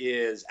that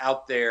is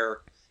out there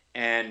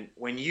and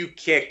when you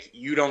kick,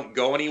 you don't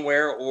go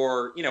anywhere,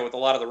 or, with a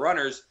lot of the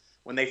runners,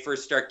 when they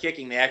first start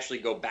kicking, they actually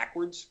go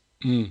backwards.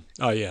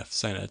 Oh yeah,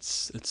 saying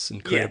it's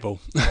incredible.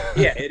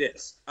 Yeah, it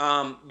is.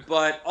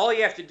 But all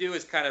you have to do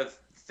is kind of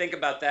think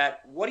about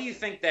that. What do you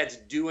think that's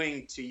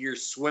doing to your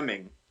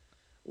swimming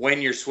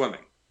when you're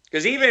swimming?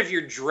 Because even if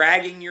you're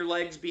dragging your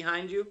legs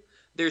behind you,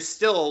 there's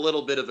still a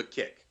little bit of a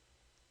kick.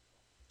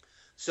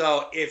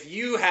 So if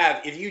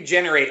you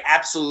generate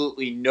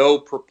absolutely no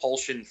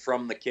propulsion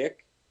from the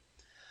kick,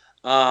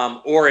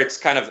 or it's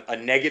kind of a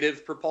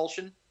negative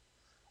propulsion,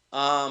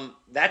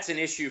 that's an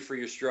issue for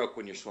your stroke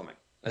when you're swimming,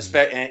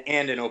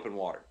 and in open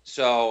water.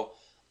 So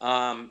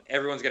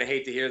everyone's going to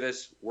hate to hear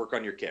this. Work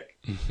on your kick.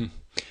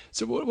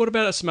 So what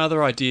about some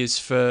other ideas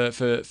for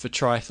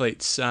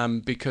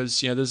triathletes? Because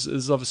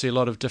there's obviously a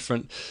lot of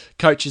different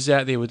coaches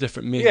out there with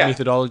different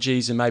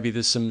methodologies, and maybe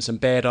there's some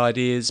bad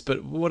ideas.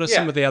 But what are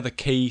some of the other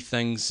key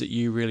things that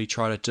you really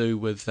try to do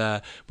with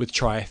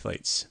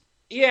triathletes?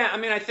 Yeah, I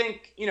mean, I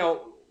think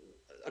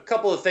a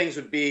couple of things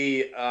would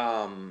be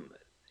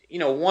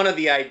one of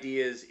the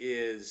ideas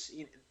is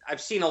I've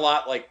seen a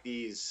lot like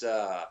these.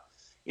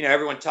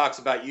 Everyone talks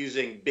about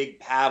using big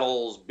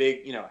paddles,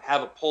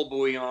 have a pull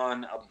buoy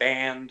on, a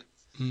band.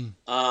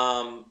 So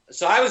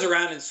I was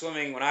around in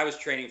swimming when I was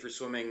training for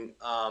swimming.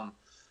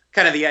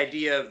 Kind of the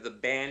idea of the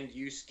band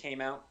use came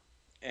out,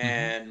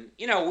 and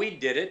we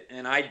did it,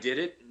 and I did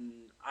it, and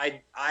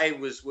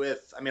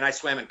I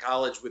swam in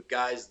college with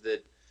guys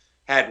that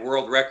had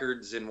world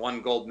records and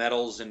won gold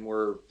medals and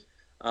were,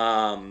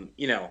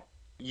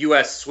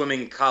 U.S.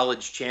 swimming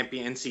college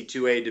champion,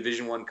 NC2A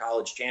Division I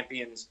college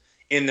champions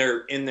in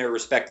their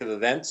respective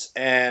events.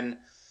 And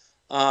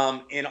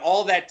in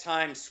all that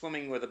time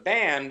swimming with a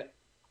band,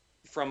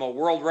 from a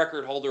world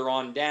record holder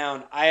on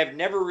down, I have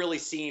never really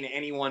seen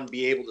anyone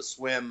be able to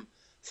swim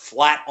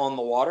flat on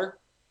the water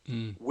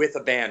with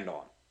a band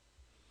on.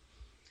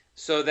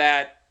 So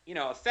that,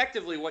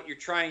 effectively what you're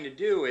trying to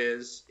do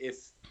is,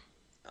 if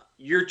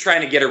you're trying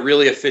to get a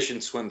really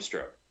efficient swim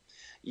stroke,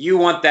 you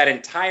want that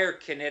entire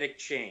kinetic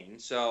chain.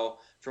 So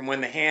from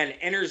when the hand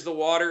enters the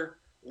water,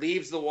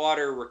 leaves the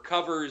water,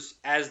 recovers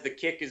as the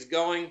kick is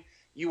going,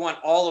 you want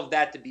all of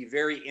that to be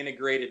very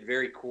integrated,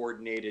 very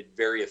coordinated,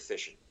 very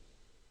efficient.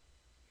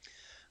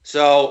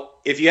 So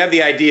if you have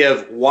the idea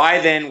of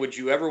why then would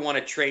you ever want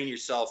to train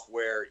yourself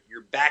where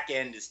your back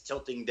end is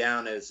tilting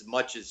down as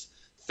much as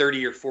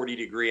 30 or 40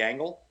 degree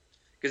angle,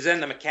 because then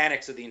the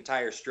mechanics of the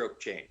entire stroke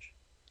change,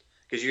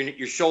 because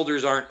your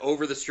shoulders aren't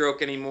over the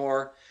stroke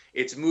anymore.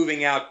 It's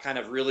moving out kind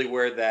of really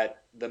where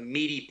the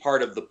meaty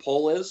part of the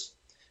pull is.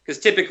 Because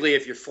typically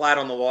if you're flat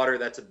on the water,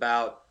 that's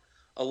about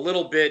a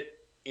little bit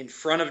in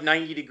front of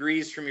 90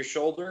 degrees from your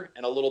shoulder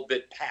and a little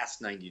bit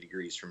past 90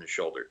 degrees from your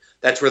shoulder.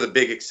 That's where the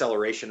big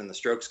acceleration in the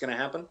stroke is going to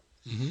happen.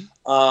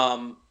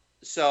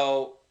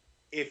 So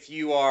if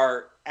you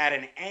are at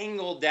an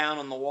angle down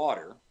on the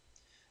water,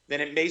 then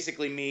it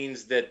basically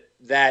means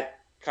that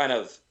kind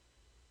of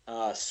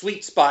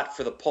sweet spot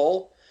for the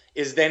pull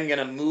is then going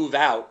to move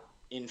out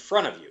in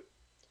front of you.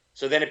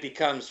 So then it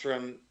becomes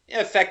from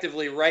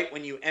effectively right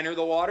when you enter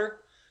the water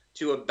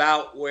to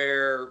about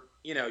where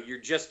you're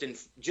just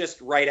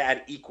right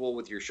at equal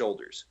with your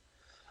shoulders.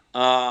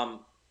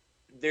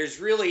 There's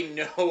really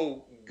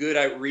no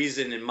good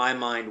reason in my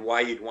mind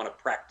why you'd want to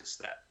practice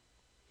that.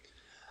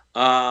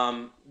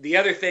 The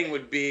other thing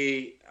would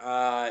be,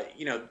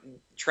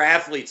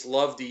 triathletes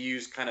love to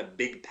use kind of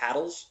big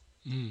paddles.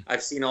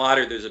 I've seen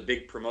there's a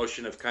big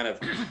promotion of kind of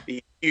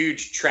the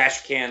huge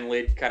trash can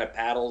lid kind of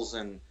paddles,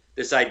 and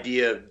this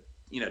idea of,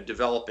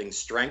 developing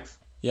strength.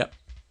 Yep.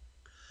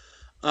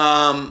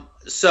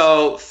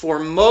 So for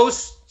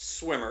most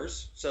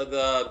swimmers,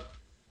 a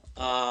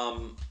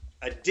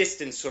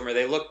distance swimmer,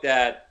 they looked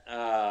at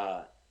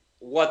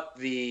what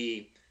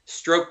the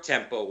stroke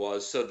tempo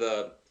was.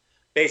 So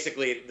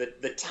basically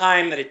the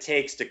time that it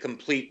takes to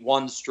complete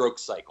one stroke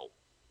cycle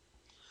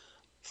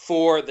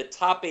for the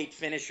top 8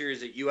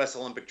 finishers at U.S.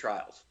 Olympic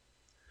trials.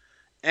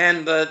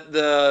 And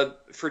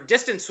for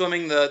distance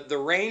swimming, the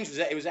range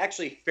was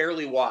actually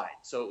fairly wide.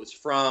 So it was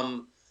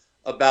from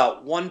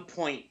about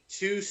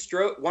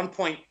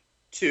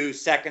 1.2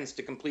 seconds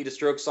to complete a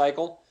stroke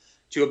cycle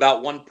to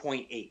about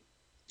 1.8.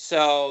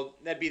 So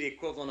that'd be the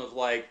equivalent of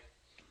like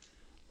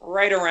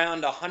right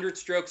around 100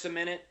 strokes a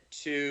minute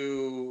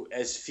to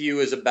as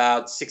few as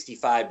about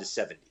 65 to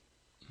 70.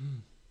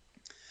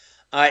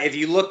 If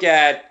you look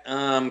at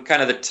kind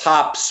of the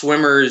top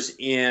swimmers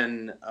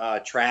in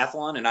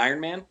triathlon and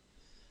Ironman,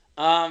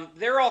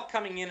 they're all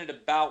coming in at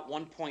about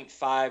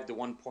 1.5 to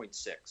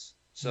 1.6.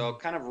 So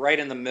kind of right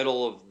in the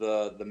middle of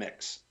the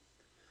mix.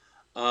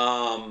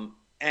 And,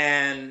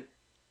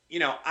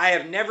 I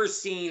have never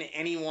seen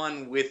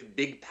anyone with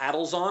big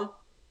paddles on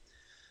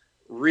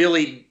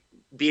really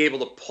be able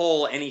to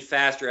pull any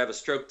faster, have a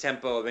stroke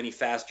tempo of any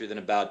faster than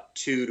about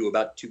 2 to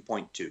about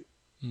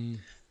 2.2.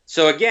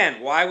 So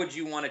again, why would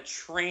you want to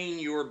train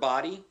your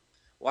body?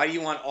 Why do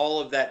you want all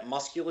of that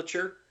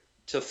musculature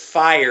to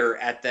fire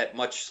at that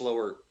much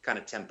slower kind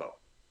of tempo?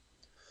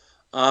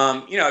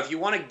 If you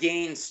want to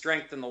gain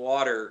strength in the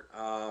water,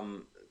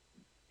 one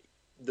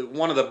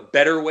of the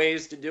better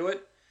ways to do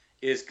it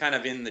is kind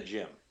of in the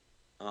gym.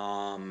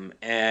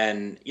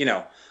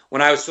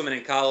 When I was swimming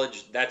in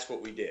college, that's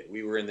what we did.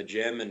 We were in the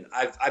gym, and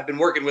I've been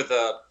working with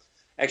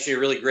actually a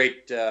really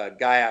great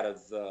guy out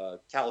of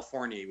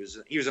California.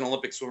 He was an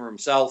Olympic swimmer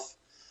himself,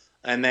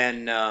 and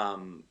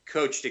then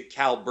coached at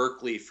Cal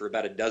Berkeley for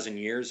about a dozen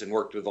years and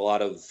worked with a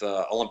lot of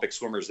Olympic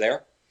swimmers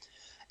there.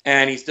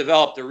 And he's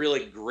developed a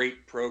really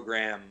great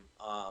program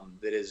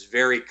that is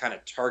very kind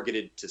of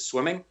targeted to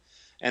swimming.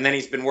 And then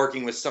he's been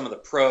working with some of the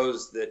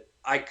pros that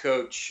I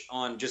coach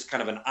on just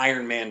kind of an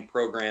Ironman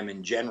program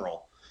in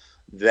general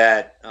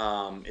that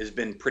has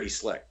been pretty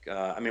slick.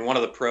 One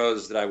of the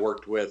pros that I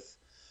worked with,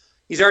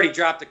 he's already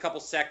dropped a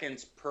couple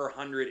seconds per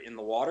 100 in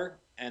the water,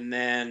 and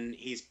then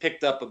he's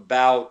picked up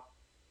about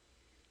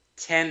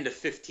 10 to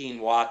 15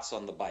 watts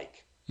on the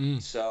bike.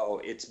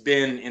 So it's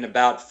been in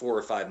about 4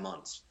 or 5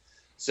 months.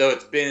 So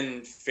it's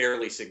been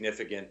fairly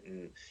significant,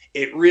 and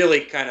it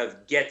really kind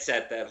of gets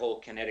at that whole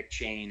kinetic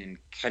chain and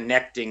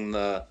connecting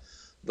the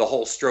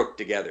whole stroke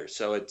together.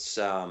 So it's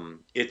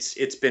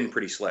been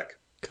pretty slick.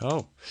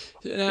 Cool.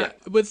 Now,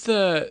 with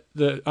the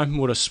open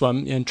water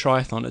swim and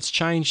triathlon, it's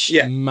changed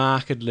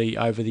markedly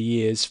over the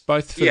years,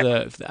 both for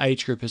the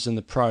age groupers and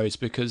the pros,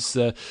 because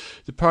the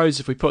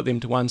pros, if we put them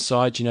to one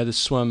side, the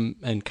swim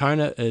in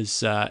Kona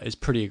is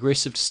pretty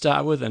aggressive to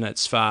start with, and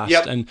it's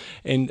fast.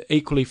 And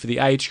equally for the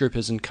age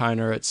groupers in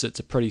Kona, it's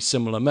a pretty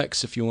similar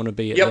mix. If you want to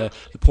be at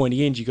the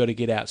pointy end, you got to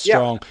get out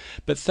strong.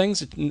 But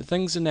things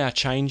are now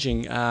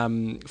changing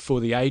for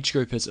the age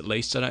groupers, at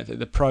least. I don't think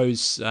the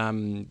pros. I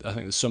think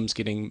the swim's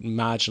getting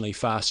marginally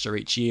faster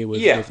each year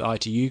with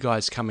ITU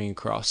guys coming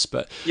across,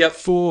 but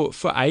for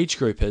age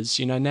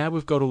groupers, now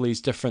we've got all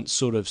these different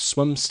sort of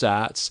swim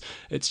starts.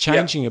 It's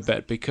changing a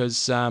bit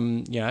because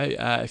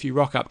if you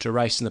rock up to a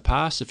race in the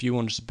past, if you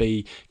wanted to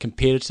be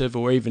competitive,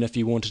 or even if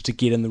you wanted to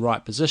get in the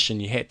right position,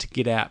 you had to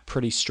get out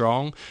pretty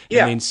strong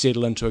and then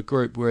settle into a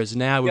group, whereas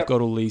now we've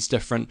got all these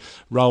different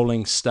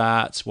rolling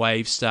starts,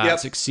 wave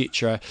starts,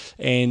 etc.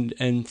 And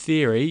in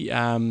theory,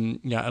 a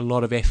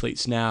lot of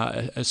athletes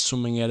now are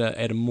swimming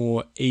at a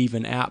more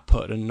even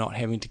output and not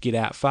having to get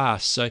out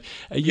fast. So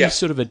are you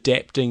sort of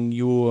adapting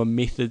your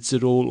methods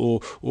at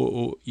all,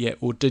 or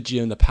did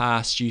you in the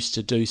past used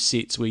to do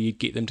sets where you'd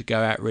get them to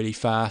go out really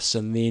fast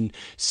and then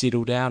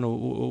settle down,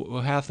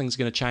 or how are things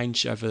going to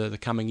change over the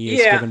coming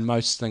years, given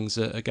most things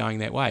are going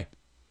that way?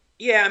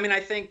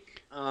 I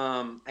think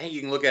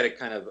you can look at it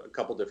kind of a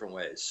couple different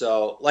ways.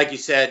 So like you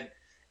said,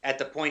 at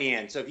the pointy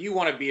end, so if you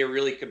want to be a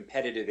really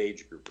competitive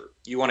age grouper,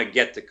 you want to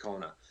get to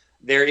Kona,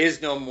 there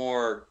is no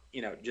more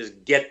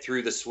just get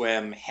through the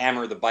swim,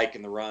 hammer the bike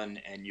in the run,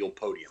 and you'll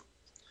podium.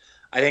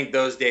 I think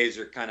those days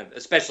are kind of,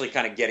 especially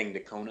kind of getting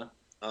to Kona,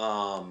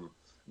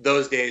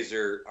 those days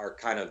are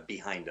kind of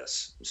behind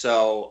us.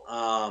 So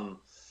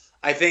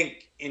I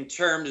think in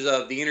terms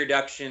of the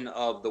introduction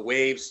of the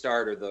wave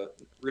start, or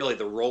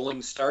the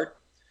rolling start,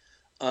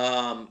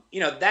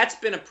 that's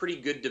been a pretty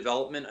good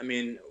development.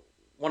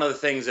 One of the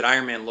things that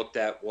Ironman looked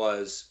at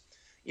was,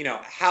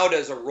 how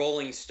does a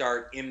rolling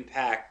start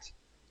impact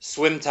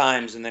swim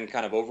times and then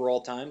kind of overall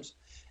times?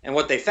 And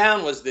what they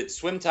found was that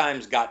swim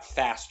times got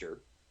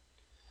faster,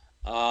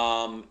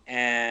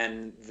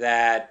 and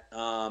that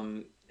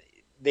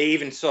they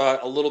even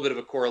saw a little bit of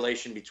a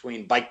correlation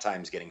between bike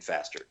times getting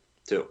faster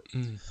too.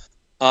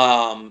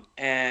 I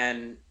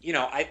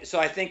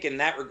think in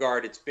that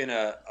regard, it's been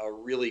a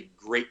really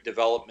great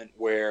development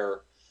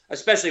where,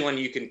 especially when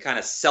you can kind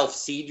of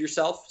self-seed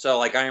yourself. So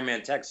like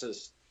Ironman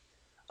Texas,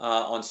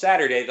 on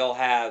Saturday, they'll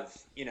have,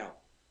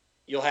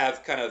 you'll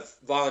have kind of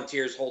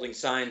volunteers holding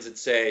signs that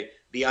say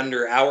the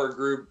under hour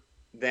group,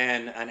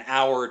 then an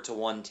hour to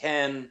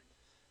 110,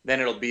 then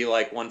it'll be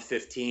like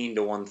 115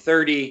 to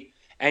 130,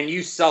 and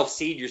you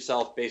self-seed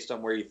yourself based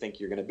on where you think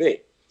you're going to be.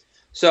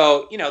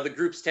 So, the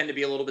groups tend to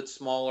be a little bit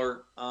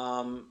smaller.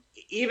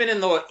 Even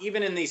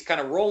in these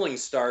kind of rolling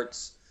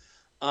starts,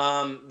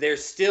 there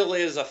still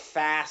is a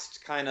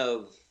fast kind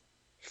of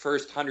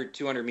first 100,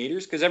 200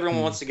 meters because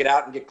everyone wants to get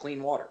out and get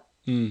clean water.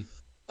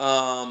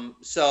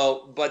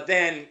 But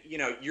then,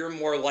 you're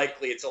more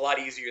likely, it's a lot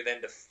easier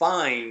then to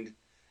find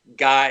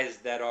guys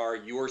that are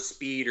your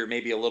speed or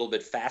maybe a little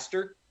bit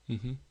faster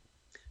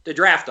to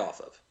draft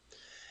off of.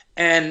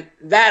 And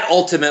that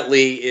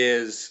ultimately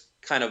is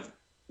kind of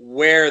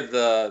where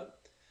the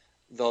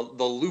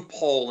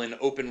loophole in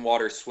open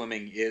water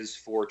swimming is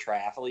for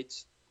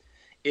triathletes,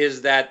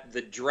 is that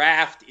the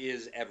draft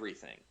is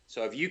everything.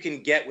 So if you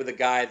can get with a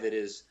guy that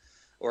is,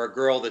 or a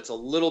girl that's a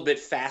little bit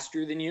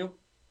faster than you,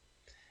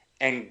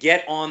 and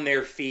get on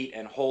their feet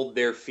and hold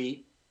their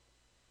feet,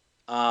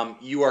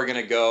 you are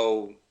going to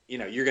go,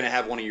 you're going to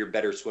have one of your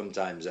better swim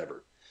times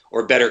ever,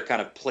 or better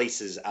kind of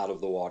places out of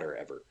the water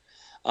ever.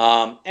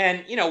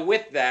 And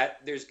with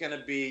that,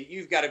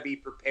 you've got to be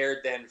prepared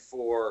then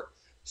for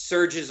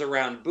surges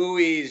around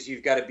buoys.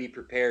 You've got to be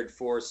prepared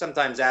for,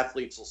 sometimes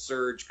athletes will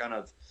surge kind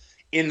of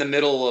in the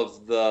middle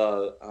of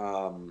the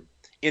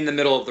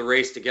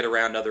race to get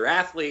around other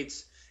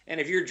athletes. And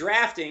if you're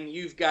drafting,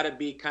 you've got to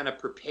be kind of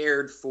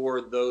prepared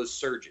for those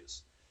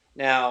surges.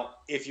 Now,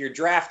 if you're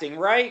drafting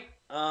right,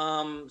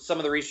 some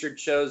of the research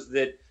shows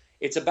that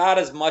it's about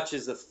as much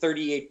as a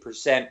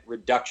 38%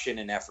 reduction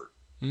in effort.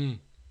 Mm.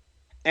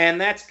 And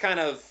that's kind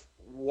of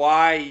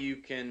why you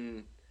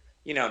can,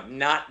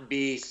 not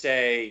be,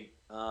 say,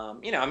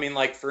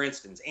 like, for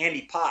instance,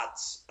 Andy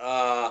Potts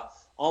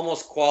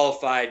almost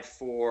qualified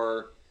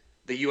for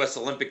the U.S.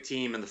 Olympic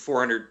team in the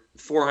 400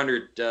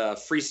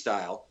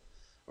 freestyle,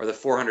 or the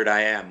 400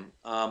 IM,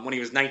 when he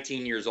was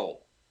 19 years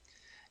old.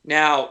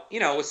 Now,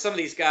 with some of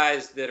these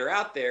guys that are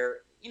out there,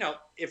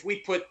 if we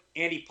put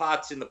Andy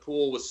Potts in the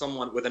pool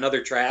with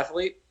another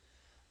triathlete,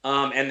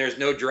 and there's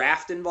no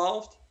draft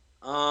involved,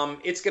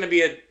 it's going to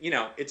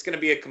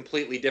be a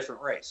completely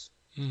different race.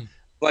 Mm.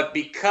 But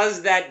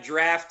because that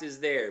draft is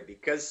there,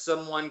 because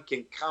someone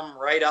can come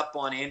right up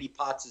on Andy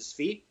Potts's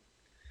feet,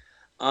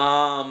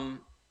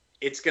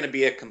 it's going to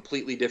be a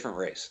completely different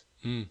race.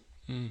 Mm.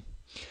 Mm.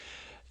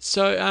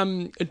 So,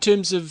 in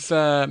terms of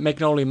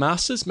Magnolia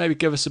Masters, maybe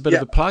give us a bit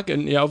of a plug.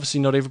 And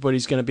obviously, not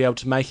everybody's going to be able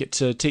to make it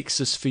to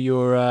Texas for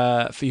your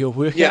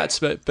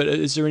workouts. Yeah. But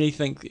is there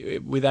anything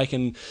where they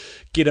can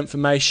get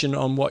information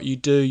on what you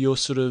do, your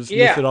sort of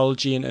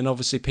methodology, and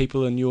obviously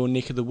people in your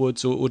neck of the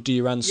woods, or do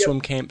you run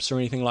swim camps or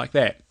anything like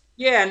that?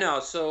 Yeah, no.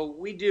 So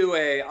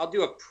I'll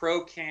do a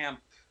pro camp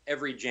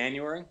every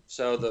January.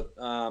 So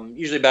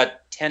usually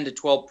about 10 to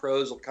 12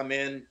 pros will come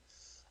in.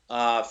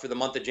 For the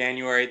month of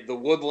January. The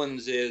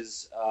Woodlands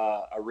is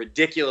a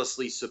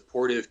ridiculously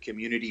supportive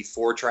community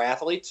for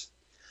triathletes.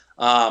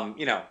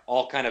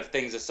 All kind of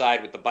things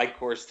aside with the bike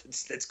course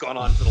that's gone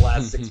on for the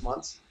last 6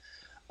 months.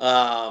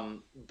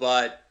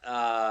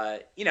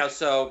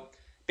 So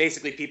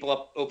basically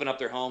people open up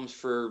their homes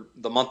for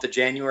the month of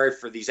January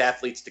for these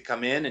athletes to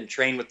come in and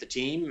train with the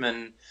team.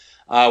 And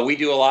we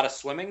do a lot of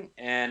swimming.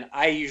 And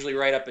I usually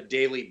write up a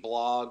daily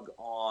blog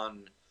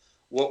on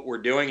what we're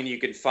doing, and you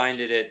can find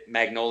it at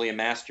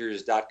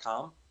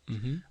magnoliamasters.com.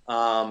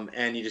 Mm-hmm.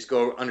 And you just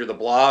go under the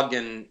blog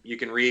and you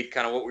can read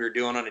kind of what we were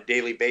doing on a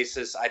daily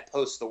basis. I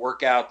post the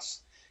workouts,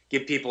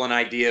 give people an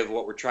idea of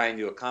what we're trying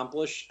to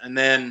accomplish. And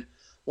then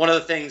one of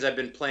the things I've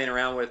been playing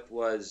around with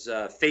was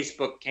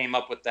Facebook came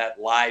up with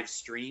that live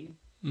stream.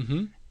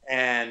 Mm-hmm.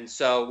 And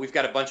so we've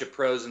got a bunch of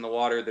pros in the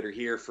water that are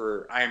here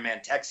for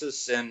Ironman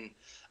Texas. And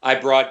I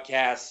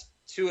broadcast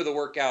 2 of the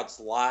workouts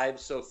live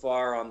so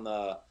far on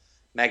the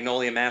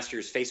Magnolia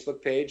Masters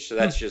Facebook page. So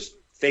that's just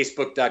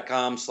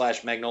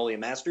facebook.com/Magnolia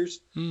Masters.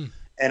 And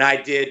I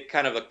did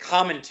kind of a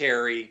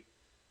commentary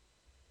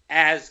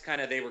as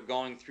kind of they were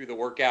going through the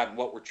workout and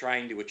what we're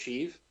trying to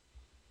achieve.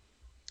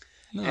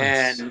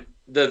 Nice. And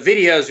the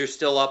videos are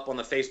still up on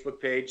the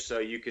Facebook page, so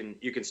you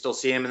can still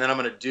see them. And then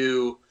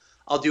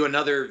I'll do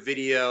another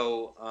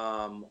video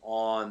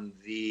on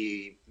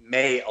the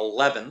May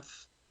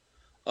 11th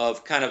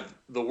of kind of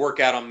the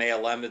workout on May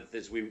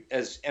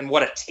 11th and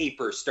what a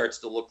taper starts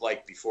to look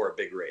like before a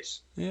big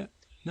race. Yeah,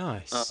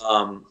 nice.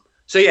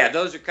 So yeah,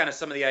 those are kind of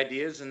some of the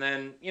ideas. And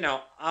then,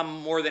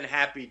 I'm more than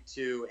happy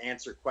to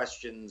answer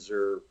questions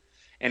or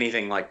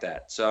anything like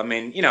that. So, I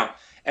mean,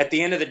 at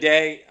the end of the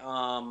day,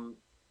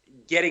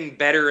 getting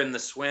better in the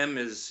swim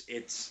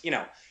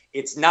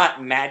it's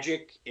not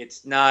magic.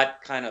 It's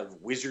not kind of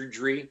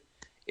wizardry.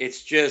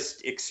 It's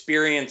just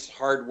experience,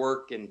 hard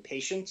work, and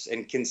patience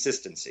and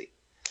consistency.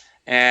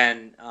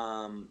 And,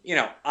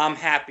 I'm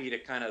happy to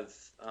kind of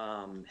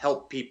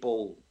help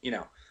people,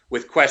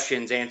 with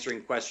questions,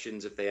 answering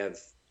questions if they have,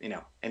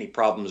 any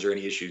problems or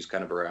any issues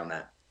kind of around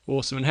that.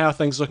 Awesome. And how are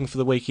things looking for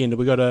the weekend? Have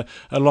we got a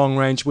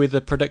long-range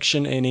weather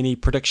prediction and any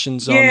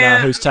predictions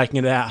on who's taking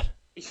it out?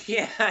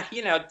 Yeah,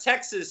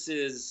 Texas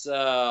is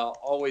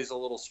always a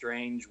little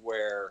strange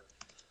where,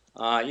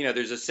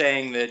 there's a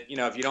saying that,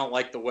 if you don't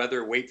like the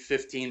weather, wait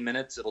 15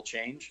 minutes, it'll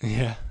change.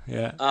 Yeah.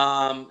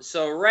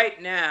 So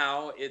right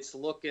now it's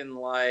looking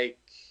like,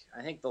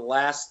 I think the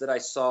last that I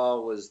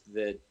saw was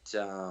that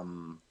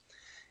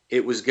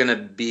it was going to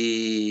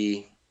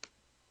be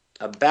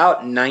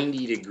about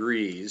 90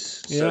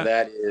 degrees. Yeah. So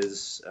that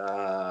is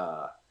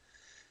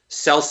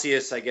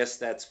Celsius. I guess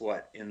that's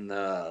what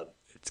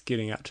it's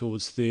getting up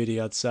towards 30,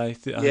 I'd say. I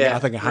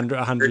think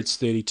 100's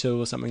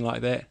 32 or something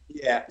like that.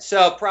 Yeah,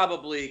 so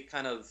probably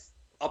kind of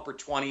upper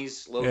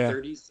 20s, low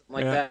 30s, something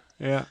like that.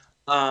 Yeah.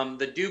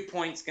 The dew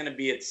point's going to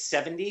be at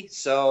 70,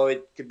 so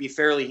it could be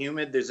fairly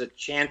humid. There's a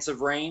chance of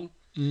rain.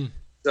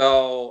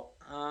 So,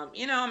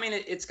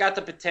 it's got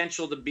the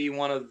potential to be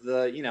one of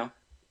the,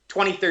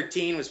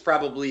 2013 was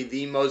probably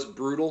the most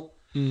brutal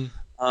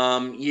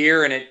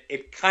year, and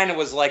it kind of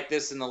was like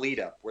this in the lead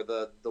up, where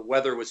the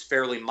weather was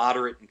fairly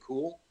moderate and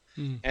cool.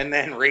 And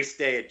then race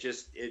day,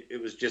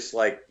 it was just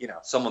like,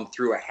 someone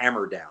threw a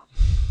hammer down.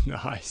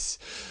 Nice.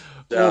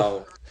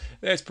 So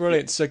that's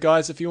brilliant. So,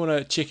 guys, if you want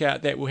to check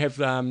out that, we'll have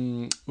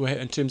in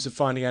terms of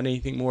finding out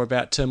anything more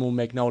about Tim or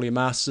Magnolia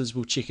Masters,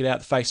 we'll check it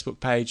out. The Facebook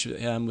page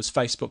was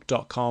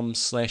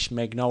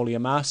facebook.com/Magnolia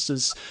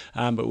Masters,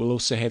 but we'll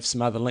also have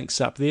some other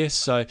links up there.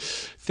 So,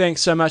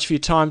 thanks so much for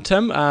your time,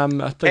 Tim.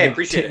 I think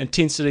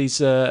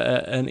intensity's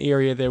an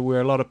area there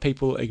where a lot of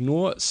people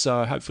ignore it.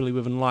 So, hopefully,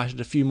 we've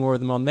enlightened a few more of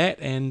them on that.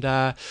 And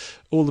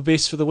all the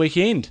best for the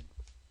weekend.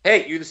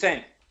 Hey, you the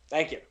same.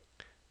 Thank you.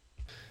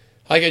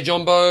 Okay,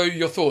 Jumbo,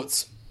 your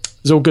thoughts?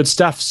 It's all good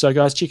stuff. So,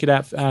 guys, check it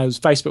out. His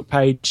Facebook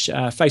page,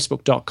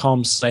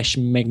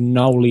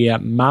 facebook.com/Magnolia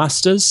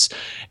Masters.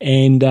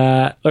 And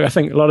look, I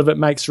think a lot of it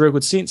makes real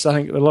good sense. I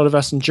think a lot of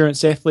us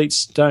endurance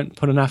athletes don't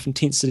put enough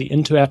intensity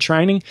into our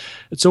training.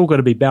 It's all got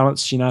to be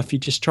balanced. You know, if you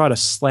just try to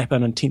slap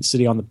in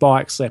intensity on the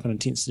bike, slap in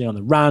intensity on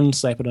the run,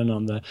 slap it in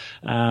on the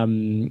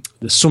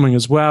swimming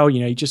as well,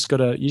 you know, you just got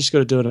to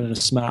do it in a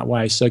smart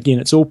way. So again,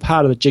 it's all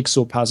part of the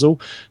jigsaw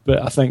puzzle.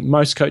 But I think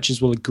most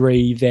coaches will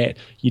agree that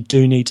you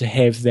do need to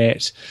have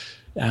that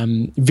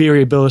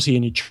variability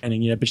in your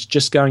training, you know, but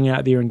just going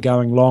out there and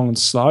going long and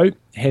slow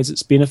has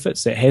its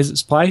benefits, that has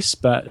its place,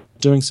 but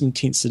doing some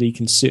intensity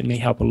can certainly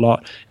help a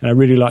lot. And I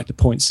really like the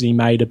points that he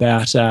made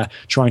about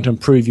trying to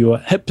improve your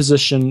hip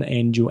position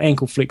and your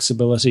ankle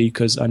flexibility,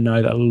 because I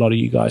know that a lot of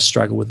you guys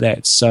struggle with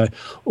that. So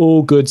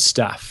all good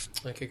stuff.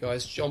 Okay,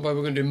 guys, Jumbo,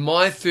 we're going to do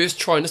my first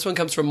try, and this one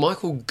comes from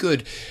Michael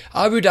Good.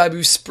 Abu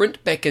Dhabi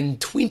sprint back in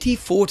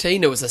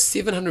 2014. It was a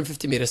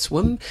 750-metre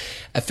swim,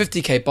 a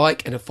 50k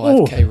bike, and a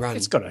 5k run.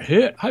 It's got to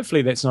hurt.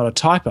 Hopefully that's not a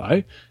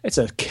typo. It's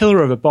a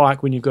killer of a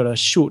bike when you've got a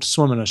short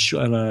swim and a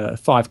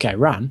 5k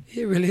run.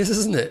 It really is,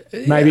 isn't it?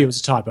 Yeah. Maybe it was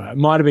a typo. It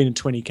might have been a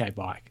 20k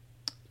bike.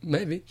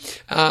 Maybe.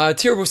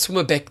 Terrible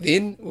swimmer back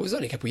then. It was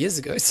only a couple of years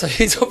ago, so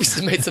he's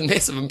obviously made some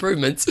massive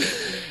improvements.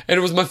 And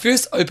it was my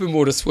first open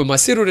water swim. I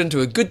settled into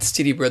a good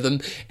steady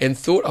rhythm and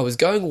thought I was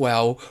going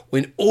well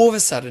when all of a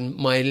sudden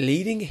my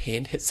leading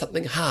hand hit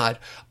something hard.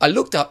 I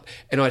looked up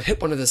and I'd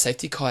hit one of the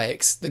safety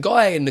kayaks. The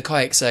guy in the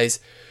kayak says,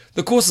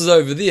 "The course is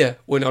over there."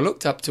 When I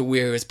looked up to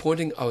where he was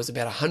pointing, I was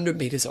about 100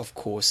 metres off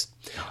course.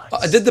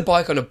 Nice. I did the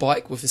bike on a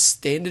bike with the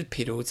standard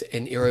pedals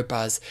and aero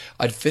bars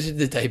I'd fitted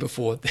the day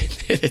before.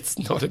 It's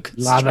not a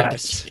good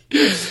strategy.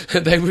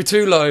 They were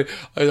too low.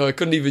 I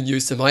couldn't even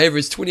use them. I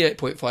averaged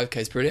 28.5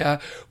 k's per hour,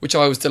 which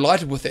I was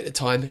delighted with at the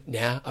time.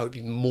 Now I would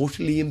be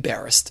mortally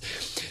embarrassed.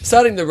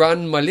 Starting the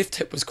run, my left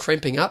hip was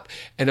cramping up,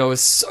 and I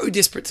was so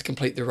desperate to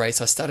complete the race,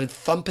 I started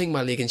thumping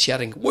my leg and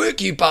shouting, "Work,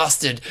 you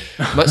bastard!"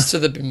 much to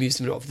the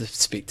amusement of the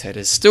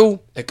spectators.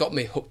 Still, it got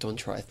me hooked on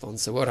triathlon.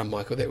 So well done,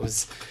 Michael. That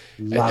was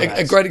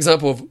a great example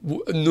of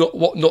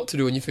what not to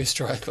do in your first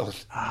triathlon.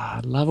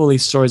 I love all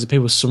these stories of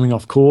people swimming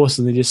off course,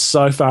 and they're just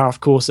so far off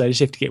course they just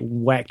have to get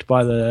whacked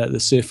by the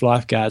surf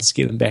lifeguards to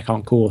get them back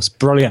on course.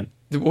 Brilliant.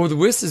 The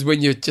worst is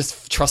when you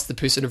just trust the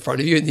person in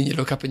front of you, and then you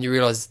look up and you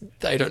realise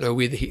they don't know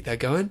where the heck they're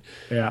going.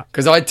 Yeah.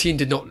 Because I tend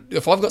to not,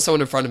 if I've got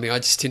someone in front of me, I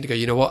just tend to go,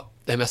 you know what,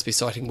 they must be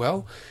sighting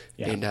well.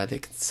 Yeah. And there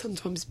can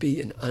sometimes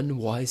be an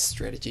unwise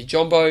strategy.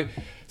 Jumbo,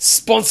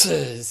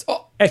 sponsors.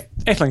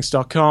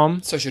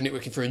 Athlinks.com. Social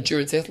networking for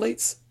endurance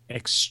athletes.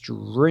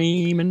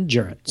 Extreme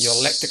Endurance.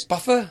 Your lactic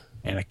buffer.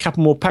 And a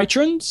couple more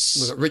patrons.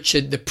 We've got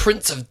Richard, the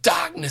Prince of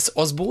Darkness,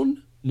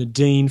 Osborne.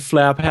 Nadine,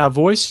 Flower Power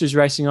Voice, who's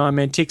racing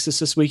Ironman Texas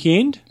this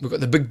weekend. We've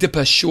got the Big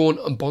Dipper, Sean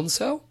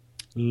Bonsell.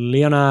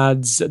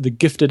 Leonard's The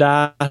Gifted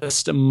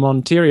Artist,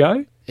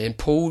 Monterio. And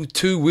Paul,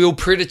 Two-Wheel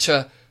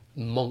Predator,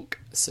 Monk.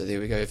 So there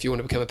we go. If you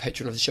want to become a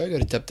patron of the show, go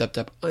to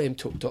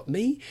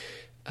www.imtalk.me.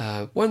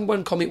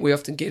 One comment we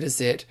often get is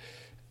that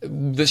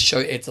this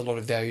show adds a lot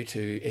of value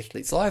to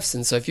athletes' lives,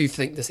 and so if you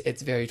think this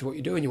adds value to what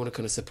you do and you want to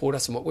kind of support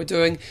us and what we're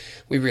doing,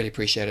 we really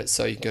appreciate it.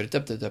 So you can go to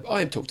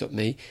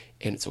www.imtalk.me,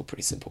 and it's all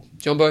pretty simple.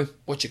 Jumbo,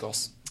 what's your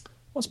goss?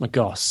 What's my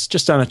goss?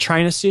 Just done a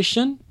trainer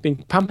session. Been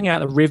pumping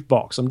out the Rev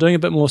Box. I'm doing a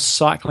bit more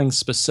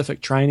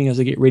cycling-specific training as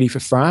I get ready for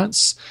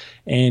France.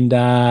 And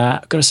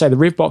I've got to say, the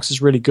Rev Box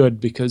is really good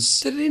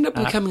because... Did it end up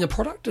becoming a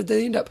product? Did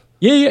they end up...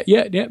 Yeah.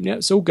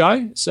 It's all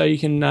go. So you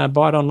can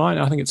buy it online.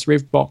 I think it's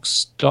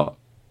revbox.co.nz,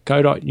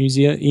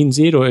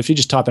 or if you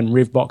just type in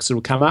RevBox,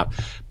 it'll come up.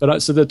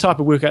 But so the type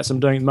of workouts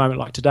I'm doing at the moment,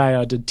 like today,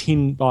 I did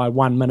 10 by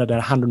 1 minute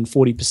at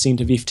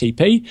 140% of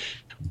FTP,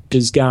 which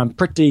is going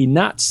pretty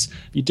nuts.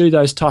 You do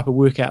those type of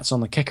workouts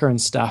on the kicker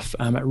and stuff,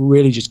 it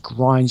really just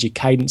grinds your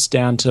cadence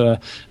down to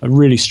a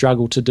really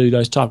struggle to do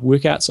those type of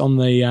workouts. On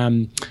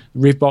the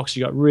RevBox,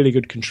 you got really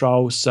good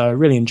control, so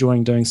really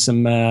enjoying doing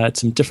some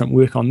different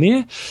work on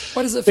there.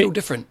 Why does it feel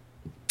different?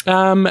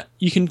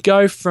 You can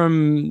go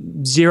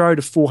from 0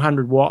 to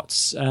 400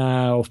 watts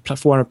or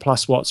 400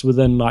 plus watts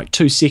within like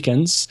 2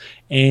 seconds,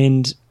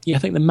 and I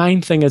think the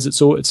main thing is it's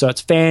sort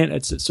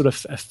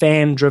of a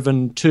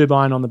fan-driven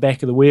turbine on the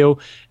back of the wheel,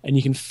 and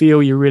you can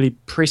feel you're really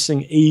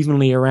pressing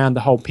evenly around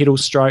the whole pedal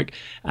stroke.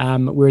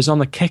 Whereas on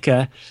the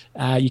kicker,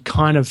 you're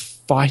kind of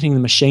fighting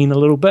the machine a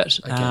little bit.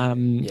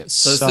 Okay.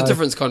 So it's the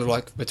difference, kind of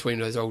like between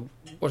those old,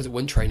 what is it,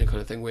 wind trainer kind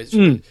of thing, where it's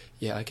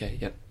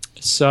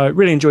So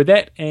really enjoyed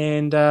that,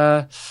 and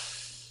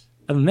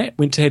other than that,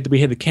 we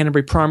had the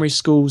Canterbury Primary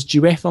Schools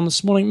duathlon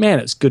this morning. Man,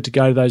 it's good to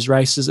go to those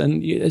races,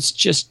 and it's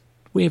just,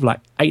 we have like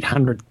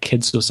 800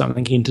 kids or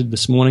something entered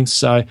this morning,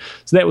 so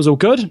that was all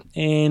good.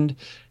 And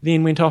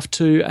then went off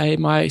to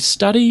my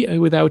study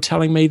where they were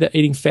telling me that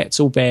eating fat's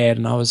all bad,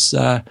 and I was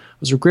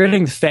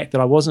regretting the fact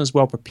that I wasn't as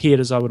well prepared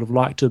as I would have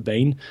liked to have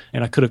been,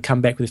 and I could have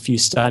come back with a few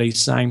studies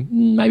saying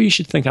maybe you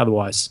should think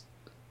otherwise.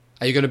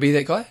 Are you going to be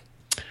that guy?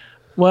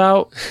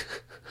 Well,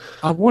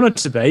 I wanted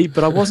to be,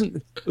 but I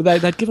wasn't.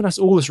 They'd given us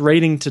all this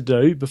reading to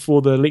do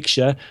before the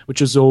lecture,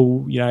 which was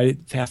all,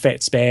 how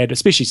fat's bad,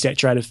 especially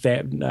saturated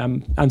fat,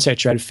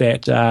 unsaturated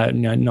fat,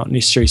 not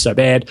necessarily so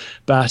bad.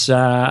 But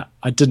I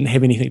didn't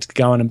have anything to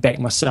go in and back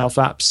myself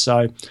up, so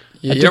I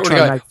did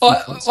try to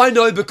go, I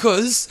know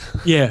because...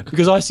 Yeah,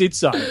 because I said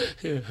so.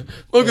 Yeah.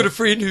 Well, I've got a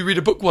friend who read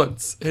a book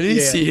once, and he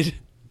said...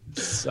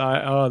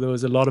 So, there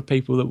was a lot of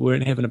people that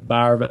weren't having a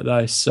bar of it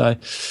though. So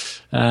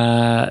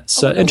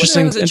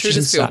interesting.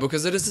 Interesting stuff.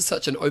 Because it is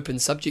such an open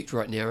subject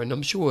right now, and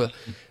I'm sure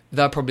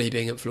they're probably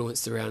being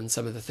influenced around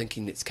some of the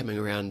thinking that's coming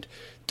around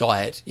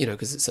diet.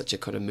 Because it's such a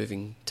kind of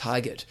moving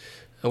target.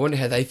 I wonder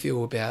how they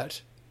feel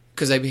about,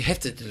 because they have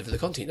to deliver the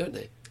content, don't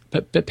they?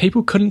 But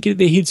people couldn't get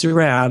their heads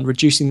around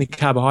reducing the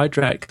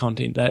carbohydrate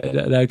content.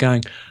 They're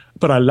going,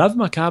 but I love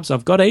my carbs.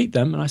 I've got to eat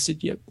them. And I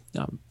said, yep.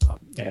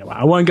 Anyway,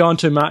 I won't go on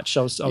too much.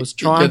 I was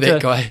trying You're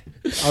that guy.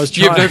 I was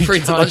trying. You have no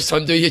friends at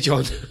lunchtime, do you,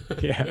 John?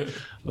 Yeah, I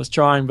was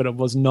trying, but it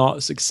was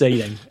not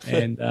succeeding,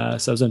 and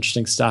so it was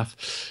interesting stuff.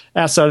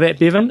 Outside of that,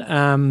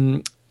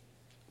 Bevan,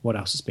 what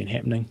else has been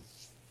happening?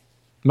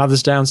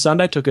 Mother's Day on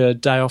Sunday. Took a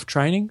day off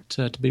training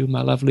to be with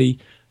my lovely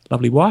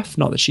wife.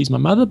 Not that she's my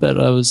mother, but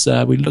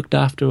we looked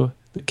after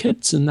the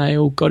kids, and they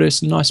all got her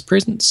some nice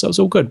presents, so it was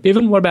all good.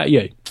 Bevan, what about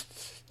you?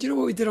 Do you know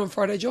what we did on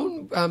Friday,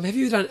 John? Have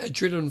you done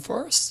Adrenaline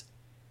Forest?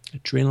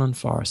 Adrenaline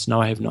Forest?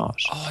 No, I have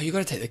not. Oh, you got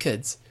to take the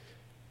kids.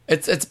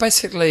 It's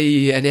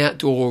basically an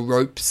outdoor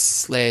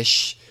ropes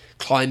 /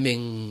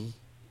 climbing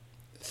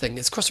thing.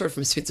 It's across the road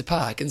from Spencer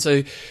Park, and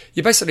so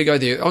you basically go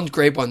there on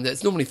Grab One.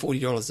 That's normally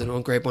 $40, and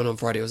on Grab One on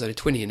Friday it was only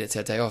 $20, and it's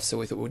our day off, so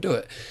we thought we'll do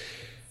it.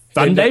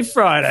 Fun Day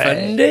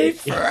Friday,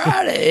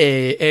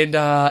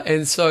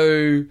 and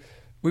so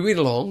we went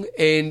along,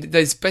 and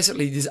there's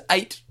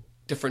 8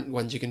 different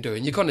ones you can do,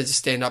 and you kind of just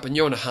stand up and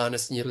you're on a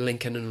harness and you're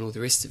linking and all the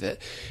rest of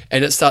it,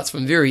 and it starts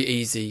from very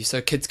easy,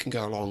 so kids can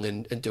go along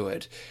and do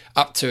it,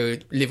 up to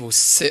level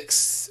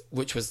 6,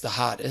 which was the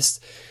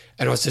hardest,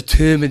 and I was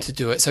determined to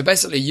do it. So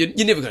basically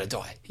you're never going to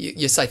die,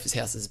 you're safe as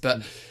houses,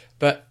 but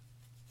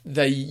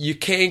you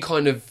can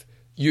kind of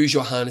use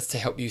your harness to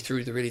help you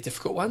through the really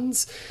difficult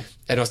ones,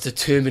 and I was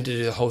determined to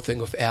do the whole thing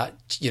without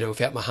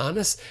my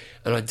harness,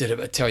 and I did it.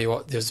 But I tell you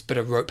what, there was a bit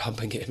of rope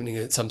pumping happening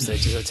at some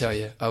stages. I tell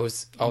you, I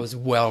was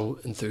well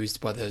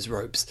enthused by those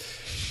ropes,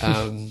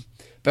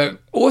 but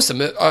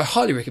awesome. I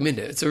highly recommend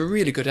it. It's a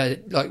really good,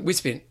 we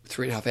spent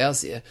 3.5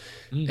 hours there,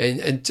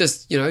 and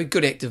just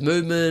good active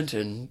movement,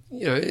 and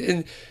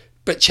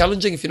but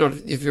challenging if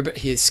you're a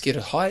bit scared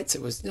of heights.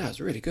 It was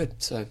really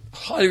good. So I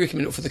highly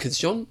recommend it for the kids,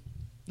 John.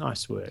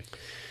 Nice work.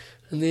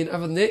 And then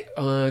other than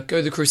that,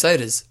 go the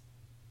Crusaders.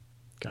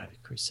 Go the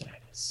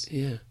Crusaders.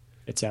 Yeah.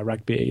 It's our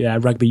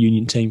rugby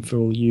union team for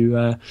all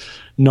you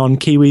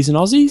non-Kiwis and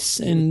Aussies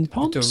and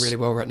Ponts. We're doing really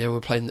well right now. We're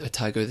playing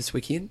Otago this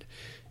weekend,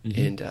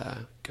 and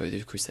go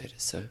the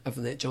Crusaders. So other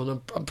than that,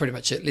 John, I'm pretty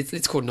much it.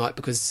 Let's call it night,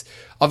 because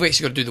I've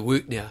actually got to do the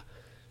work now.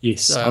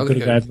 Yes, so I've got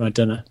to go have my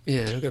dinner.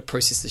 Yeah, I've got to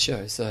process the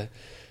show. So,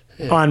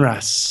 I'm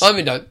Russ. I'm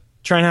Indo.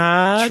 Train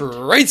hard.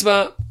 Train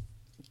smart.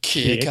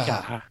 Kia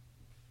kaha.